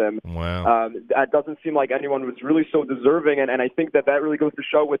agree with him. Wow. That doesn't seem like anyone was really so deserving, and I think that really goes to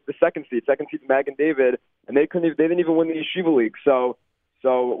show with the second seed Magan David, and they didn't even win the Yeshiva League. So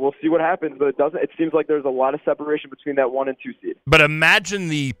So we'll see what happens, but it seems like there's a lot of separation between that 1 and 2 seed. But imagine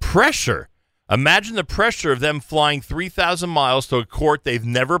the pressure. Imagine the pressure of them flying 3,000 miles to a court they've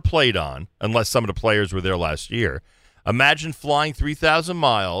never played on, unless some of the players were there last year. Imagine flying 3,000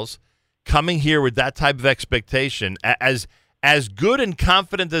 miles, coming here with that type of expectation. As good and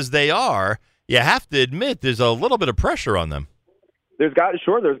confident as they are, you have to admit there's a little bit of pressure on them. There's got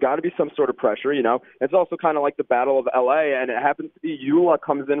to be some sort of pressure, you know. It's also kind of like the Battle of LA, and it happens to be Eula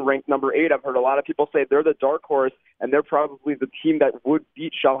comes in ranked number 8. I've heard a lot of people say they're the dark horse, and they're probably the team that would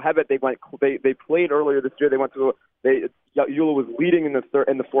beat Shalhevet. They played earlier this year. Eula was leading in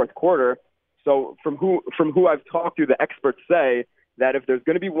the fourth quarter. So from who I've talked to, the experts say that if there's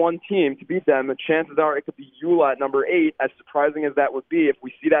going to be one team to beat them, chances are it could be Eula at number 8. As surprising as that would be, if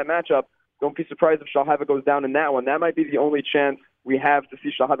we see that matchup, don't be surprised if Shalhevet goes down in that one. That might be the only chance we have to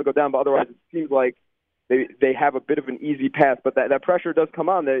see Shalhevet go down, but otherwise it seems like they have a bit of an easy path. But that pressure does come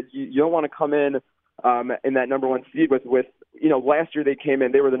on. That you don't want to come in that number 1 seed with last year they came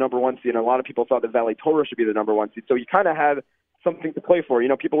in, they were the number 1 seed, and a lot of people thought that Valley Torah should be the number 1 seed. So you kind of have something to play for. You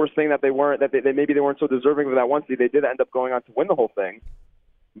know, people were saying that they weren't so deserving of that 1 seed. They did end up going on to win the whole thing.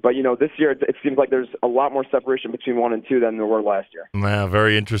 But, this year it seems like there's a lot more separation between 1 and 2 than there were last year. Wow,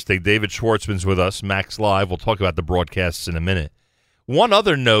 very interesting. David Schwartzman's with us, Macslive. We'll talk about the broadcasts in a minute. One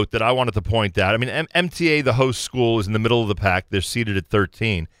other note that I wanted to point out, I mean, MTA, the host school, is in the middle of the pack. They're seated at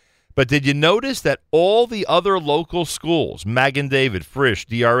 13. But did you notice that all the other local schools, Magen David, Frisch,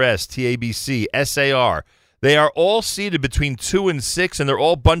 DRS, TABC, SAR, they are all seated between 2 and 6, and they're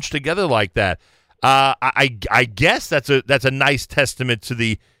all bunched together like that. I guess that's a nice testament to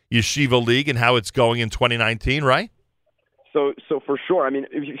the Yeshiva League and how it's going in 2019, right? So for sure. I mean,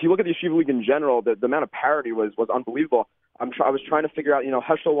 if you look at the Yeshiva League in general, the amount of parity was unbelievable. I was trying to figure out,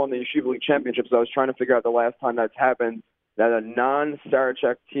 Heschel won the Yeshiva League championship, so I was trying to figure out the last time that's happened that a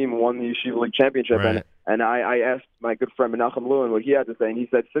non-Sarachek team won the Yeshiva League championship. Right. And I asked my good friend Menachem Lewin what he had to say, and he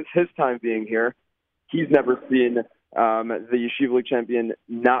said since his time being here, he's never seen the Yeshiva League champion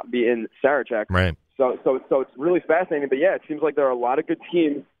not be in Sarachek. Right. So it's really fascinating. But yeah, it seems like there are a lot of good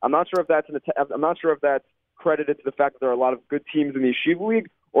teams. I'm not sure if that's credited to the fact that there are a lot of good teams in the Yeshiva League,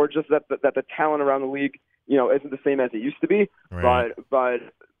 or just that the talent around the league, isn't the same as it used to be. Right.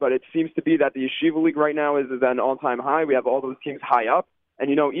 But it seems to be that the Yeshiva League right now is at an all-time high. We have all those teams high up. And,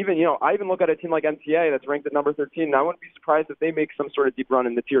 I even look at a team like MTA that's ranked at number 13, and I wouldn't be surprised if they make some sort of deep run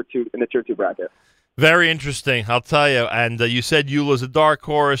in the tier 2 bracket. Very interesting, I'll tell you. And you said Eula's a dark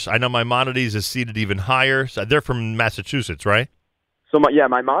horse. I know Maimonides is seated even higher. So they're from Massachusetts, right? So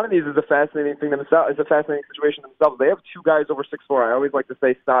Maimonides is a fascinating thing themselves. It's a fascinating situation themselves. They have 2 guys over 6'4". I always like to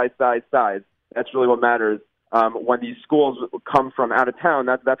say size. That's really what matters. When these schools come from out of town,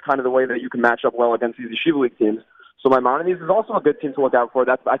 that's kind of the way that you can match up well against these Yeshiva League teams. So Maimonides is also a good team to look out for.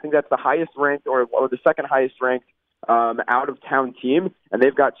 I think that's the highest ranked or the second highest ranked out of town team, and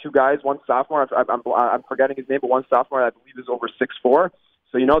they've got 2 guys, one sophomore. I'm forgetting his name, but one sophomore I believe is over 6'4".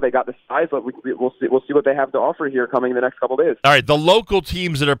 So they got the size. But we'll see what they have to offer here coming in the next couple of days. All right, the local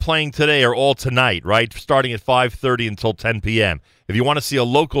teams that are playing today are all tonight, right? Starting at 5:30 until 10 p.m. If you want to see a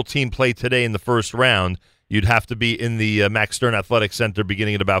local team play today in the first round, you'd have to be in the Max Stern Athletic Center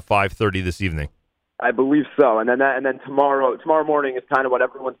beginning at about 5:30 this evening. I believe so, and then tomorrow morning is kind of what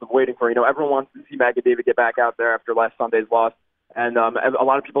everyone's been waiting for. Everyone wants to see Magen David get back out there after last Sunday's loss, and a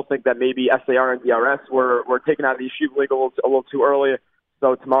lot of people think that maybe SAR and DRS were taken out of the Yeshiva League a little too early.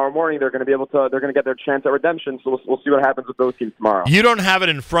 So tomorrow morning they're going to get their chance at redemption. So we'll see what happens with those teams tomorrow. You don't have it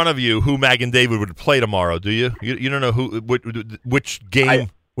in front of you who Magen David would play tomorrow, do you? You don't know which game,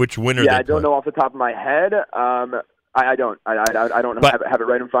 which winner. Yeah, I don't know off the top of my head. I don't. I don't have it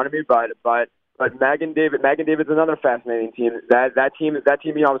right in front of me, but Magen David's another fascinating team. That team.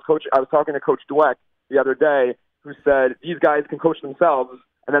 I was talking to Coach Dweck the other day, who said these guys can coach themselves,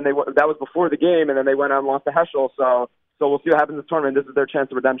 and then that was before the game, and then they went out and lost to Heschel. So we'll see what happens in this tournament. This is their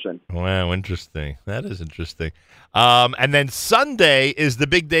chance of redemption. Wow, interesting. That is interesting. And then Sunday is the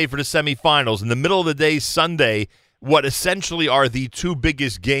big day for the semifinals. In the middle of the day, Sunday, what essentially are the 2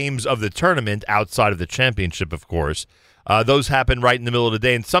 biggest games of the tournament outside of the championship, of course. Those happen right in the middle of the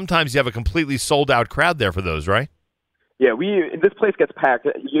day, and sometimes you have a completely sold-out crowd there for those, right? Yeah, this place gets packed.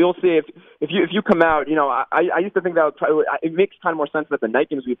 You'll see if you come out. I used to think that it makes kind of more sense that the night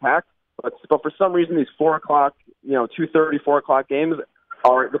games be packed, but for some reason these 4 o'clock, 2:30, 4 o'clock games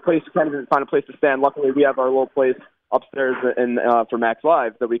are the place. You can't even find a place to stand. Luckily, we have our little place upstairs for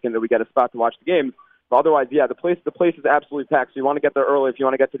Macslive that we get a spot to watch the games. But otherwise, yeah, the place is absolutely packed. So you want to get there early if you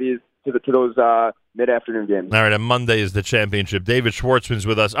want to get to those mid-afternoon games. All right, and Monday is the championship. David Schwartzman's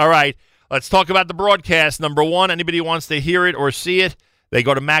with us. All right, let's talk about the broadcast. Number 1, anybody who wants to hear it or see it, they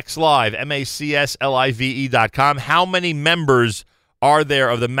go to Macslive, Macslive.com. How many members are there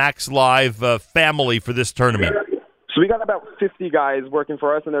of the Macslive family for this tournament? So we got about 50 guys working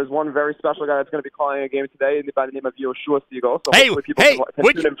for us, and there's one very special guy that's going to be calling a game today by the name of Yoshua Siegel. So hopefully people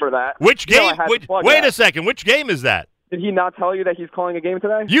can tune in for that. Which game? Wait a second. Which game is that? Did he not tell you that he's calling a game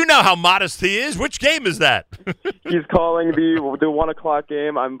today? You know how modest he is. Which game is that? He's calling the 1 o'clock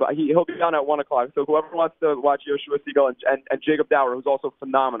game. He'll be on at 1 o'clock. So whoever wants to watch Yoshua Siegel and Jacob Dower, who's also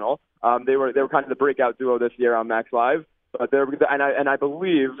phenomenal, they were kind of the breakout duo this year on Macslive. But I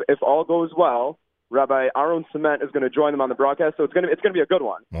believe if all goes well, Rabbi Aaron Cement is going to join them on the broadcast, so it's going to be a good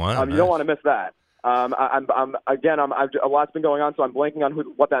one. Wow, you don't want to miss that. A lot's been going on, so I'm blanking on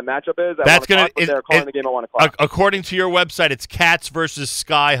what that matchup is. They're calling the game at 1 o'clock. According to your website, it's Cats versus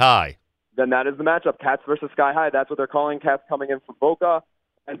Sky High. Then that is the matchup, Cats versus Sky High. That's what they're calling. Cats coming in from Boca,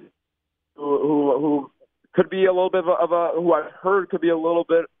 and who could be a little bit who I've heard could be a little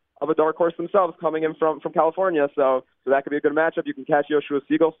bit of a dark horse themselves, coming in from California. So that could be a good matchup. You can catch Yoshua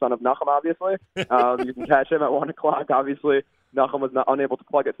Siegel, son of Nachum, obviously. You can catch him at 1 o'clock. Obviously, Nachum was unable to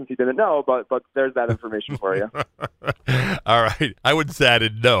plug it since he didn't know, but there's that information for you. All right. I wouldn't say I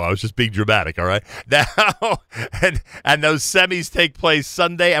didn't know. I was just being dramatic, all right? Now, and those semis take place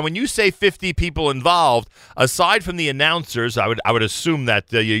Sunday. And when you say 50 people involved, aside from the announcers, I would assume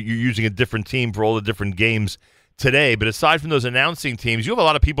that you're using a different team for all the different games today, but aside from those announcing teams, you have a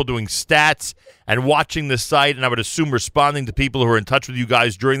lot of people doing stats and watching the site, and I would assume responding to people who are in touch with you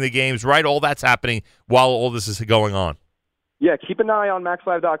guys during the games, right? All that's happening while all this is going on. Yeah, keep an eye on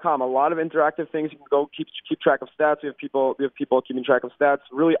Macslive.com. A lot of interactive things. You can go keep track of stats. We have people keeping track of stats,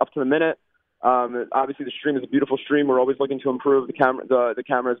 really up to the minute. Obviously, the stream is a beautiful stream. We're always looking to improve. The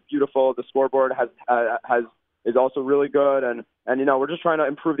camera is beautiful. The scoreboard is also really good, and we're just trying to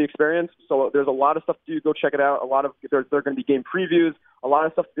improve the experience. So there's a lot of stuff to do. Go check it out. There are going to be game previews. A lot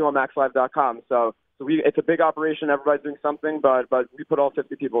of stuff to do on Macslive.com. So it's a big operation. Everybody's doing something, but we put all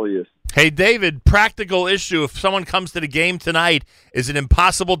 50 people to use. Hey, David, practical issue. If someone comes to the game tonight, is it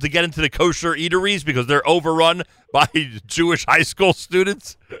impossible to get into the kosher eateries because they're overrun by Jewish high school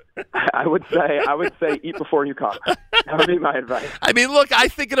students? I would say eat before you come. That would be my advice. I mean, look, I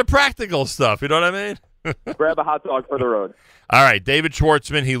think of the practical stuff. You know what I mean? Grab a hot dog for the road. All right, David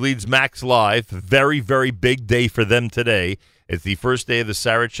Schwartzman, he leads Macslive. Very, very big day for them today. It's the first day of the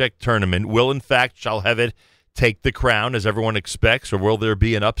Sarachek tournament. Will, in fact, Shalhevet take the crown, as everyone expects, or will there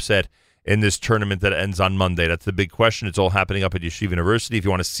be an upset in this tournament that ends on Monday? That's the big question. It's all happening up at Yeshiva University. If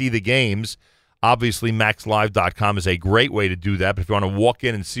you want to see the games, obviously Macslive.com is a great way to do that. But if you want to walk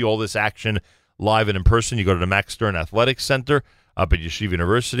in and see all this action live and in person, you go to the Max Stern Athletics Center up at Yeshiva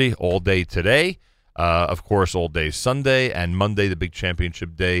University all day today. Of course, all day Sunday, and Monday, the big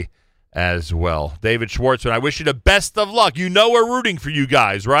championship day as well. David Schwartzman, I wish you the best of luck. You know we're rooting for you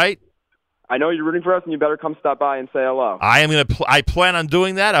guys, right? I know you're rooting for us, and you better come stop by and say hello. I plan on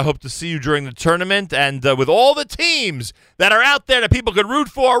doing that. I hope to see you during the tournament, and with all the teams that are out there that people could root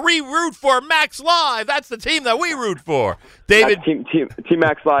for, we root for Macslive. That's the team that we root for. David, Team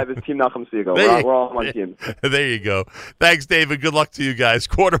Macslive is Team Nachum Siegel. We're all on one team. There you go. Thanks, David. Good luck to you guys.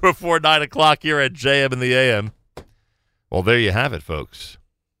 9:15 o'clock here at JM in the AM. Well, there you have it, folks.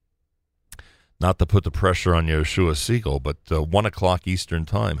 Not to put the pressure on Yoshua Siegel, but 1 o'clock Eastern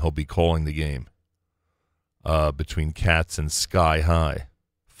time, he'll be calling the game between Cats and Sky High,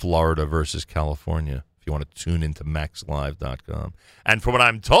 Florida versus California, if you want to tune into Macslive.com. And from what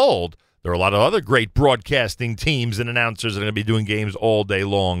I'm told, there are a lot of other great broadcasting teams and announcers that are going to be doing games all day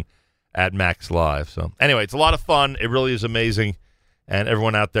long at Macslive. So anyway, it's a lot of fun. It really is amazing. And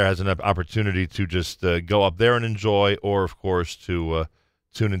everyone out there has an opportunity to just go up there and enjoy, or, of course, to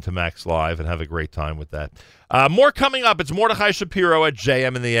tune into Macslive and have a great time with that. More coming up. It's Mordechai Shapiro at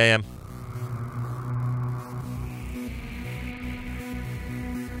JM in the AM.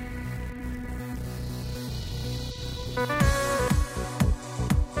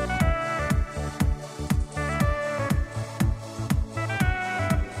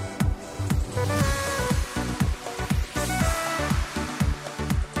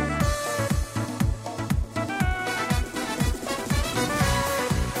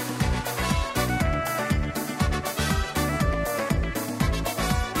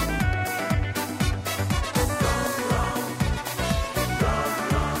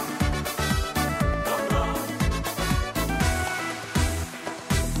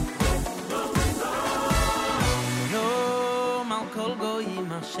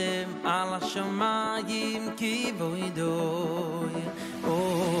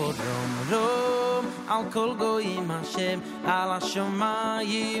 Kol goyim Hashem al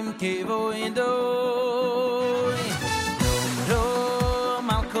hashamayim kevoidoy Rom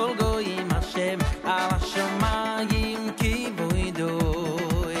כל גויים השם על השמיים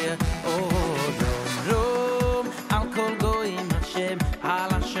כיבוידוי רום על כל גויים השם על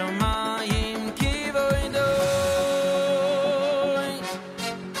השמיים כיבוידוי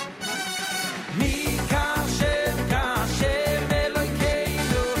מי כשם כשם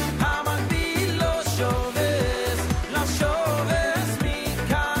אלוהינו המקביל לא שובס לא שובס מי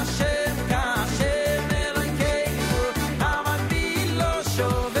כשם כשם אלוהינו המקביל לא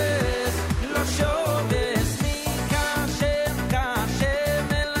שובס לא שובס מי כשם כשם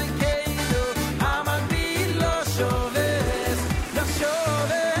אלוהינו המקביל לא שובס לא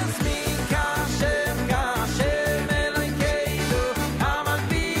שובס מי כשם כשם אלוהינו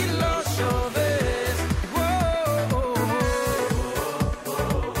המקביל לא שובס רום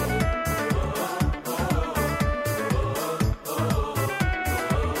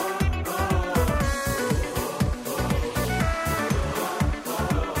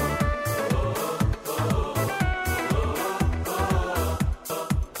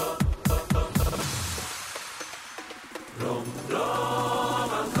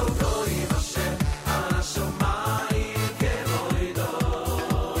רום על כל גויים השם על השמיים כבוידו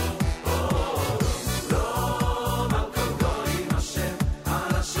רום על כל גויים השם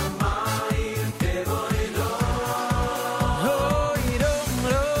על השמיים כבוידו רום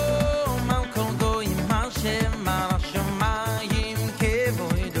רום על כל גויים השם על השמיים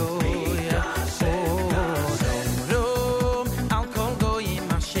כבוידו רום על כל גויים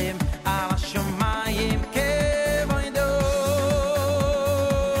השם על השמיים כבוידו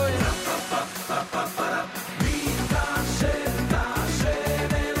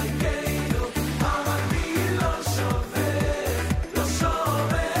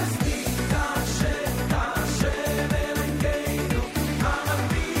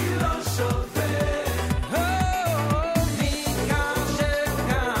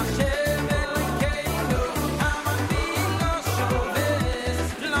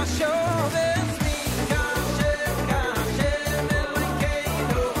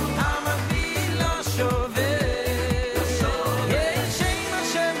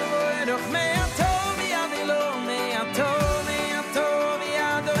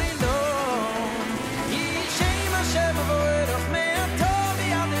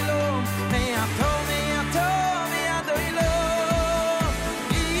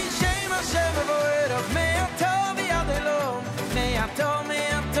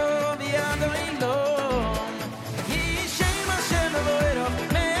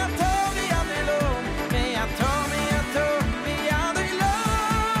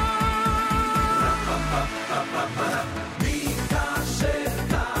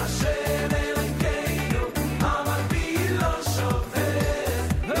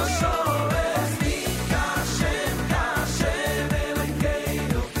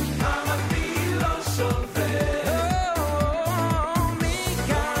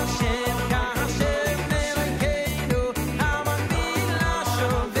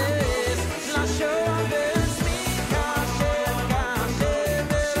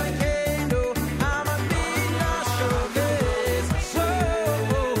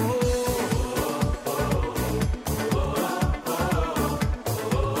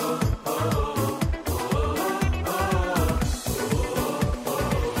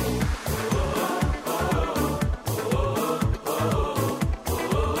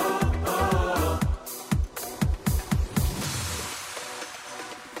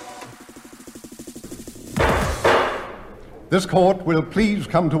This court will please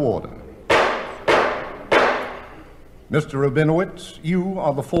come to order. Mr. Rabinowitz, you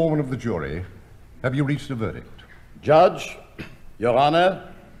are the foreman of the jury. Have you reached a verdict? Judge, Your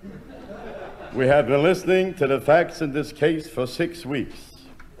Honor, we have been listening to the facts in this case for 6 weeks,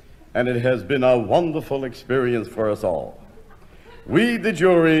 and it has been a wonderful experience for us all. We, the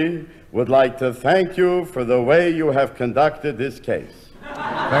jury, would like to thank you for the way you have conducted this case.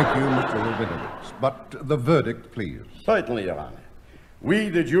 Thank you, Mr. Rabinowitz. But the verdict, please. Certainly, Your Honor. We,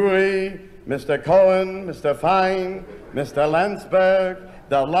 the jury, Mr. Cohen, Mr. Fine, Mr. Landsberg,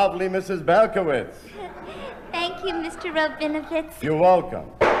 the lovely Mrs. Berkowitz. Thank you, Mr. Rabinowitz. You're welcome.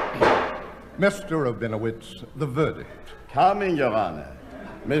 Mr. Rabinowitz, the verdict. Coming, Your Honor.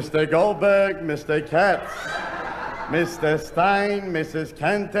 Mr. Goldberg, Mr. Katz, Mr. Stein, Mrs.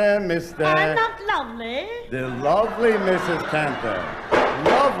 Cantor, Mr. I'm not lovely. The lovely Mrs. Cantor.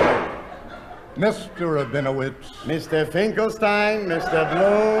 Lovely. Mr. Rabinowitz. Mr. Finkelstein, Mr.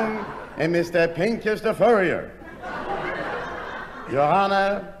 Bloom, and Mr. Pinkus the Furrier. Your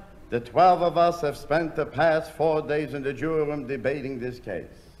Honor, the 12 of us have spent the past 4 days in the jury room debating this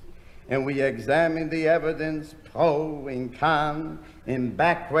case. and we examine the evidence pro and con, in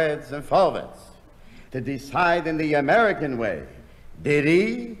backwards and forwards, to decide in the American way, did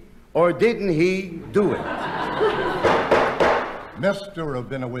he or didn't he do it? Mr.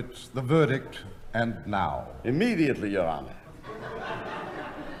 Rabinowitz, the verdict, and now. Immediately, Your Honor.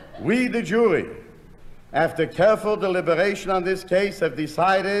 We, the jury, after careful deliberation on this case, have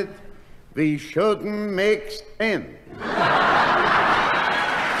decided we shouldn't mix in.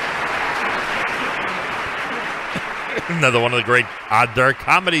 Another one of the great Adar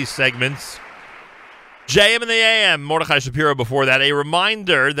comedy segments. JM and the AM, Mordechai Shapiro before that. A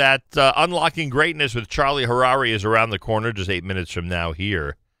reminder that Unlocking Greatness with Charlie Harari is around the corner, just 8 minutes from now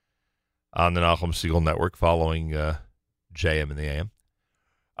here on the Nachum Segal Network, following JM and the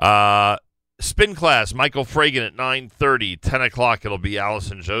AM. Spin class, Michael Fragan at 9:30. 10 o'clock, it'll be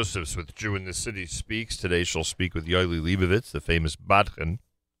Allison Josephs with Jew in the City Speaks. Today she'll speak with Yoeli Leibovitz, the famous Badchen.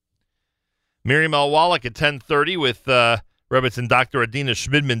 Miriam L. Wallach at 10:30 with Rebbetzin Dr. Adina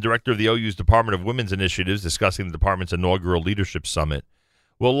Schmidman, director of the OU's Department of Women's Initiatives, discussing the department's inaugural leadership summit.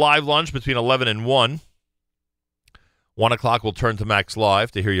 We'll live lunch between 11 and 1. 1 o'clock, we'll turn to Macslive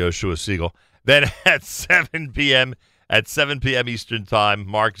to hear Yoshua Segal. Then at 7 p.m., Eastern Time,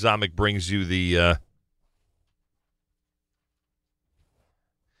 Mark Zamek brings you the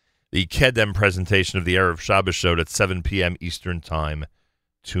Kedem presentation of the Erev Shabbos show at 7 p.m. Eastern Time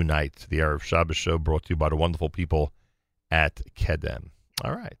tonight. The Erev Shabbos show brought to you by the wonderful people at Kedem.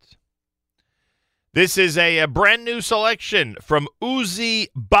 All right. This is a brand new selection from Uzi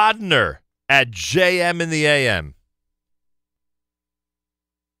Bodner at JM in the AM.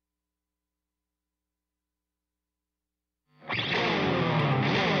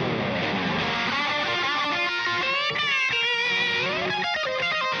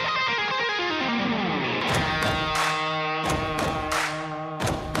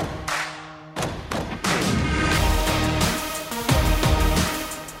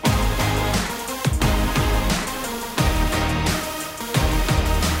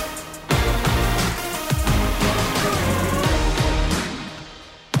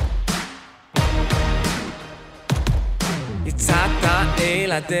 יצאת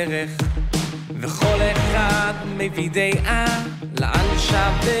אל הדרך וכל אחד מביא דעה לאן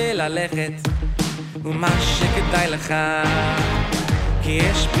שווה ללכת ומה שכדאי לך כי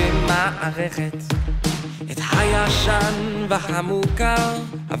יש במערכת את הישן והמוכר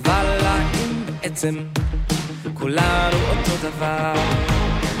אבל האם בעצם כולנו אותו דבר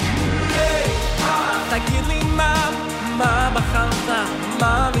תגיד לי מה בחרת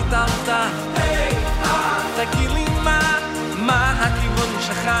מה ויתרת תגיד לי מה הכיוון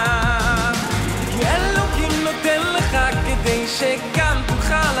שלך כי אלוקים נותן לך כדי שגם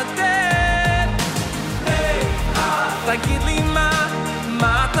תוכל לתת תגיד לי מה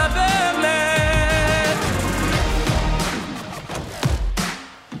אתה באמת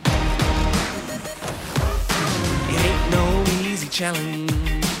It ain't no easy challenge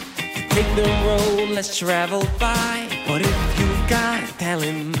to take the road less traveled by but if you've got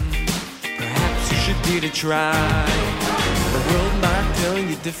talent perhaps you should dare to try The world might tell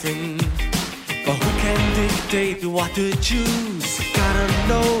you different But who can dictate what to choose? You gotta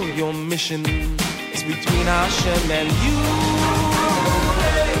know your mission is between Hashem and you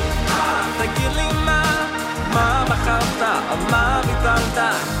תגיד לי מה בחרת, מה ויתרת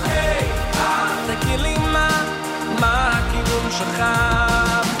תגיד לי מה הכיוון שלך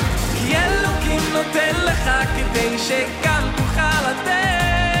כי אלוקים נותן לך כדי שגם תוכל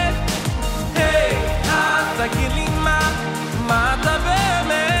לתת תגיד לי מה אתה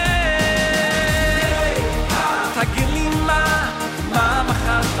באמת תגיד לי מה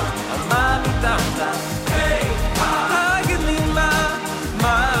בחרת מה ויתרת תגיד לי מה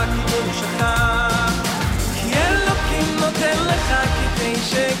הכיוון שלך כי אלוקים נותן לך כדי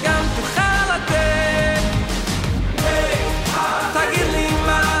שגם תוכל לתת תגיד לי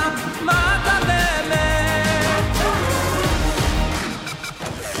מה אתה באמת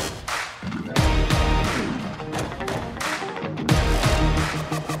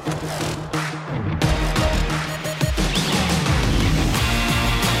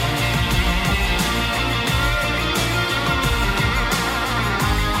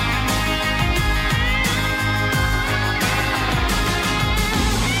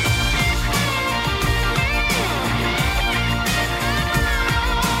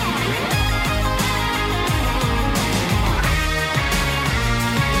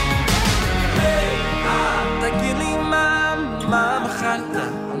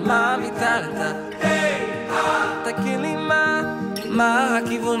מה ויתרת? תגיד לי מה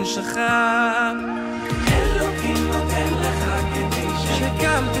הכיוון שלך? אלוקים נותן לך כדי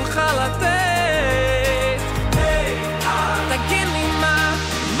שגם תוכל לתת. תגיד לי מה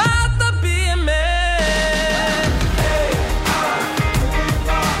אתה באמת?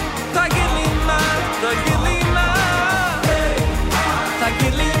 תגיד לי מה, תגיד לי מה,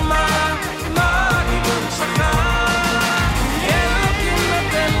 תגיד לי מה הגידול שלך? אלוקים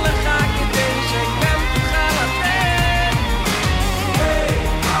נותן לך כדי שגם תוכל לתת.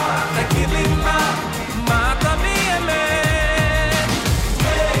 תגיד לי מה אתה באמת?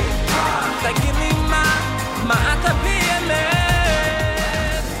 תגיד לי מה אתה באמת?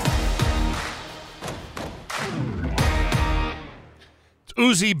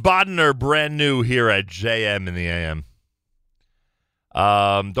 Uzi Bodner, brand new here at JM in the AM.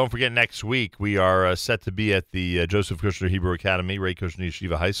 Don't forget, next week we are set to be at the Joseph Kushner Hebrew Academy, Ray Kushner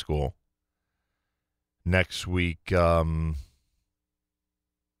Yeshiva High School. Next week,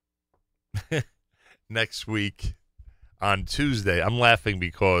 next week on Tuesday. I'm laughing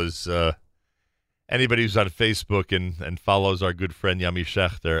because anybody who's on Facebook and follows our good friend Yami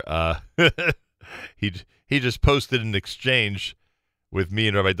Schechter, he just posted an exchange with me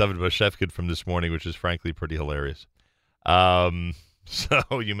and Rabbi David Bashevkin from this morning, which is frankly pretty hilarious. So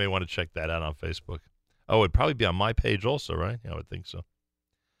you may want to check that out on Facebook. Oh, it'd probably be on my page also, right? Yeah, I would think so.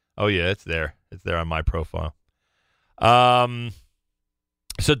 Oh, yeah, it's there. It's there on my profile. So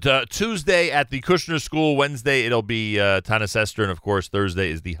Tuesday at the Kushner School. Wednesday it'll be Tanis Esther. And, of course,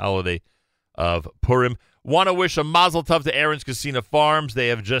 Thursday is the holiday of Purim. Want to wish a mazel tov to Aaron's Casino Farms. They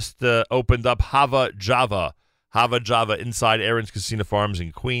have just opened up Hava Java inside Aaron's Casino Farms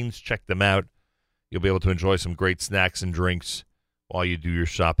in Queens. Check them out. You'll be able to enjoy some great snacks and drinks while you do your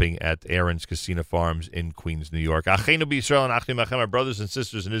shopping at Aaron's Casino Farms in Queens, New York. Achenu b'Yisrael and Achim Achem, our brothers and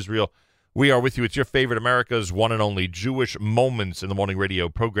sisters in Israel. We are with you. It's your favorite America's one and only Jewish Moments in the Morning radio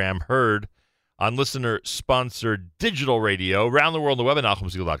program, heard on listener-sponsored digital radio around the world on the web at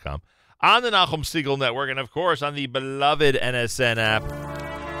NachumSegal.com, on the Nachum Segal Network, and, of course, on the beloved NSN app.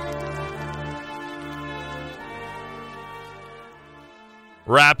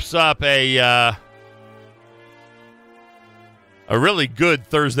 Wraps up a really good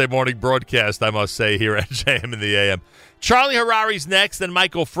Thursday morning broadcast, I must say, here at JM in the AM. Charlie Harari's next, then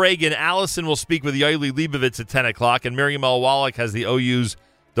Michael Fragan. Allison will speak with Yaeli Leibovitz at 10 o'clock, and Miriam L. Wallach has the OU's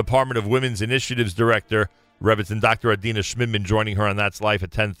Department of Women's Initiatives Director, Rebbitzin Dr. Adina Schmidman, joining her on That's Life at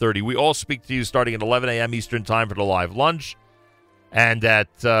 10:30. We all speak to you starting at 11 a.m. Eastern Time for the live lunch. And at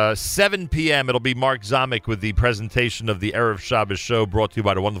 7 p.m., it'll be Mark Zamek with the presentation of the Erev Shabbos show, brought to you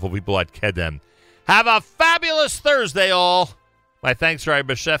by the wonderful people at Kedem. Have a fabulous Thursday, all. My thanks to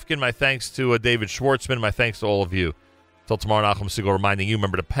Rabbi Bashevkin. My thanks to David Schwartzman. My thanks to all of you. Till tomorrow, Nachum Segal reminding you,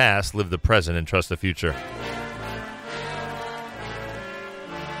 remember the past, live the present, and trust the future.